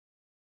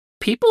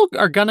people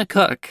are gonna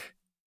cook.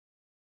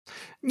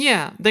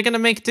 Yeah, they're gonna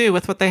make do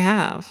with what they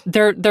have.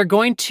 They're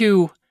going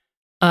to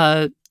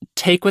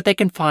take what they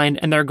can find,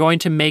 and they're going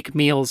to make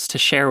meals to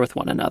share with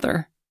one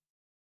another.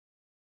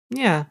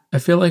 Yeah. I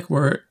feel like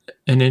we're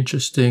an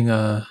interesting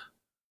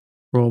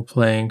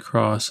role-playing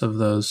cross of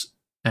those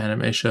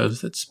anime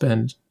shows that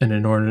spend an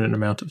inordinate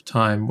amount of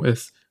time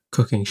with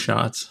cooking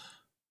shots.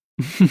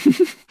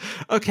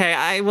 Okay,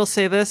 I will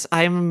say this.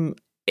 I'm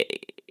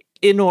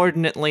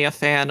inordinately a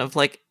fan of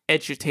like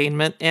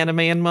edutainment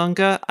anime and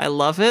manga. I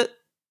love it.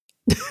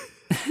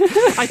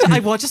 I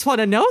just want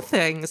to know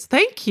things.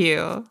 Thank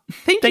you.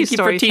 Thank you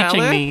for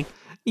teaching me.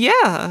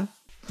 Yeah.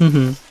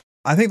 Mm-hmm.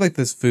 I think like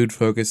this food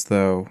focus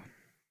though,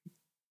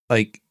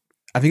 like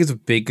I think it's a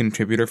big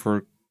contributor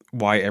for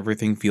why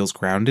everything feels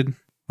grounded.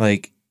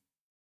 Like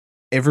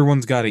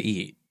everyone's got to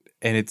eat,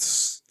 and it's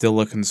still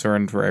a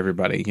concern for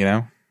everybody, you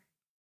know?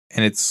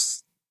 And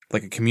it's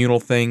like a communal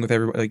thing with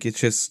everybody. Like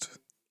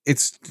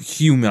it's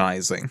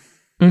humanizing.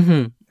 Mm-hmm.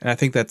 And I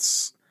think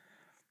that's,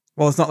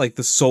 well, it's not like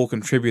the sole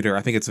contributor.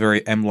 I think it's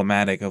very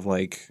emblematic of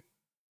like,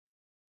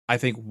 I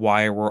think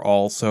why we're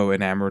all so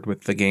enamored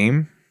with the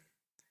game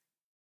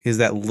is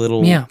that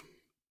little,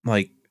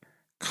 like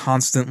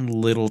constant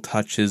little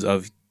touches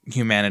of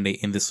humanity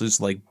in this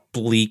just like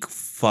bleak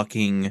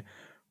fucking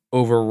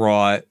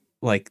overwrought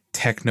like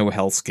techno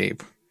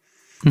hellscape.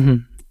 Mm-hmm.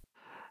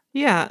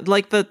 Yeah,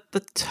 like the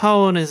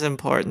tone is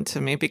important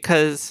to me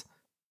because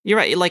you're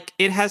right. Like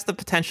it has the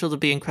potential to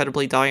be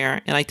incredibly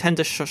dire, and I tend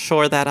to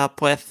shore that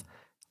up with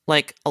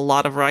like a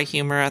lot of wry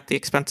humor at the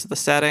expense of the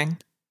setting,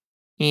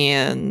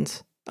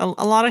 and a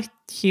lot of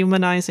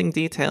humanizing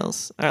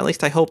details, or at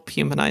least I hope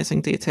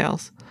humanizing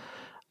details.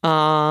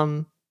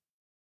 Again,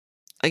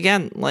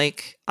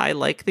 like I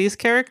like these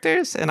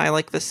characters and I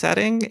like the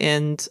setting,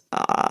 and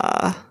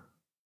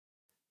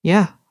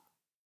yeah,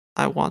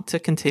 I want to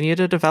continue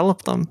to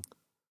develop them.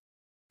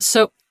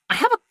 So I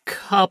have a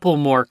couple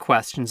more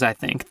questions, I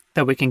think,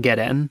 that we can get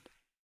in.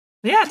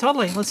 Yeah,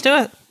 totally. Let's do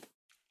it.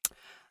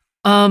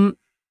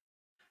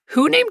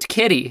 Who named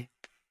Kitty?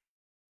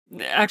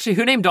 Actually,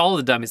 who named all of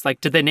the dummies? Like,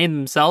 did they name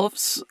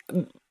themselves?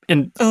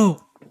 And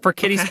for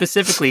Kitty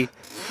specifically,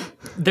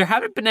 there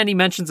haven't been any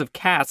mentions of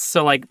cats.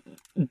 So, like,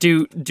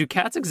 do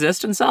cats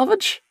exist in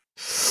Salvage?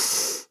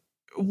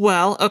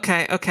 Well,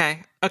 okay.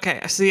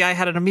 See, I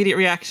had an immediate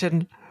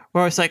reaction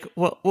where I was like,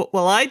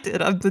 well, I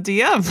did. I'm the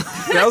DM.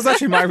 That was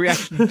actually my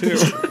reaction too.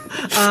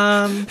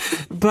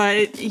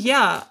 But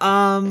yeah,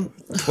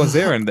 was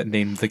Aaron that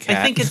named the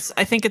cat?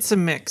 I think it's a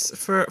mix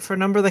for a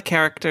number of the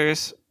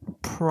characters.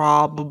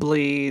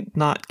 Probably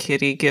not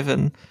Kitty,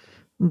 given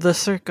the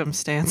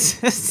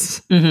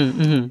circumstances.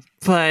 Mm-hmm, mm-hmm.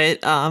 But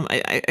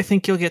I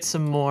think you'll get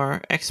some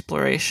more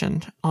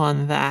exploration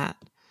on that.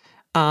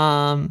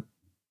 But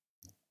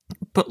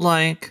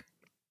like,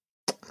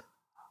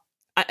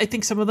 I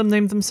think some of them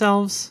named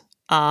themselves.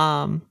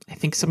 I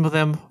think some of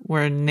them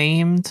were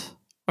named,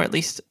 or at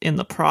least in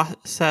the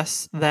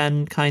process,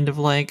 then kind of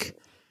like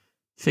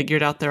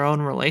figured out their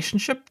own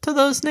relationship to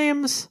those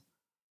names.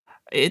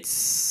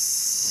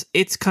 It's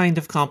kind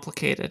of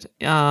complicated.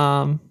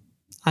 I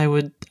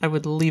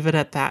would leave it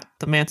at that.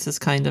 The Mance is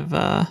kind of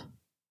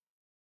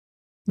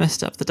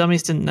messed up. The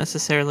dummies didn't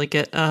necessarily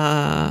get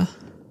the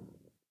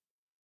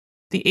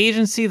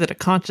agency that a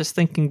conscious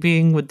thinking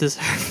being would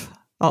deserve.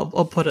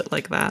 I'll put it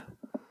like that.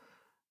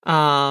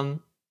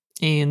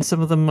 And some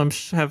of them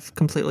have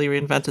completely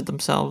reinvented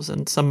themselves,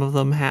 and some of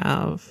them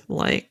have,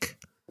 like,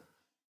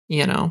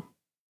 you know,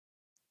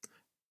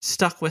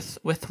 stuck with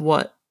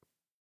what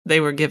they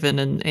were given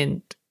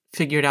and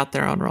figured out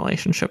their own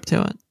relationship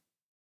to it.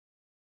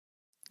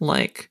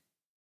 Like,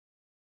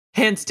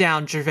 hands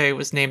down, Gervais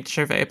was named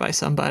Gervais by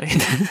somebody.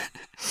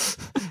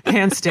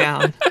 Hands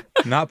down.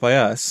 Not by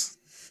us.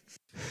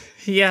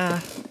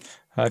 Yeah.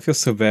 I feel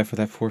so bad for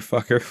that poor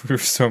fucker. We were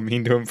so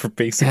mean to him for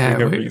basically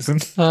no reason.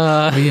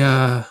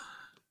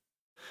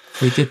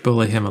 We did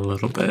bully him a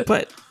little bit.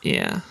 But,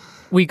 yeah.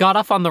 We got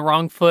off on the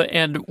wrong foot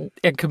and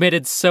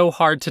committed so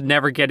hard to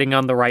never getting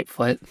on the right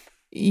foot.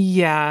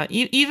 Yeah,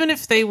 even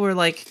if they were,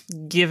 like,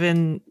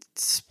 given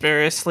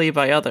spuriously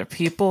by other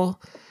people,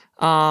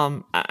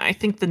 I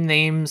think the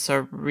names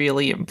are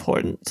really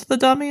important to the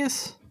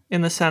dummies,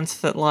 in the sense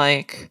that,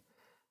 like,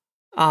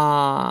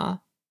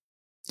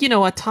 you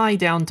know, a tie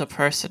down to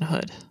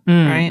personhood,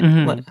 right?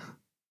 Mm-hmm.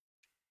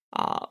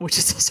 Which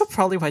is also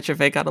probably why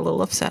Gervais got a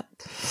little upset.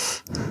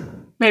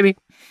 Maybe.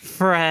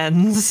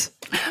 Friends.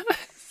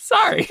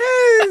 Sorry.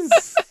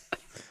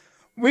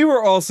 We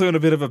were also in a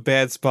bit of a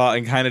bad spot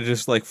and kind of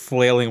just like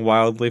flailing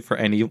wildly for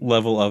any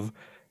level of,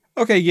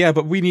 okay, yeah,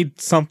 but we need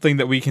something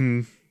that we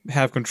can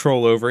have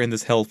control over in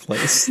this hell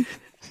place.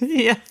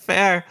 Yeah,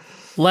 fair.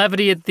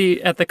 Levity at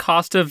the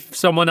cost of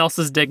someone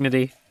else's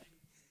dignity.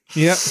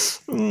 Yep.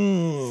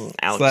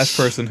 Ouch. Slash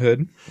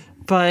personhood.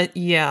 But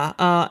yeah,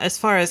 as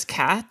far as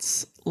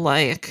cats,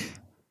 like,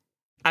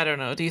 I don't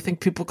know. Do you think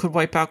people could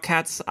wipe out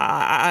cats?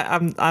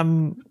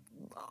 I'm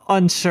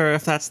unsure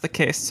if that's the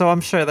case. So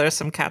I'm sure there's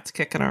some cats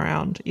kicking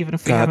around, even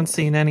if we haven't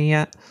seen any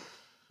yet.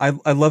 I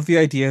love the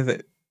idea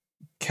that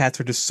cats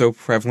are just so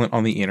prevalent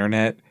on the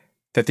internet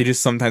that they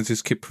just sometimes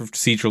just get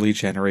procedurally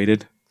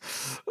generated.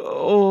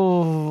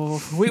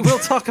 Oh, we will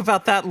talk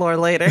about that lore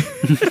later.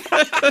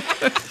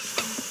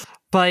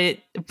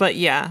 But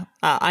yeah,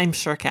 I'm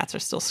sure cats are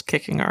still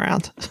kicking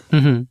around.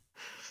 Mm-hmm.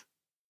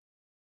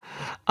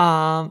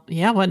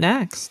 Yeah, what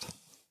next?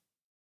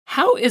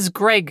 How is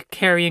Greg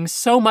carrying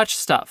so much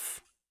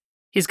stuff?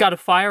 He's got a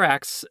fire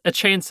axe, a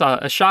chainsaw,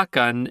 a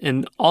shotgun,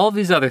 and all of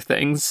these other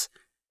things.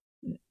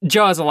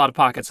 Joe has a lot of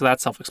pockets, so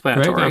that's Greg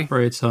self-explanatory.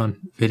 operates on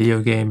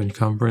video game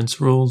encumbrance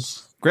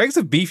rules. Greg's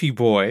a beefy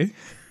boy.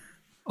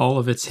 All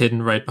of it's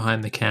hidden right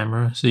behind the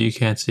camera, so you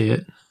can't see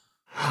it.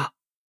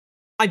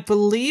 I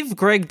believe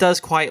Greg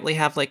does quietly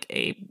have like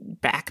a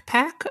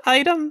backpack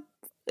item.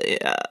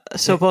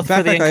 So both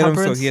for the Backpack items,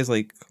 encumbrance. so he has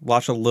like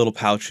lots of little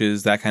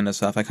pouches, that kind of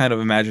stuff. I kind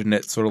of imagine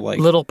it sort of like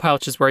Little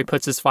pouches where he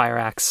puts his fire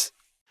axe.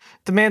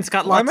 The man's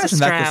got I lots of imagine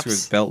that goes straps. through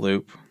his belt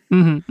loop.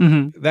 Mm-hmm,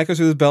 mm-hmm. That goes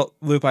through his belt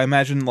loop. I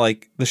imagine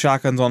like the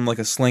shotgun's on like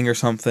a sling or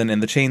something,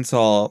 and the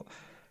chainsaw,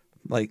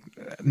 like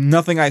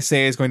nothing I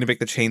say is going to make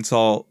the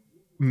chainsaw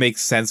make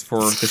sense for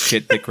the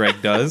shit that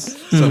Greg does.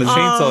 So the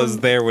chainsaw is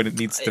there when it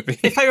needs to be.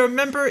 If I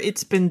remember,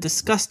 it's been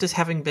discussed as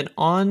having been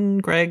on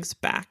Greg's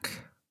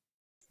back.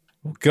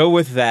 We'll go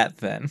with that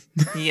then.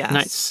 Yes.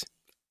 Nice.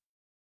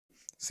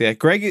 So yeah,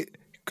 Greg.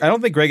 I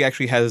don't think Greg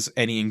actually has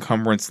any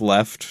encumbrance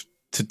left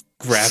to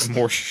grab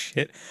more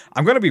shit.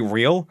 I'm gonna be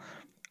real.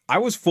 I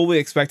was fully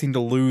expecting to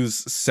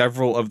lose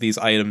several of these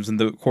items in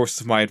the course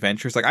of my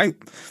adventures. Like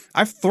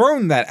I've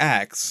thrown that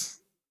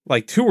axe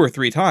like 2 or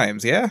 3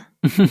 times. Yeah,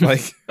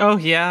 like Oh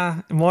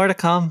yeah, more to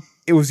come.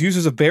 it was used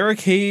as a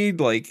barricade.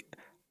 Like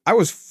I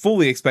was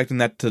fully expecting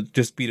that to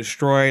just be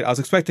destroyed. I was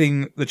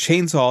expecting the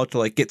chainsaw to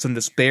like get some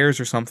spares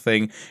or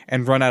something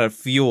and run out of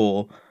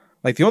fuel.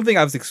 Like the only thing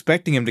I was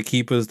expecting him to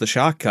keep was the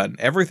shotgun.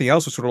 Everything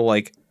else was sort of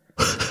like,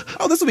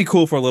 oh, this will be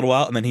cool for a little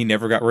while, and then he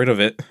never got rid of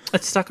it.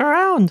 It stuck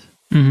around.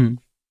 Mm-hmm.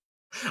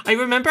 I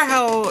remember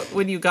how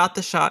when you got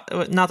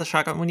not the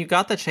shotgun, when you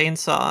got the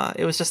chainsaw,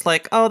 it was just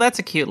like, oh, that's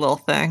a cute little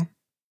thing.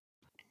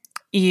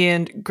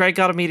 And Greg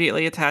got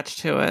immediately attached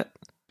to it.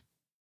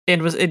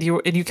 And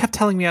you kept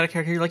telling me out of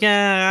character, you're like,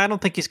 yeah, I don't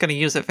think he's going to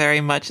use it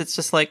very much. It's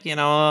just like,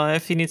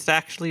 if he needs to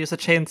actually use a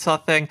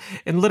chainsaw thing.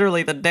 And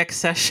literally the next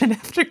session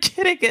after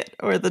getting it,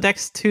 or the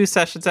next 2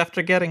 sessions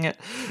after getting it,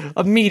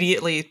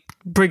 immediately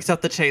brings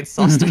out the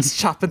chainsaw, starts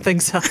chopping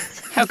things up.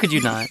 How could you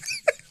not?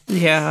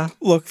 Yeah.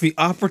 Look, the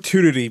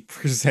opportunity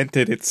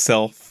presented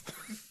itself.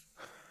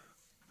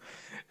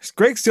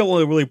 Greg still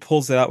only really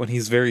pulls it out when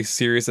he's very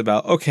serious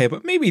about, okay,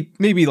 but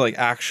maybe like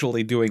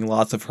actually doing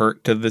lots of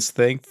hurt to this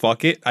thing.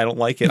 Fuck it. I don't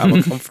like it. I'm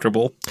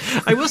uncomfortable.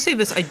 I will say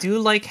this. I do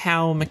like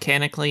how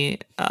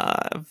mechanically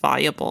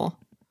viable.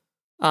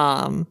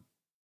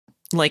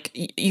 Like,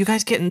 you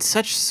guys get in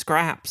such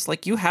scraps.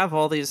 Like, you have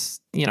all these,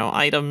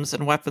 items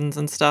and weapons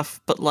and stuff,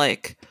 but,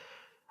 like,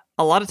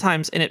 a lot of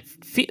times, and it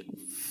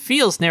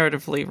feels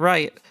narratively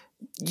right,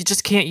 you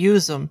just can't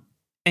use them.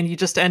 And you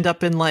just end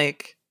up in,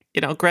 like,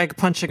 Greg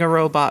punching a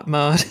robot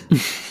mode.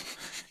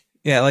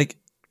 Yeah, like,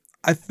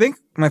 I think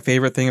my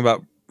favorite thing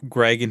about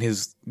Greg and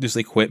his just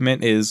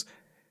equipment is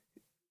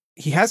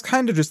he has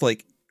kind of just,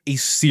 like, a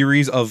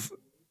series of,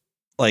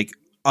 like,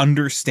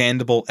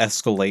 understandable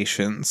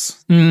escalations.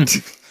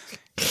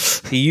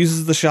 He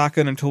uses the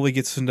shotgun until he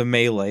gets into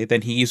melee.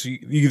 Then he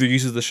either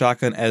uses the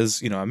shotgun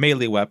as, a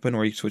melee weapon,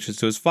 or he switches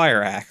to his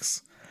fire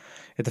axe.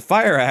 If the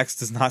fire axe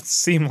does not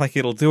seem like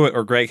it'll do it,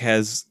 or Greg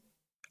has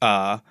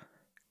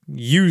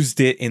used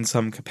it in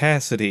some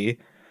capacity,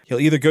 he'll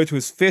either go to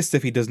his fist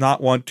if he does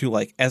not want to,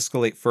 like,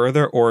 escalate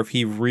further, or if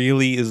he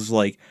really is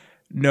like,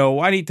 no,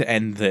 I need to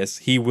end this,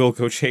 he will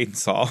go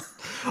chainsaw.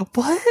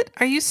 What?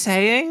 Are you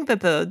saying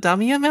that the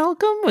dummy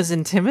amalgam was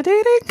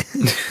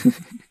intimidating?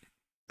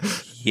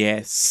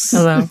 Yes.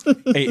 Hello.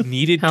 It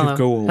needed Hello. to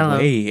go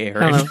away,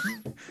 Aaron.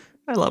 Hello.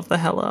 I love the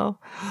hello.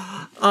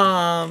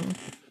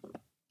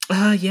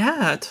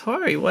 Yeah,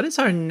 Tori, what is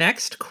our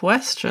next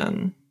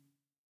question?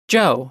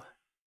 Joe,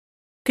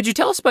 could you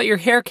tell us about your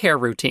hair care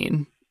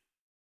routine?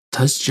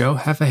 Does Joe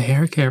have a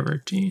hair care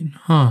routine?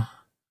 Huh.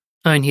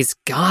 I mean, he's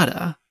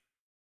gotta,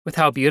 with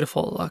how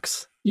beautiful it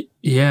looks.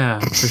 Yeah,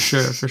 for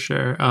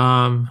sure.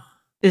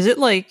 Is it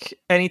like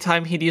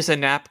anytime he'd use a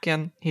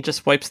napkin, he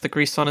just wipes the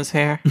grease on his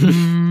hair?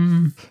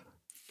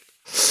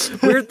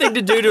 Weird thing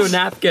to do to a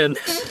napkin.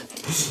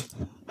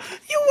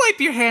 You wipe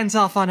your hands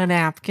off on a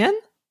napkin?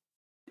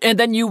 And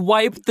then you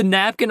wipe the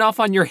napkin off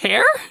on your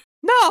hair?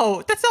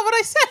 No, that's not what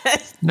I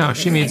said. No,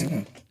 she means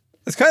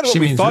That's kind of what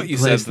we thought you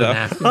said, replace the though.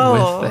 napkin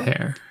Oh. with the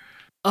hair.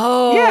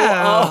 Oh.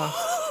 Yeah.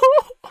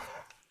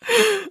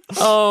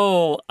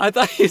 Oh, I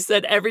thought you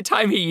said every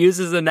time he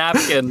uses a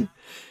napkin,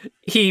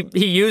 he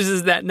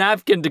uses that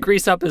napkin to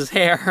grease up his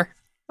hair.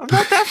 I'm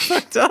not that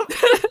fucked up.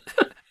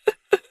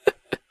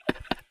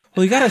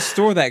 Well, you gotta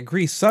store that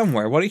grease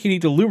somewhere. Why don't you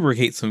need to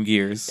lubricate some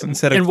gears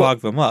instead of And clog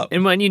them up?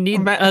 And when you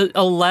need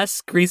a less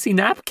greasy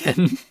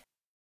napkin.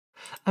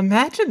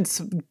 Imagine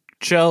some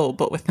Joe,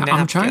 but with napkins.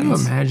 I'm trying to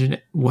imagine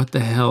what the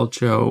hell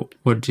Joe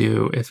would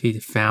do if he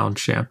found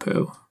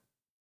shampoo.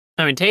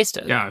 I mean, taste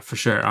it. Yeah, for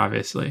sure,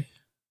 obviously.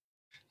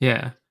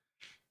 Yeah.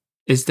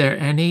 Is there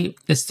any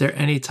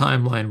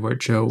timeline where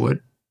Joe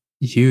would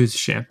use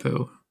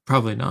shampoo?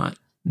 Probably not.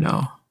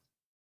 No.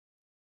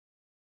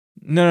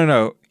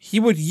 No. He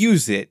would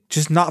use it,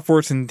 just not for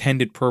its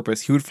intended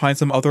purpose. He would find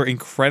some other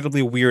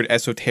incredibly weird,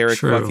 esoteric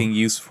True. fucking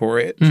use for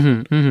it.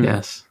 Mm-hmm, mm-hmm.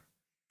 Yes.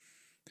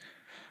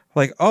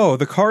 Like, oh,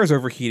 the car is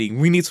overheating.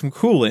 We need some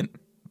coolant.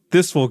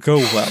 This will go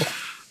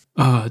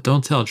well.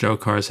 Don't tell Joe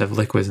cars have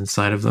liquids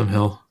inside of them.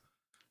 He'll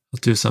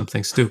do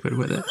something stupid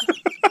with it.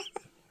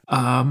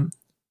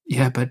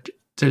 Yeah, but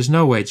there's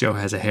no way Joe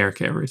has a hair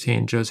care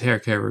routine. Joe's hair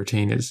care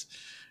routine is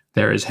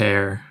there is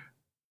hair.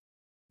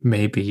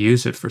 Maybe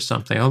use it for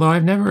something. Although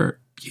I've never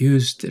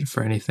used it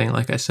for anything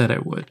like I said I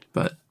would,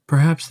 but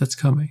perhaps that's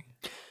coming.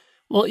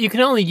 Well, you can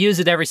only use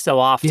it every so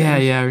often.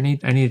 Yeah.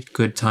 I need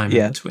good time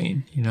Yeah. in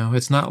between. You know,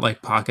 it's not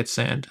like pocket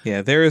sand.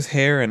 Yeah, there is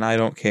hair and I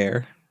don't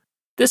care.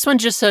 This one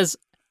just says,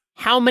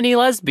 how many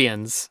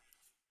lesbians?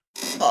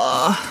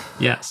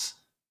 Yes.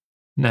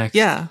 Next.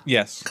 Yeah,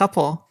 Yes.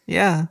 couple.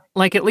 Yeah.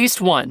 Like at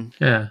least one.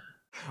 Yeah.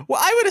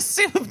 Well, I would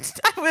assume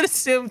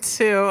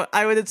 2.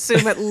 I would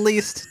assume at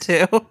least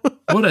 2.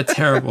 What a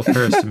terrible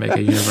curse to make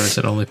a universe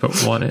and only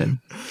put one in.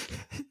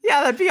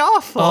 Yeah, that'd be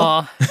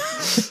awful.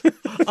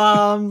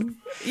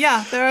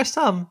 Yeah, there are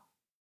some.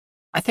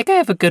 I think I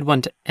have a good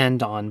one to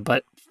end on,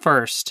 but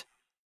first,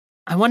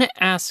 I want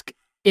to ask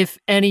if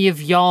any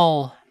of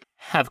y'all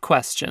have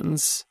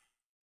questions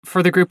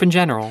for the group in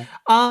general.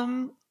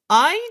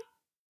 I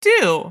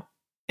do,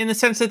 in the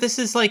sense that this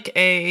is like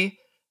a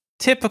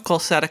typical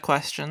set of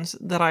questions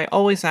that I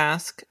always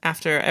ask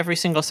after every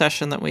single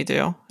session that we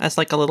do, as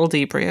like a little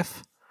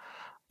debrief.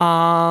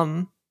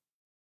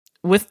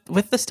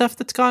 With the stuff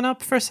that's gone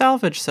up for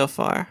salvage so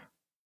far.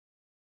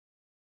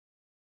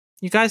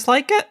 You guys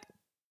like it?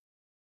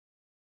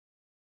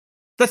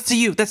 That's to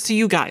you. That's to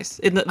you guys.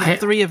 In the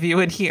 3 of you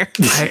in here.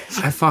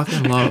 I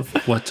fucking love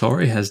what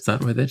Tori has done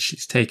with it.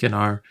 She's taken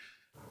our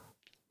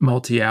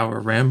multi-hour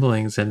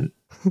ramblings and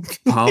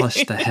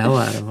polished the hell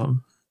out of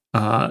them.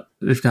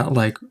 They've got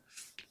like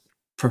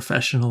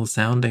professional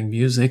sounding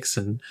musics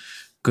and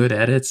good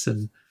edits,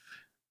 and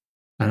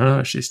I don't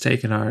know, she's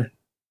taken our,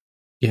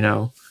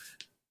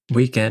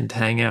 weekend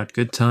hangout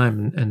good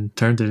time and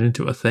turned it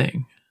into a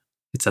thing.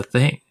 It's a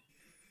thing.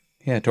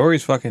 Yeah,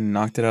 Tori's fucking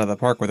knocked it out of the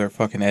park with her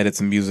fucking edits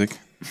and music.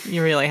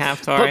 You really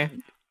have, Tori.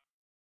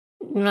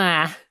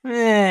 Nah.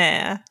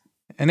 Yeah.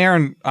 And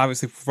Aaron,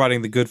 obviously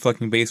providing the good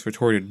fucking base for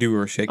Tori to do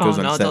her shit, goes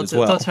unsaid as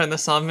well. Don't turn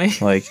this on me.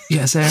 Like,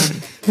 Yes,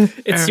 Aaron.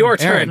 It's your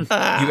turn.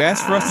 Aaron, you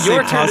asked for us to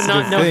Your say turn to positive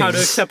not know how to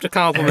things. accept a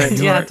compliment.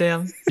 You Yeah, are-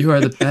 damn. You are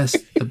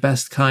the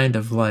best kind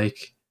of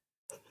like,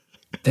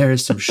 there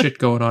is some shit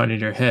going on in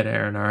your head,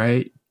 Aaron, all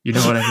right? You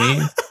know what I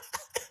mean?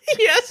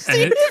 Yes,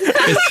 And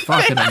it's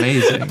fucking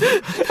amazing.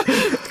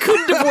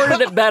 Couldn't have worded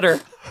it better.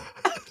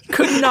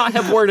 Could not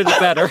have worded it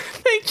better.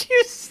 Thank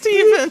you,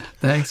 Stephen.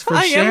 Thanks for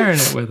I am- sharing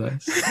it with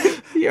us.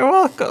 You're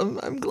welcome.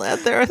 I'm glad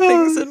there are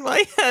things in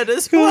my head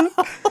as well.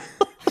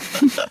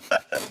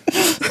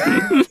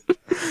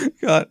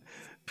 God.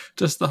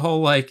 Just the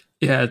whole like,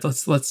 yeah,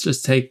 let's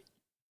just take.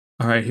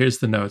 All right, here's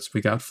the notes.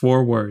 We got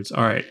 4 words.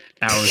 All right,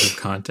 hours of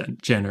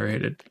content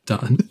generated.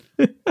 Done.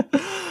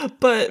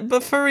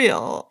 But for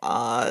real,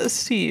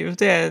 Steve,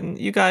 Dan,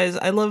 you guys,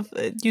 I love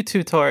you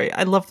too, Tori.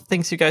 I love the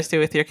things you guys do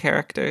with your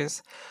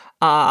characters.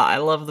 I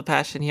love the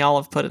passion y'all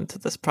have put into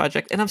this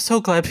project, and I'm so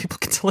glad people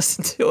get to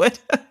listen to it.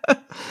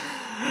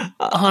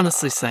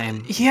 Honestly,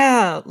 same.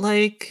 Yeah,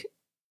 like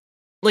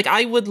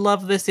I would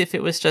love this if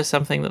it was just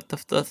something that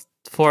the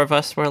 4 of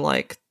us were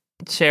like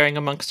sharing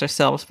amongst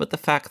ourselves, but the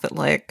fact that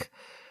like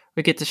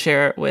we get to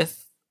share it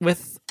with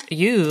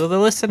you, the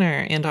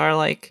listener, and our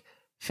like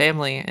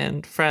family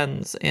and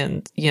friends,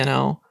 and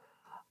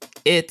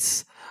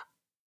it's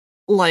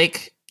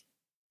like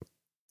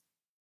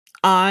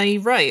I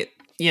write,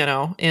 in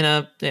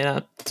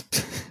a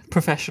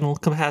professional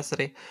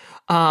capacity.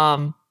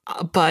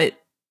 But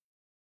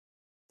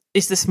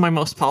is this my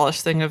most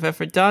polished thing I've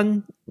ever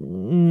done?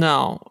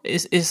 No.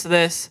 Is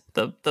this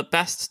the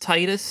best,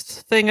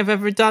 tightest thing I've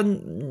ever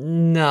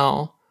done?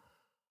 No.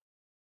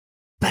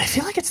 But I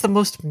feel like it's the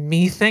most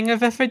me thing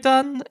I've ever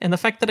done, and the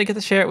fact that I get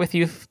to share it with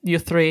you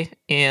 3,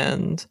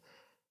 and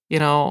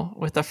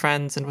with the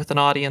friends and with an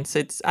audience,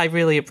 I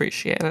really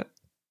appreciate it.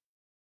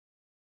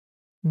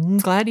 I'm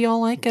glad you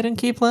all like it and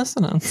keep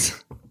listening.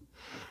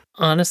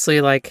 Honestly,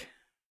 like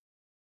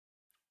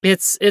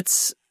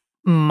it's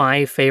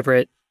my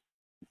favorite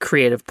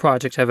creative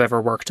project I've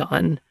ever worked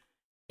on.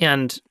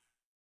 And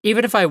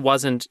even if I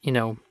wasn't,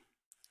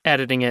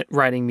 editing it,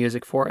 writing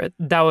music for it,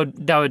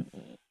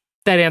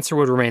 that answer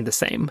would remain the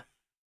same.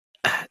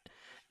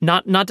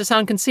 Not to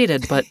sound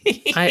conceited, but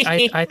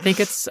I think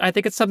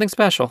it's something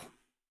special. At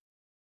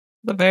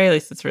the very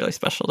least, it's really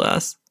special to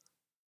us.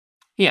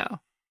 Yeah.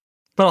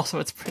 But also,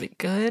 it's pretty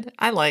good.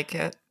 I like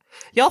it.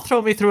 Y'all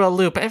throw me through a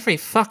loop every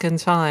fucking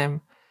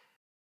time.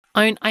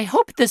 I mean, I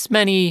hope this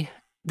many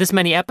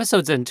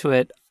episodes into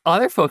it,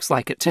 other folks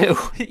like it too.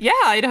 Yeah,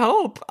 I'd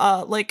hope.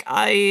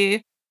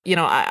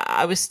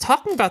 I was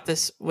talking about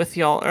this with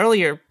y'all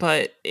earlier,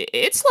 but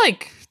it's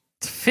like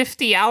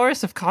 50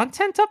 hours of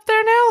content up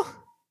there now.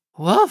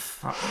 Woof.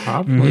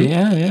 Probably,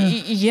 yeah.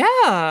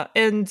 Yeah,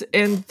 and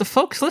the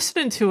folks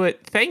listening to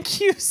it,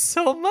 thank you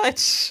so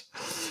much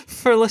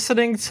for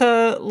listening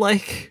to,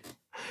 like,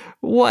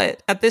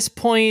 what at this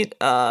point,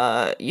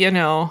 20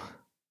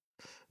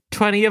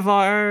 of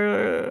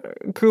our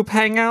group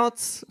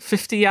hangouts,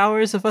 50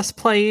 hours of us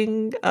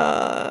playing,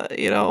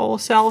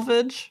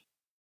 Salvage.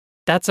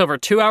 That's over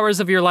 2 hours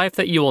of your life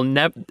that you will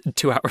never.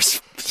 2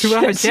 hours. 2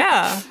 hours,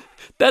 yeah.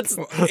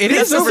 It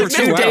is over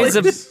 2 days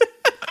hours.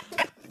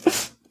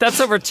 That's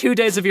over 2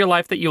 days of your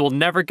life that you will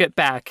never get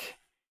back.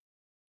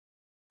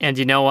 And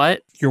you know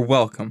what? You're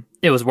welcome.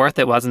 It was worth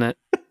it, wasn't it?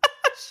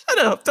 Shut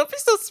up! Don't be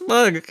so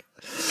smug.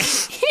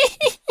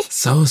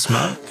 So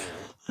smart.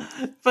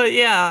 But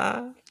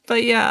yeah,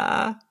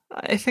 I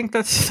think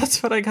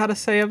that's what I gotta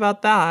say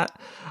about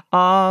that.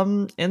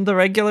 And the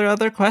regular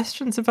other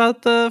questions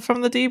about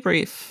from the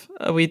debrief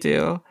we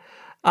do.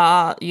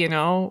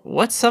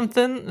 What's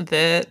something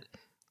that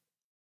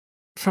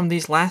from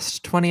these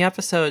last 20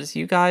 episodes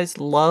you guys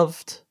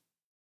loved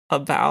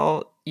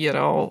about,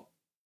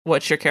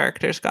 what your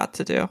characters got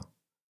to do?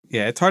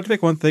 Yeah, it's hard to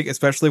pick one thing,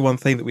 especially one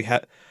thing that we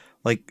had,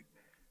 like,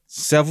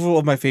 several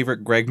of my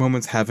favorite Greg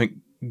moments haven't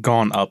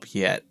gone up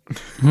yet.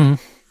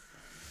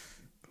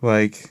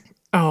 Like,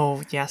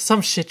 oh yeah,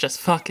 some shit just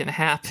fucking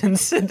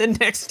happens in the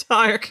next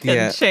arc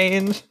and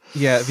change.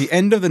 Yeah, the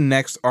end of the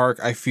next arc,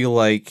 I feel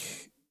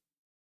like,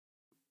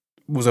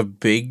 was a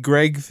big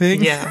Greg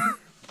thing. Yeah.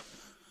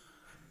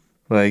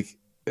 Like,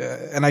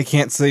 and I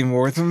can't say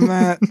more than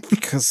that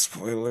because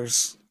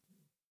spoilers.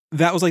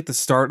 That was like the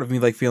start of me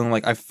like feeling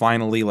like I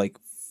finally like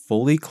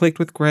fully clicked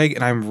with Greg,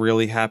 and I'm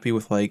really happy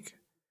with like.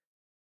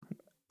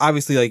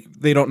 Obviously, like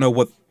they don't know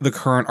what the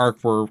current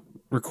arc we're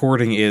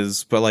recording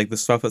is, but like the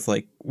stuff that's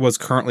like was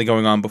currently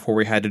going on before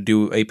we had to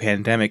do a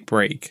pandemic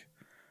break.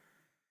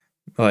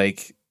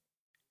 Like,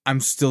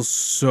 I'm still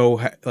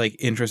so like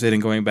interested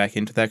in going back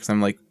into that because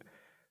I'm like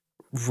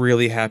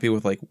really happy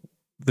with like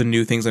the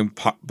new things I'm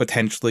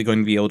potentially going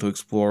to be able to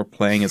explore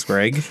playing as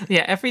Greg.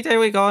 Yeah, every day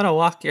we go on a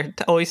walk, you're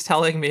always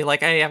telling me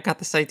like, "Hey, I've got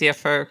this idea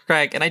for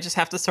Greg," and I just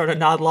have to sort of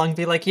nod along and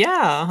be like,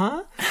 "Yeah,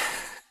 huh."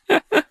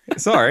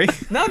 Sorry.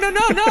 No.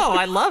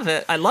 I love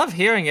it. I love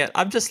hearing it.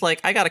 I'm just like,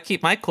 I gotta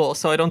keep my cool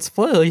so I don't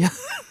spoil you.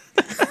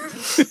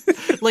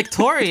 Like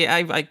Tori,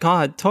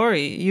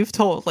 Tori, you've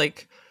told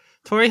like,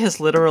 Tori has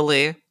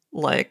literally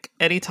like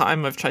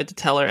anytime I've tried to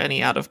tell her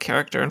any out of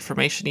character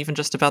information, even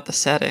just about the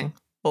setting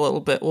a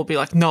little bit, we'll be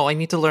like, no, I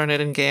need to learn it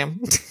in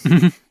game.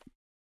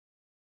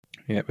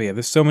 Yeah, but yeah,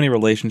 there's so many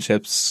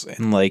relationships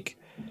and like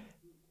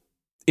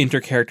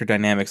inter-character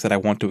dynamics that I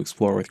want to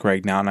explore with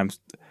Greg now, and I'm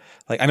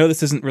like, I know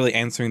this isn't really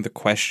answering the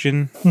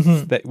question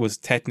that was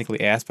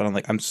technically asked, but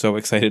I'm so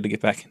excited to get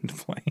back into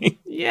playing.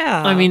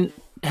 Yeah. I mean,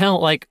 hell,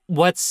 like,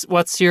 what's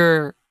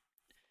your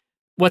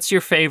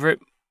favorite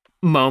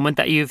moment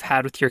that you've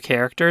had with your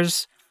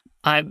characters?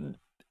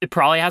 It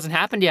probably hasn't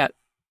happened yet.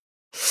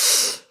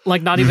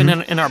 Like, not even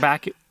in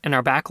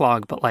our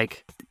backlog, but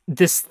like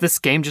this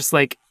game just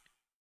like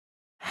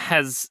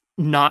has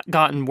not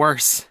gotten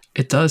worse.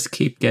 It does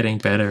keep getting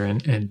better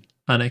in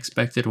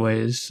unexpected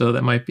ways, so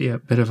that might be a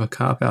bit of a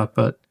cop-out,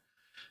 but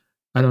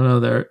I don't know,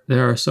 there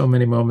are so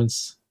many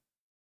moments.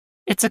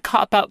 It's a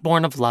cop-out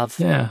born of love.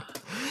 Yeah.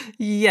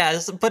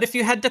 Yes, but if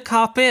you had to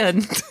cop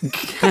in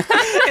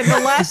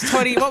the last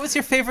 20, what was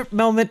your favorite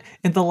moment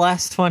in the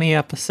last 20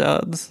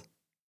 episodes?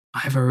 I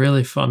have a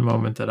really fun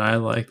moment that I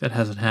like that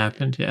hasn't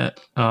happened yet.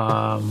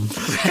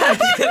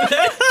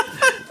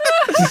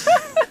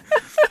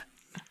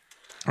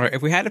 All right,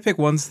 if we had to pick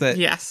ones that...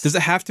 Yes. Does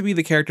it have to be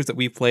the characters that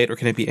we played, or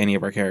can it be any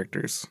of our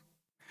characters?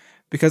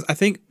 Because I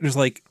think there's,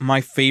 like,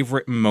 my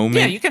favorite moment...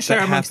 Yeah, you can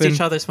share amongst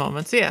each other's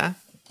moments, yeah.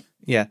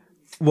 Yeah.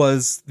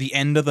 Was the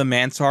end of the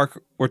Mance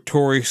arc where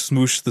Tori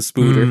smooshed the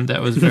Spooter.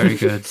 That was very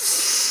good.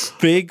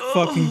 Big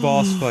fucking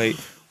boss fight.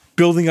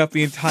 Building up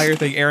the entire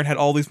thing. Aaron had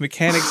all these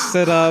mechanics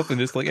set up and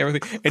just, like,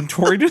 everything. And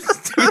Tori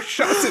just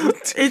two-shots it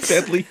with two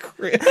deadly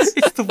crits.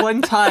 It's the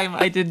one time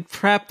I did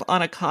prep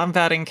on a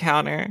combat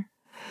encounter.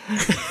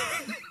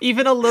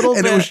 Even a little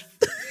and bit.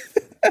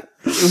 It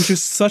was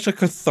just such a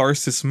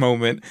catharsis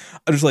moment.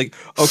 I was like,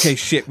 okay,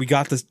 shit, we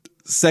got this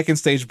second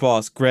stage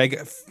boss. Greg,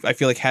 I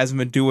feel like hasn't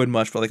been doing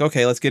much, but like,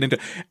 okay, let's get into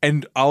it.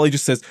 And Ollie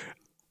just says,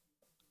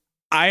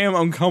 I am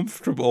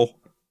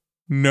uncomfortable.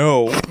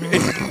 No.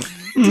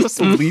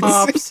 Just leaves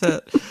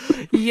opposite.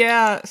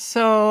 Yeah,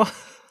 so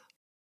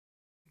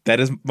that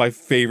is my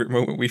favorite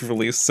moment we've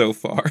released so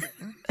far.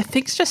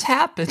 Things just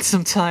happen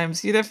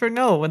sometimes. You never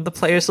know when the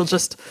players will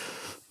just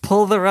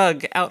pull the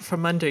rug out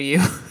from under you.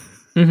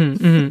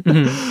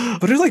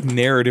 But it's like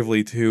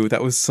narratively too.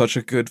 That was such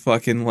a good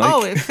fucking like.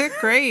 Oh, it fit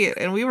great,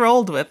 and we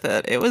rolled with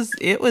it. It was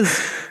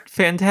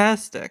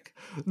fantastic.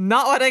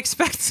 Not what I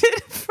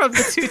expected from the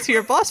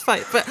 2-tier boss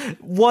fight,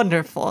 but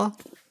wonderful.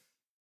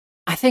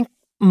 I think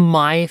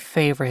my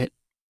favorite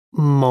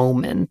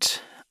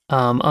moment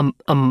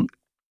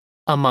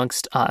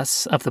amongst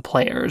us of the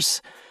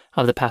players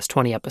of the past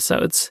 20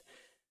 episodes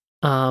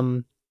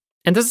And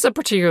this is a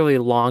particularly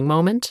long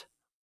moment,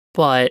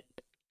 but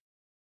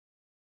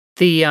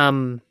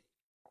it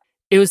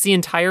was the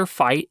entire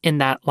fight in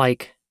that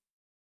like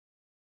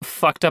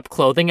fucked up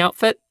clothing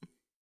outfit.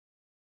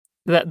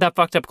 That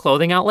fucked up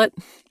clothing outlet.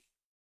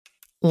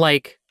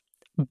 Like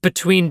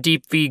between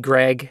Deep V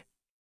Greg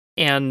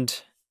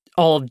and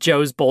all of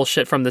Joe's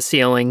bullshit from the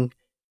ceiling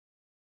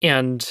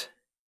and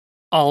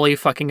Ollie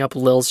fucking up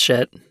Lil's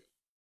shit.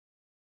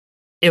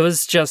 It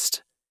was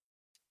just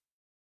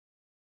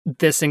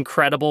this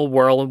incredible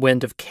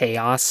whirlwind of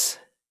chaos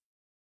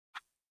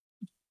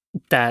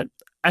that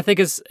I think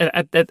is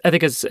a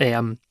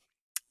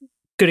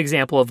good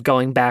example of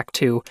going back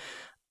to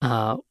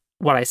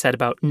what I said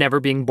about never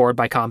being bored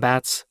by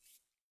combats.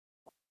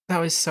 That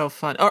was so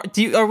fun.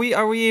 Are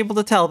we able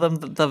to tell them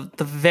the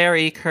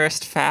very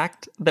cursed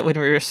fact that when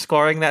we were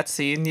scoring that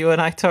scene, you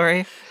and I,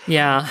 Tori?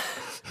 Yeah.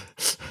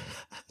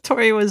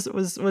 Tori was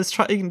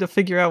trying to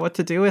figure out what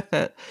to do with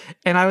it,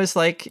 and I was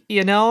like,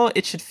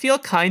 it should feel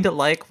kind of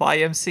like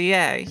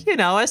YMCA,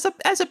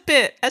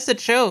 as a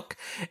joke,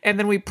 and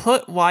then we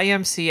put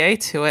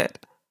YMCA to it,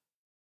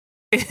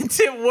 and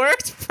it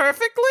worked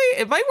perfectly.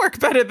 It might work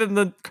better than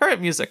the current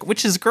music,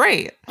 which is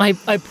great. I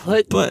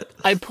put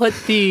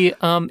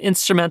the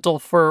instrumental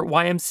for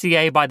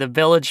YMCA by the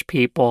Village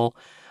People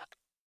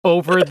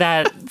over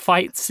that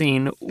fight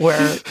scene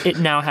where it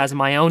now has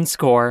my own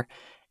score,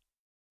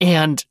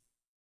 and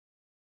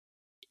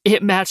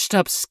it matched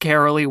up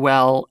scarily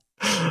well.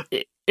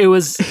 It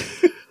was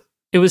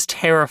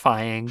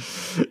terrifying.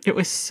 It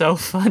was so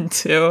fun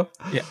too.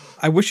 Yeah,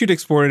 I wish you'd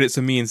exported it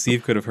so me and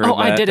Steve could have heard that.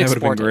 I did that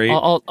export been great.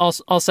 it.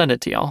 I'll send it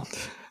to y'all.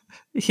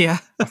 Yeah.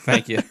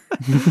 Thank you.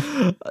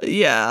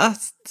 Yeah.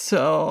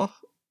 So,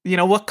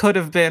 what could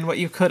have been, what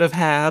you could have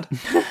had.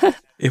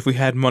 If we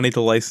had money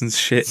to license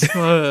shit.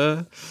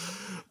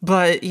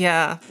 But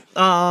yeah.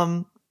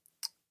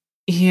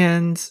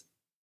 And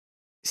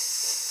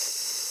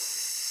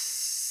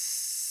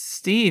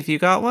Steve, you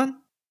got one?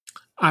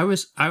 I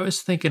was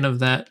thinking of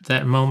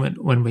that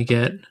moment when we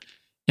get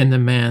in the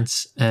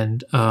manse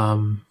and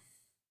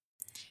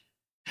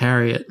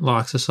Harriet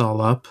locks us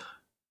all up,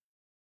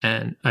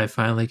 and I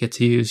finally get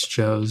to use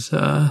Joe's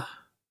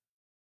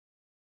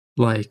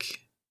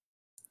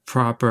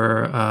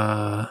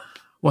proper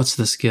what's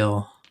the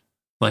skill?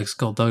 Like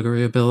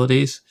skullduggery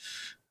abilities.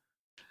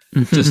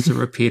 Just to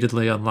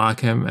repeatedly unlock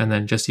him and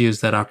then just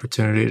use that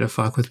opportunity to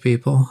fuck with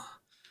people.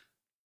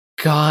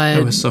 God.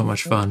 It was so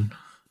much fun.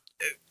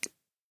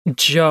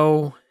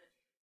 Joe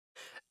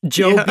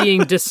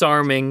being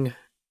disarming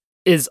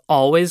is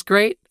always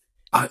great,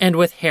 and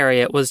with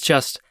Harriet was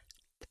just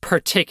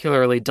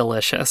particularly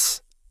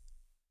delicious.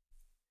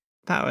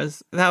 That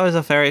was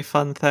a very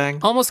fun thing.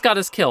 Almost got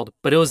us killed,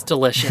 but it was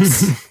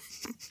delicious.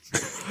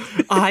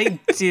 I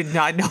did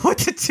not know what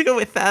to do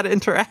with that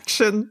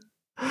interaction.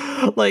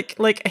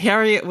 Like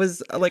Harriet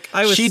was like,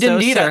 I was she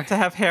didn't either. set to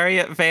have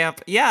Harriet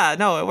vamp. Yeah,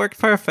 no, it worked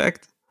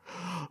perfect.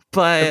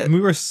 But we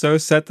were so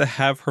set to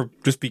have her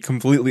just be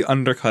completely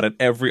undercut at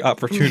every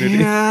opportunity.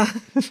 Yeah.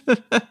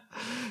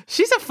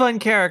 She's a fun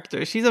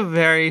character. She's a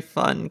very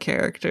fun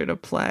character to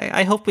play.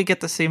 I hope we get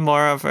to see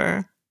more of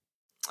her.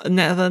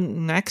 Now, the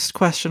next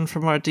question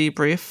from our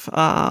debrief.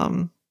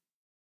 I'm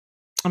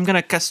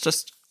gonna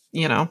just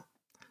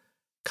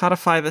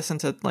codify this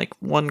into like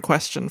one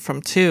question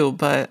from two.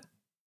 But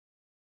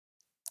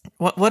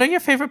what are your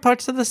favorite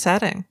parts of the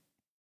setting?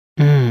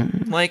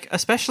 Like,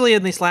 especially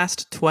in these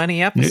last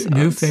 20 episodes.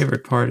 New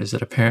favorite part is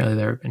that apparently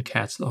there have been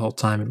cats the whole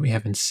time and we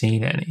haven't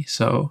seen any.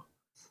 So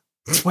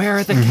where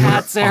are the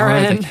cats,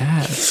 Aaron? Where are the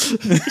cats?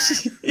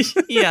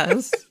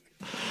 Yes.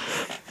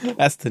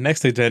 That's the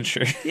next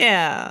adventure.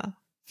 Yeah.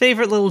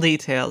 Favorite little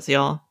details,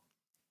 y'all.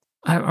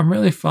 I'm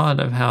really fond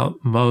of how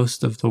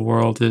most of the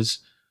world is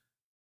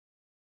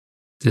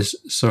this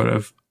sort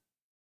of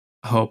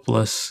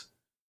hopeless,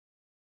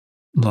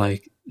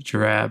 like,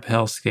 drab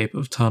hellscape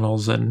of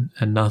tunnels and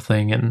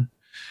nothing, and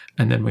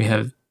then we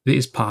have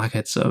these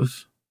pockets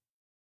of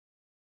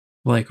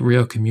like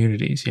real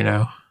communities,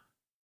 Yeah.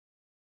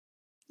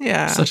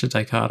 Such a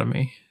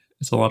dichotomy.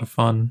 It's a lot of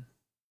fun.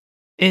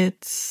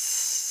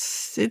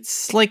 It's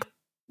like,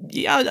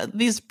 yeah,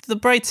 the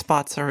bright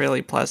spots are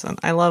really pleasant.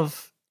 I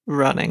love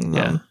running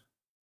them. Yeah.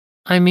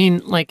 I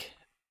mean, like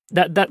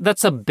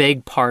that's a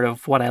big part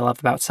of what I love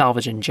about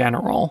Salvage in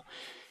general,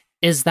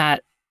 is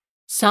that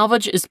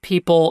Salvage is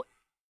people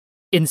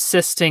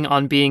insisting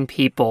on being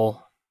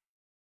people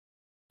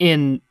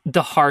in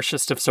the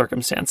harshest of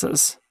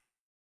circumstances.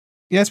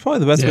 Yeah, that's probably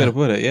the best way to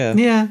put it, yeah.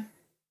 Yeah.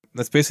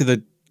 That's basically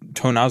the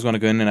tone I was going to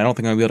go in, and I don't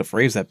think I'm going to be able to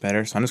phrase that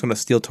better, so I'm just going to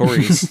steal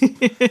Tori's.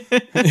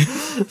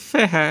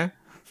 Fair.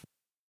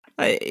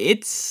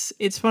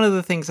 It's one of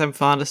the things I'm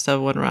fondest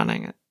of when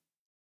running it.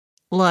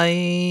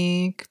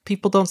 Like,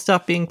 people don't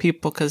stop being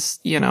people because,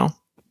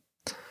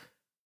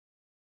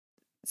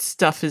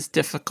 stuff is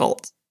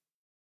difficult.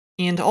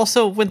 And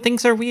also, when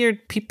things are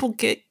weird, people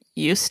get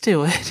used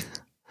to it.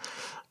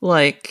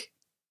 Like,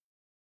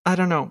 I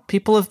don't know,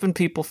 people have been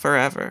people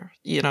forever.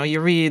 You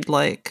read,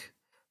 like,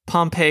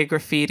 Pompeii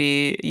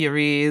graffiti, you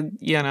read,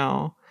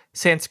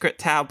 Sanskrit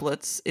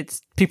tablets.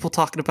 It's people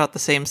talking about the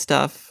same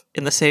stuff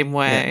in the same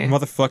way. Yeah,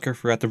 motherfucker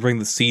forgot to bring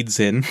the seeds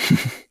in.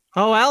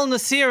 Oh, Al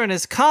Nasir and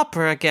his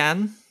copper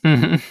again.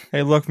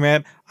 Hey, look,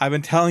 man, I've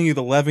been telling you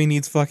the levee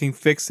needs fucking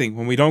fixing.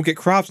 When we don't get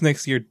crops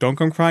next year, don't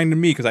come crying to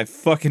me because I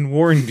fucking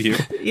warned you.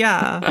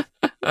 Yeah.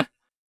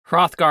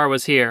 Hrothgar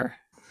was here.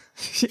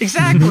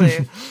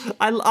 Exactly.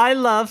 I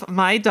love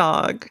my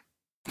dog.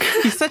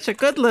 He's such a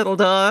good little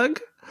dog.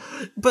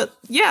 But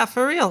yeah,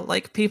 for real,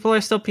 like, people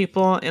are still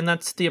people, and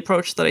that's the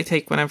approach that I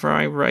take whenever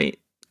I write.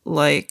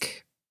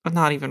 Like,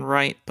 not even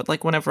write, but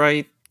like whenever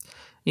I,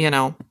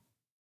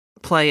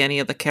 play any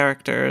of the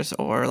characters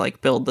or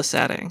like build the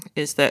setting,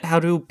 is that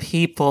how do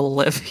people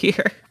live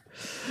here?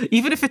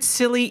 Even if it's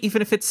silly,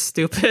 even if it's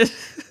stupid.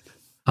 It's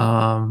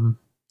not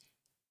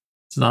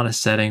a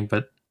setting,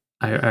 but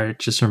I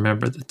just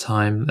remember the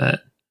time that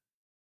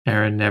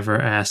Aaron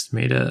never asked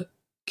me to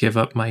give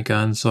up my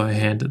gun, so I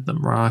handed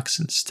them rocks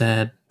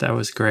instead. That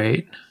was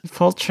great. You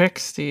pull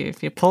tricks,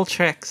 Steve. You pull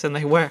tricks and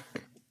they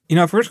work.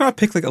 If we're just gonna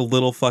pick like a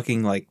little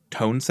fucking like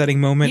tone setting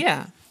moment,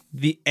 Yeah.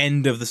 the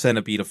end of the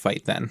Centipede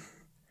fight then.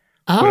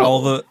 Oh. With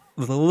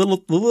all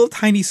the little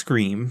tiny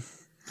scream.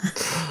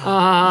 From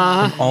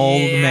all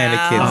the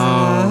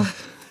mannequins.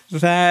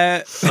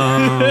 That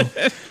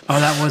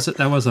that was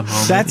a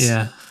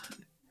moment.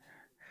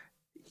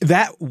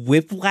 That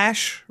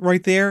whiplash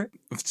right there,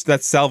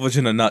 that's salvage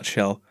in a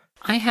nutshell.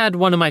 I had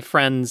one of my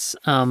friends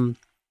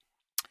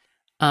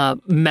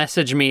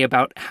message me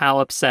about how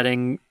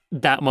upsetting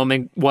that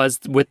moment was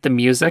with the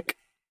music.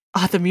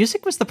 The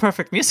music was the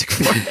perfect music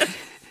for it.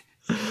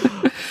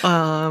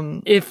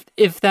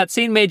 If that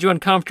scene made you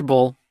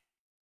uncomfortable,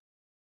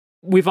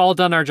 we've all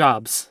done our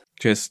jobs.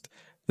 Just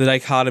the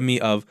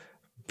dichotomy of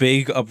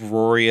big,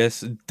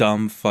 uproarious,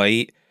 dumb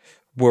fight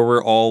where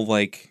we're all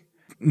like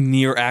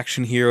near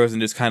action heroes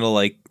and just kind of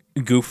like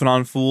goofing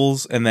on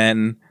fools, and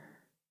then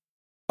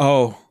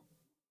oh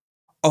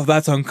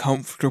that's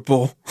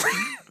uncomfortable.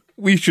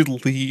 We should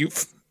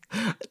leave.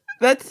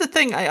 That's the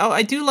thing.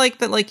 I do like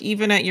that. Like,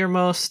 even at your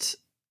most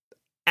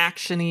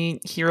actiony,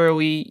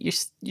 hero-y,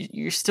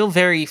 you're still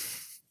very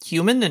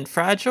human and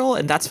fragile,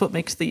 and that's what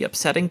makes the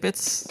upsetting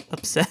bits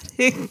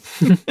upsetting.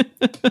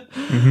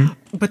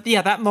 But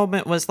yeah, that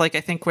moment was like,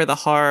 I think, where the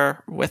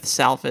horror with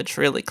salvage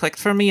really clicked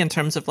for me in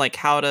terms of like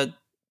how to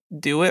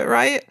do it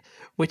right,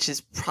 which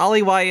is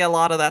probably why a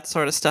lot of that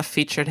sort of stuff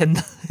featured in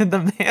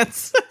the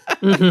Mance.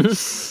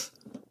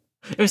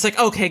 It was like,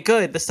 okay,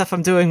 good, the stuff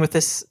I'm doing with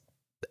this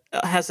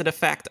has an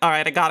effect. All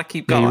right, I gotta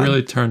keep going. You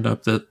really turned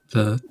up the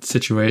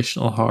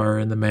situational horror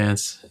in the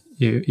Mance.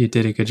 You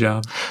did a good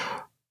job.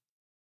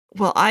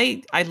 Well,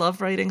 I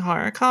love writing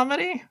horror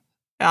comedy,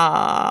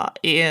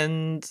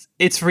 and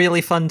it's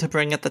really fun to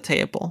bring at the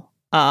table.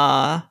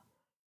 I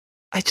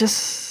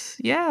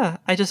just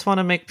want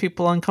to make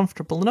people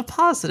uncomfortable in a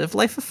positive,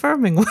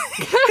 life-affirming way.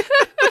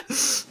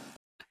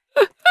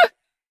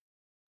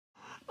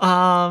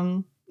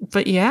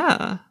 But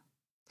yeah.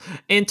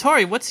 And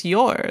Tori, what's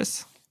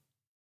yours?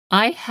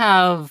 I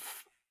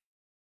have,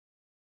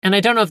 and I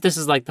don't know if this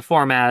is like the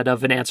format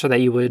of an answer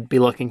that you would be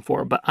looking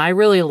for, but I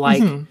really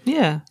like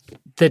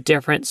the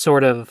different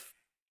sort of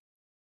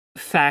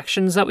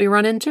factions that we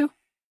run into.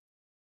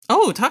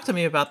 Oh, talk to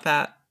me about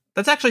that.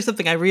 That's actually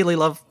something I really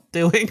love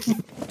doing.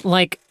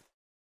 Like,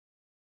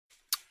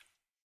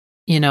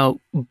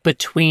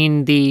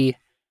 between the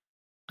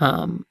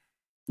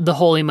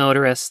Holy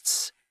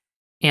Motorists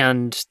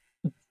and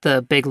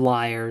the Big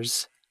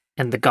Liars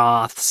and the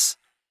Goths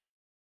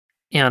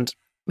and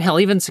hell,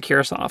 even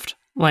Securesoft,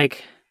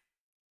 like,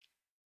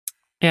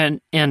 and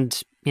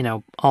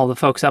all the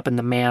folks up in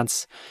the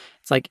Mance.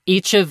 It's like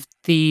each of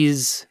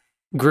these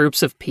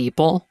groups of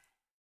people,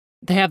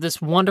 they have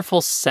this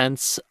wonderful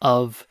sense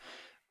of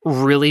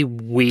really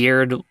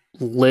weird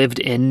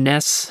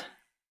lived-inness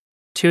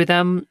to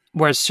them,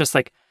 where it's just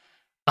like,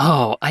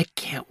 oh, I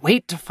can't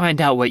wait to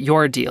find out what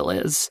your deal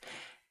is.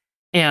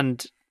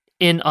 And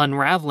in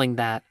unraveling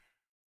that,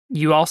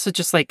 you also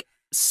just like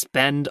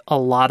spend a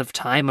lot of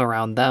time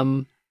around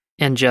them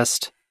and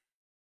just,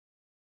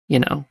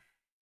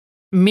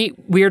 meet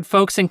weird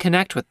folks and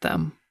connect with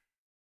them.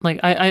 Like,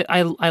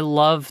 I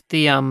love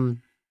the,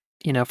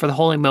 for the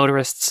Holy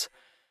Motorists,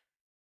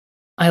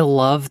 I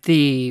love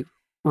the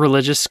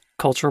religious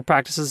cultural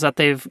practices that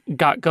they've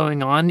got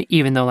going on,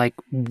 even though like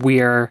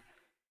we're,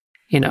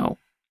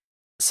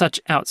 such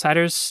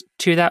outsiders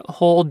to that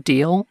whole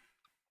deal.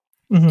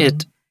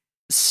 It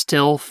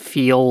still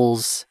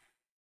feels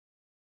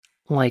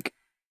like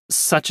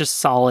such a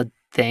solid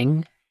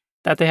thing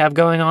that they have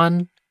going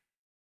on.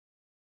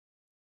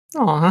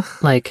 Aw.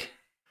 Like,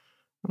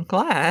 I'm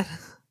glad.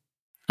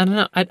 I don't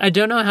know. I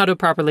don't know how to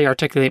properly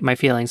articulate my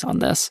feelings on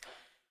this,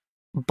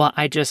 but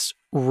I just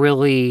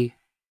really,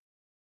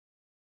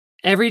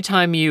 every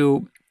time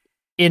you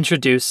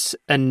introduce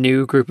a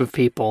new group of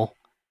people,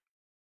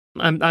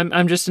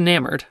 I'm just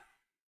enamored.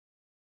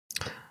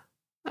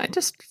 I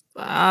just,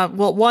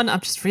 one,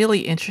 I'm just really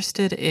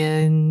interested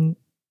in,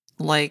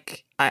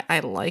 like,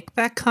 I like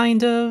that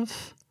kind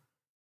of,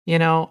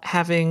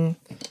 having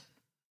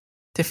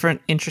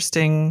different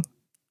interesting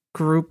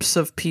groups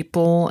of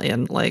people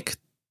and like,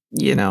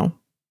 you know,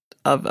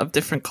 of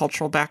different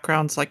cultural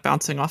backgrounds like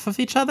bouncing off of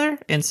each other.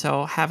 And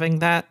so having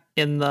that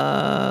in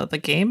the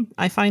game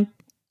I find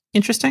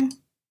interesting.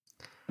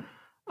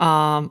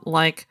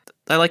 Like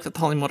I like that the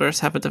Holy Motors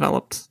have a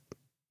developed,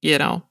 you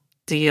know,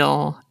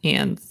 deal,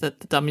 and that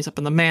the dummies up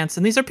in the manse,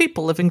 and these are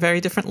people living very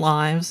different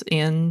lives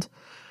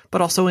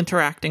but also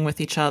interacting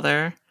with each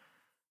other.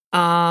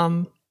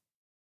 And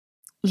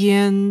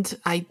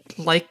I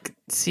like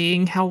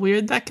seeing how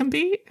weird that can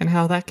be and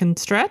how that can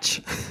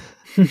stretch.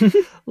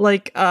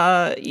 Like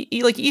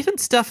like even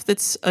stuff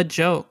that's a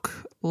joke,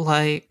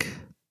 like,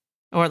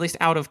 or at least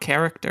out of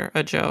character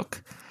a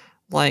joke,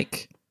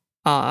 like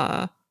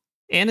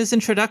Anna's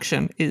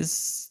introduction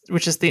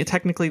which is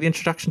technically the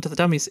introduction to the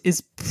dummies,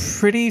 is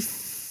pretty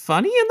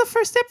funny in the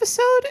first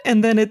episode,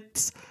 and then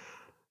it's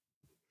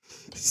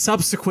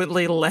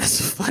subsequently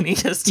less funny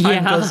as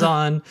time goes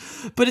on.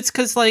 But it's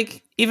because,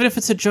 like, even if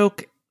it's a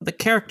joke, the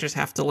characters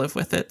have to live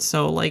with it,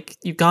 so like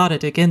you gotta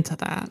dig into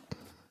that,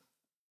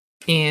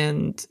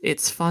 and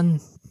it's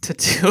fun to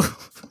do.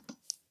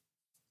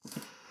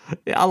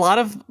 a lot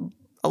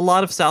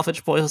of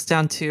salvage boils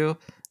down to,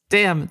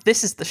 damn,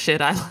 this is the shit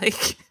I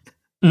like.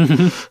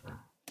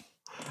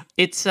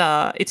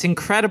 It's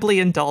incredibly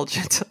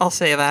indulgent, I'll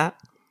say that.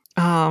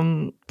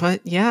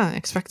 But yeah,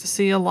 expect to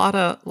see a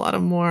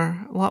lot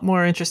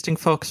more interesting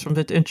folks from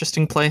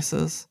interesting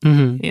places,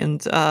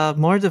 and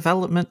more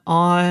development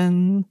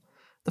on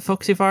the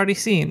folks you've already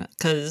seen,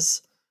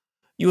 because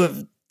you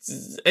have,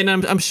 and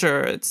I'm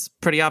sure it's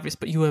pretty obvious,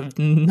 but you have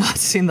not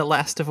seen the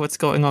last of what's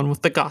going on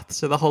with the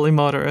Goths or the Holy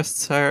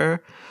Motorists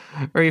or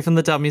even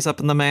the dummies up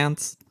in the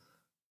manse.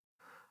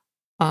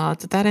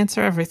 Did that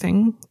answer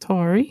everything,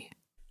 Tori?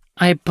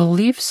 I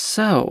believe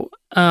so.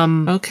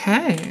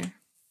 Okay.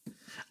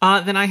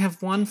 Then I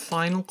have one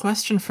final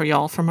question for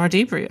y'all from our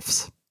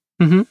debriefs.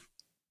 Mm-hmm.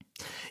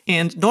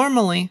 And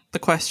normally the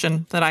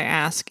question that I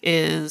ask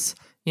is,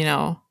 you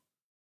know,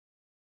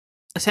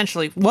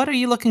 essentially, what are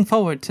you looking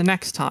forward to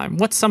next time?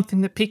 What's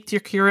something that piqued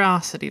your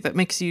curiosity,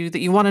 that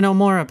you want to know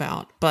more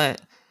about?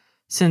 But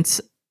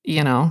since,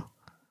 you know,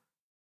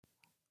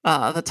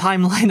 the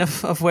timeline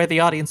of where the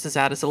audience is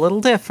at is a little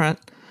different,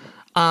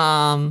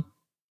 I'm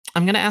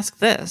going to ask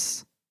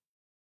this.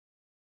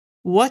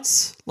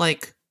 What's,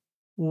 like,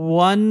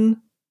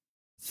 one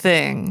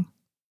thing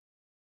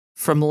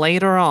from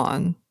later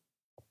on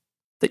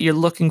that you're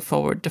looking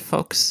forward to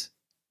folks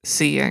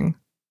seeing?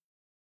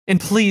 And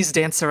please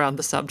dance around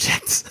the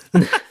subject.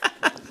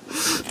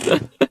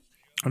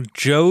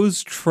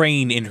 Joe's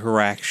train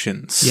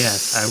interactions.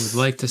 Yes, I would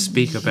like to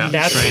speak about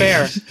That's trains.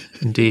 fair.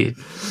 Indeed.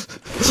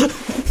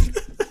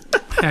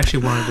 I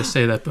actually wanted to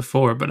say that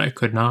before, but I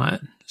could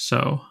not.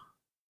 So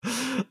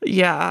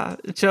Yeah,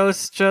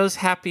 Joe's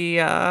happy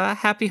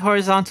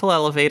horizontal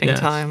elevating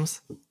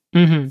times.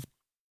 Mm-hmm.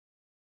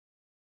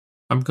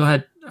 I'm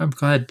glad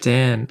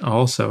Dan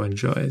also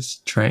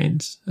enjoys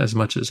trains as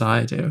much as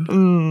I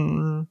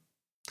do.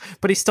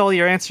 But he stole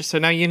your answer, so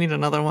now you need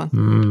another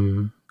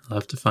one. I'll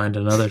have to find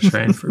another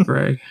train for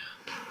Greg.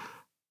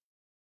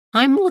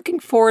 I'm looking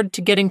forward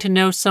to getting to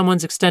know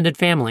someone's extended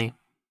family.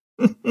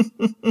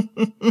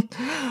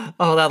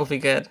 Oh, that'll be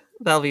good.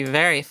 That'll be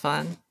very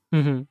fun.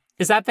 Mm-hmm.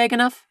 Is that vague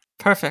enough?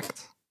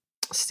 Perfect.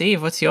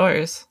 Steve, what's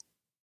yours?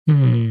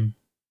 I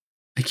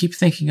keep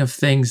thinking of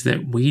things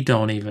that we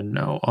don't even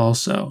know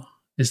also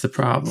is the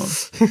problem.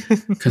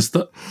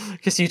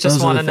 Because you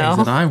just want to know.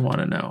 Things that I want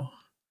to know.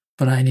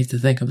 But I need to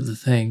think of the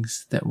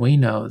things that we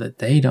know that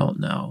they don't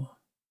know.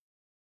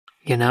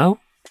 You know?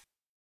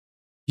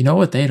 You know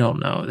what they don't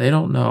know? They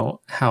don't know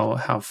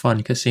how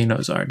fun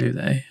casinos are, do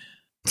they?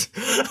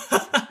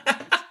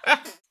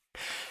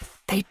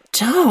 They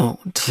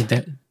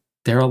don't.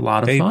 They're a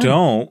lot of fun. They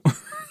don't.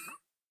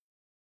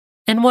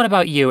 And what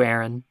about you,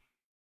 Aaron?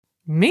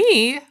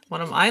 Me?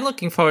 What am I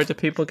looking forward to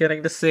people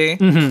getting to see?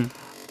 Mm-hmm.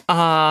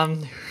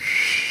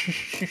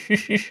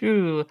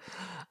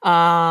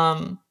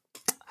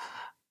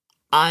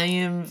 I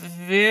am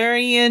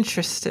very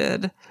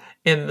interested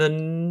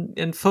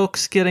in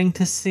folks getting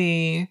to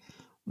see.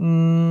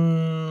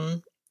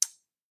 I'm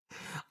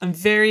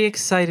very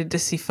excited to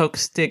see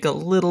folks dig a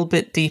little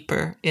bit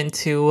deeper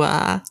into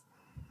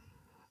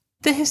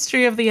the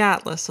history of the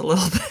Atlas a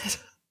little bit.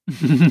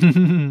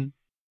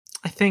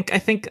 I think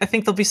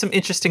there'll be some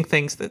interesting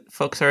things that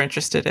folks are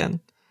interested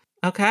in.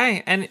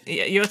 Okay, and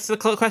what's the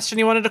question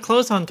you wanted to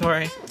close on,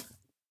 Tori?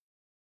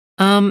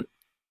 Yeah,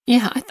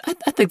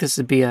 I think this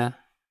would be a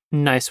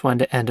nice one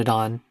to end it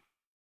on.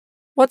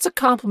 What's a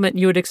compliment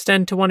you would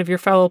extend to one of your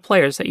fellow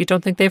players that you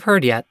don't think they've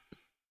heard yet?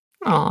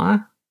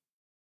 Aw.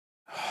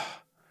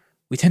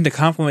 We tend to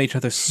compliment each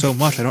other so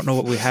much. I don't know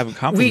what we have in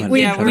common. We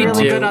We're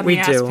really do. good on We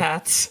the do.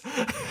 ass pats.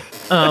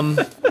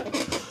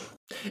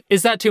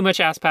 Is that too much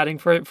ass patting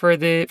for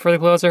the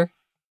closer?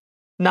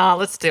 Nah,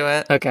 let's do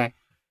it. Okay.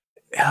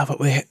 Yeah, but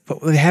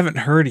we haven't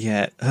heard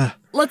yet. Ugh.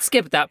 Let's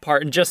skip that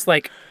part and just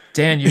like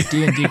Dan, your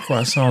D&D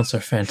croissants are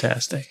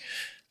fantastic.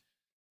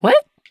 what?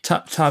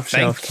 Top shelf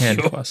Thank canned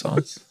you.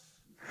 croissants.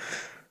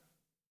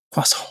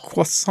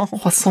 Croissant.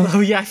 Oh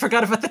yeah, I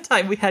forgot about the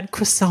time we had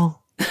croissant.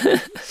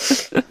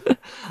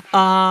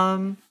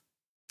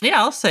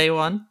 Yeah, I'll say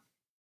one.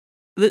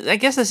 I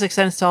guess this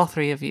extends to all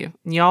three of you.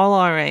 Y'all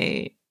are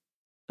a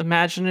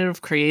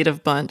imaginative,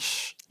 creative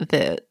bunch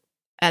that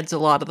adds a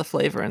lot of the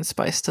flavor and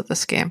spice to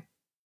this game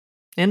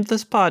and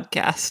this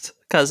podcast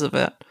because of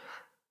it.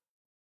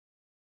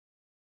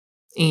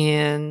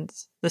 And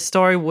the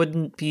story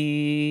wouldn't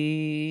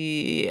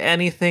be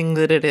anything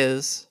that it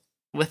is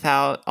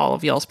without all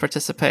of y'all's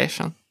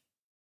participation.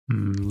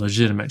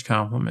 Legitimate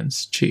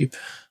compliments, cheap.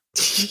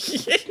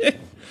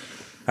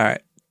 All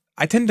right.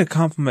 I tend to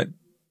compliment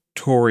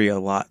Tori a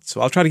lot,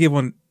 so I'll try to give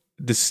one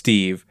to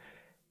Steve.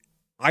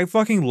 I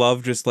fucking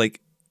love just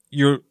like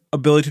your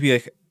ability to be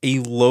like a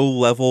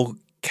low-level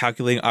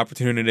calculating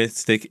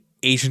opportunistic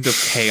agent of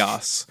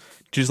chaos.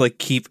 Just like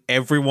keep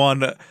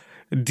everyone,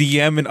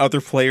 DM and other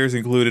players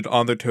included,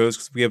 on their toes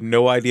because we have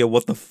no idea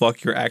what the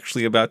fuck you're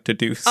actually about to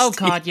do. Oh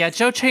Steve. god, yeah.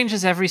 Joe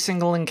changes every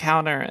single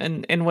encounter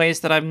in ways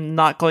that I'm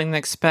not going to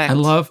expect. I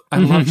love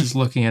just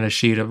looking at a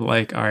sheet of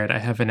like, all right, I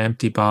have an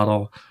empty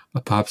bottle,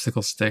 a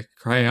popsicle stick,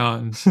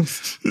 crayons,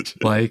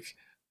 like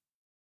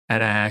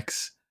an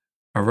axe,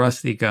 a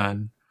rusty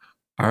gun.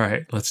 All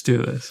right, let's do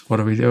this. What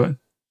are we doing?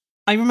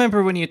 I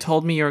remember when you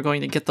told me you were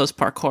going to get those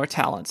parkour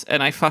talents,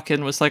 and I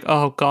fucking was like,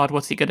 oh god,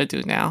 what's he gonna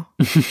do now?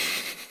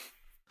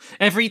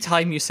 Every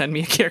time you send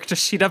me a character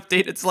sheet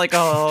update, it's like,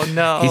 oh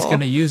no. He's going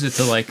to use it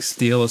to like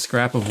steal a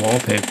scrap of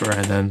wallpaper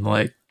and then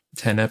like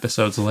 10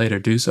 episodes later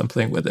do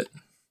something with it.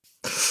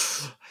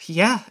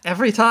 Yeah,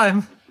 every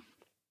time.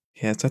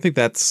 Yeah, so I think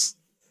that's,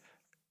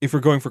 if we're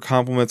going for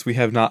compliments we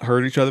have not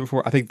heard each other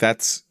before, I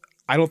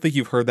don't think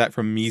you've heard that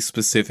from me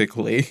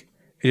specifically.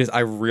 I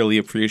really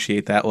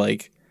appreciate that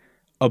like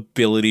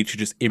ability to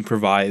just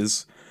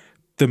improvise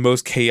the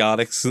most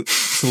chaotic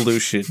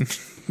solution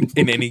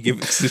in any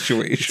given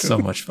situation. So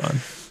much fun.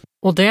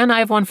 Well, Dan, I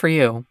have one for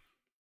you.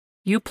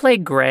 You play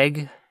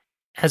Greg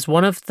as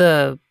one of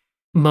the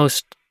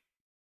most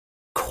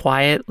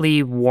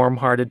quietly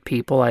warm-hearted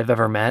people I've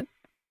ever met.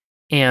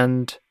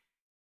 And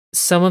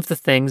some of the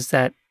things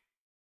that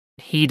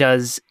he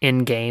does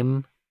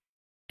in-game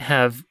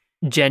have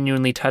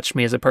genuinely touched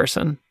me as a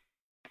person.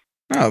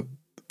 Oh,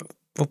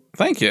 well,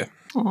 thank you.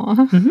 Aw.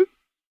 Mm-hmm.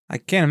 I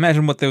can't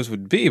imagine what those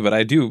would be, but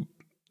I do.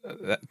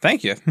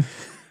 Thank you.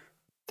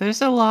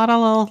 There's a lot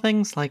of little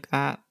things like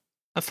that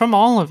from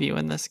all of you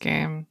in this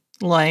game.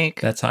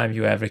 Like That time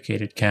you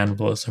advocated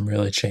cannibalism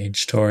really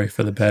changed Tori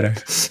for the better.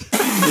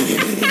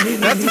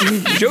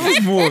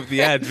 Joe's more of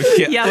the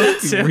advocate. Yeah,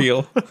 Let's that's be it.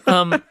 real.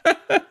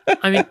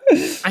 I mean,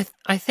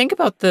 I think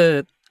about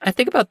the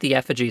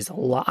effigies a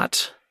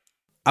lot.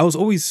 I was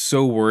always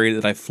so worried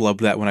that I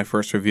flubbed that when I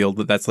first revealed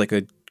that that's like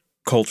a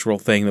cultural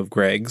thing of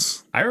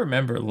Greg's. I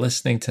remember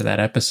listening to that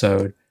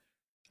episode.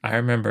 I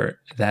remember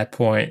at that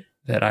point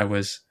that I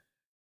was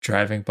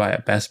driving by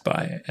a Best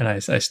Buy, and I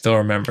still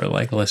remember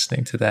like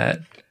listening to that.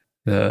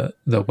 The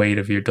weight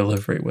of your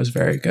delivery was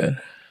very good.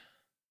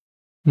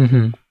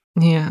 Mm-hmm.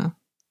 yeah.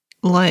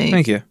 Like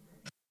Thank you.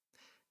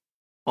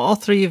 all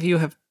three of you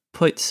have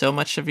put so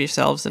much of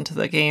yourselves into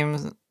the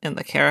games and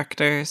the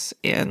characters,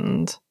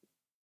 and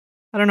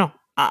I don't know.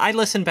 I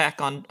listen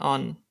back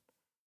on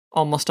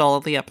almost all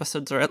of the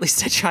episodes, or at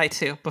least I try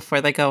to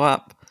before they go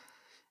up,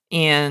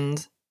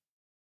 and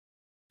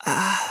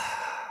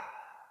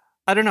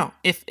I don't know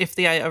if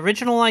the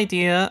original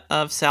idea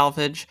of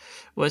Salvage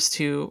was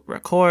to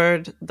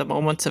record the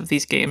moments of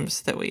these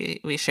games that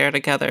we share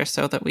together,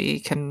 so that we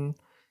can,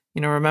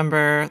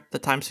 remember the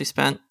times we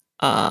spent.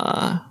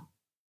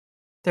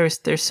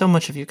 There's so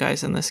much of you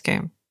guys in this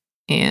game,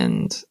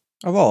 and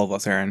Of all of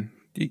us, Aaron,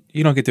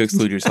 you don't get to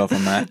exclude yourself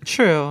from that.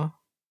 true.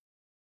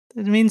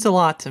 It means a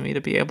lot to me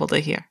to be able to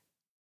hear.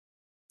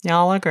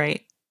 Y'all are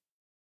great.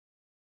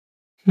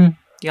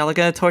 Y'all are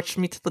gonna torture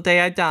me till the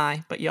day I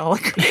die, but y'all are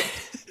great.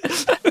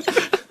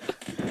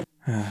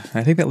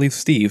 I think that leaves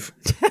Steve.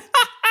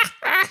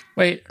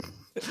 Wait,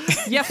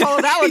 Yeah,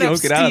 follow that one up,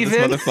 Don't get out of this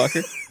Steven.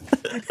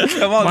 motherfucker.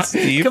 Come on,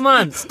 Steve. Come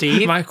on,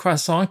 Steve. my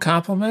croissant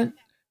compliment?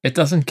 It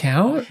doesn't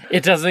count?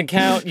 It doesn't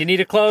count. You need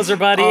a closer,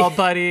 buddy. Oh,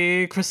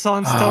 buddy,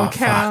 croissants don't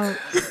count.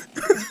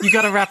 You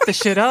gotta wrap the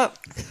shit up.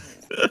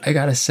 I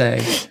gotta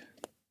say,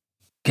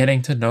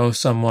 getting to know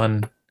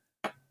someone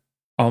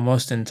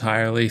almost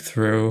entirely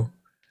through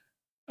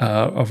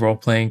a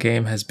role-playing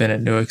game has been a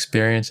new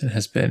experience and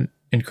has been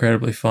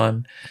incredibly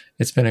fun.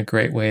 It's been a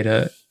great way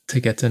to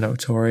get to know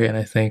Tori, and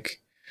I think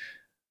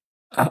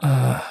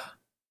I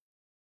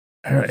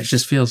don't know, it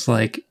just feels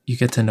like you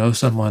get to know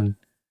someone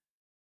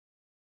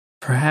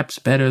perhaps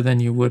better than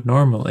you would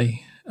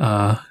normally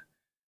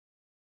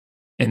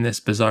in this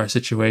bizarre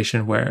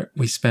situation where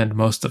we spend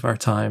most of our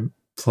time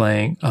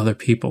playing other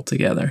people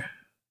together.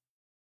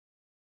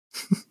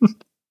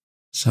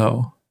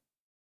 So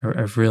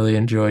I've really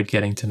enjoyed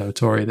getting to know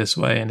Tori this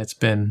way, and it's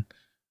been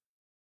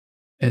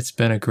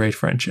a great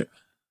friendship.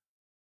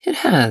 It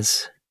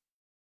has.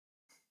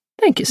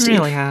 Thank you, It Steve.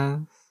 really has.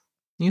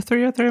 You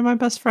three are three of my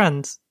best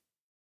friends.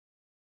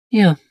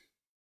 Yeah.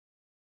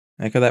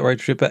 Echo that right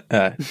trip. Want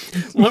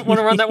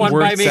to run that one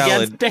Word by me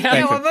salad. again? Dan,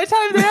 Hey, one more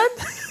time, Dan.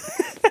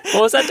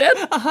 what was that, Dan?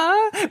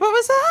 What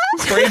was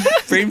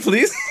that? frame,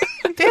 please.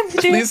 Dan,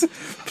 did you?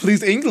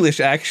 Please, English,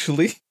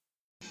 actually.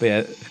 But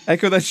yeah,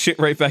 echo that shit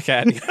right back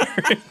at you.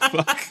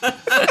 Fuck.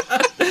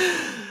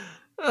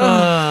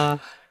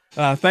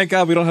 Thank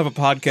God we don't have a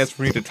podcast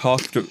where we need to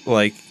talk to,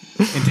 like,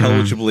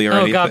 intelligibly or Oh,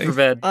 anything. God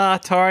forbid.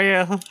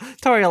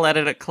 Tori will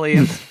edit it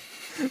clean.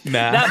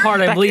 Nah. That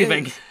part I'm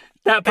leaving.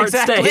 That part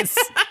Exactly. stays.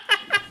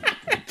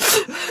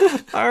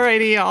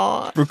 Alrighty,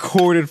 y'all.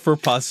 Recorded for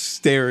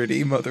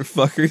posterity,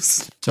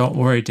 motherfuckers. Don't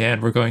worry,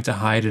 Dan. We're going to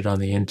hide it on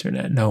the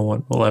internet. No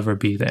one will ever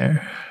be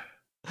there.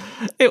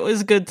 It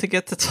was good to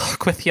get to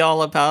talk with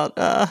y'all about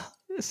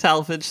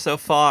salvage so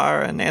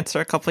far and answer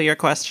a couple of your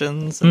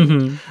questions.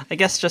 And I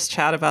guess just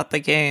chat about the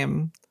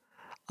game.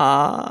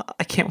 I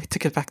can't wait to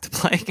get back to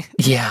playing it.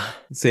 Yeah.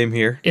 Same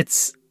here.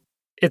 It's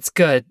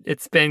good.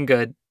 It's been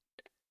good.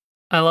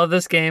 I love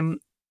this game.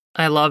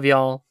 I love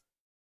y'all.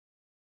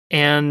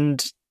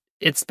 And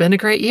it's been a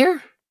great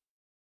year.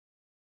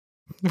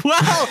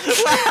 Well,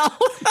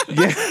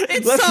 Yeah,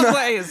 in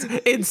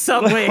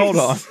some ways. Hold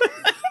on.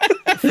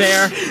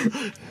 Fair.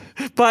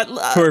 But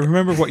Tori,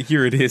 remember what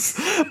year it is.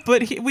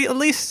 but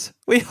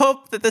we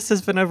hope that this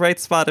has been a bright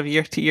spot of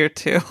year to year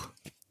too.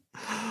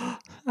 All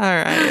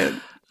right,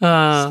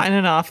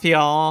 signing off,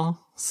 y'all.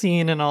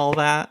 Scene and all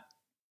that.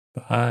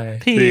 Bye.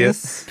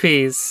 Peace.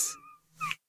 Peace.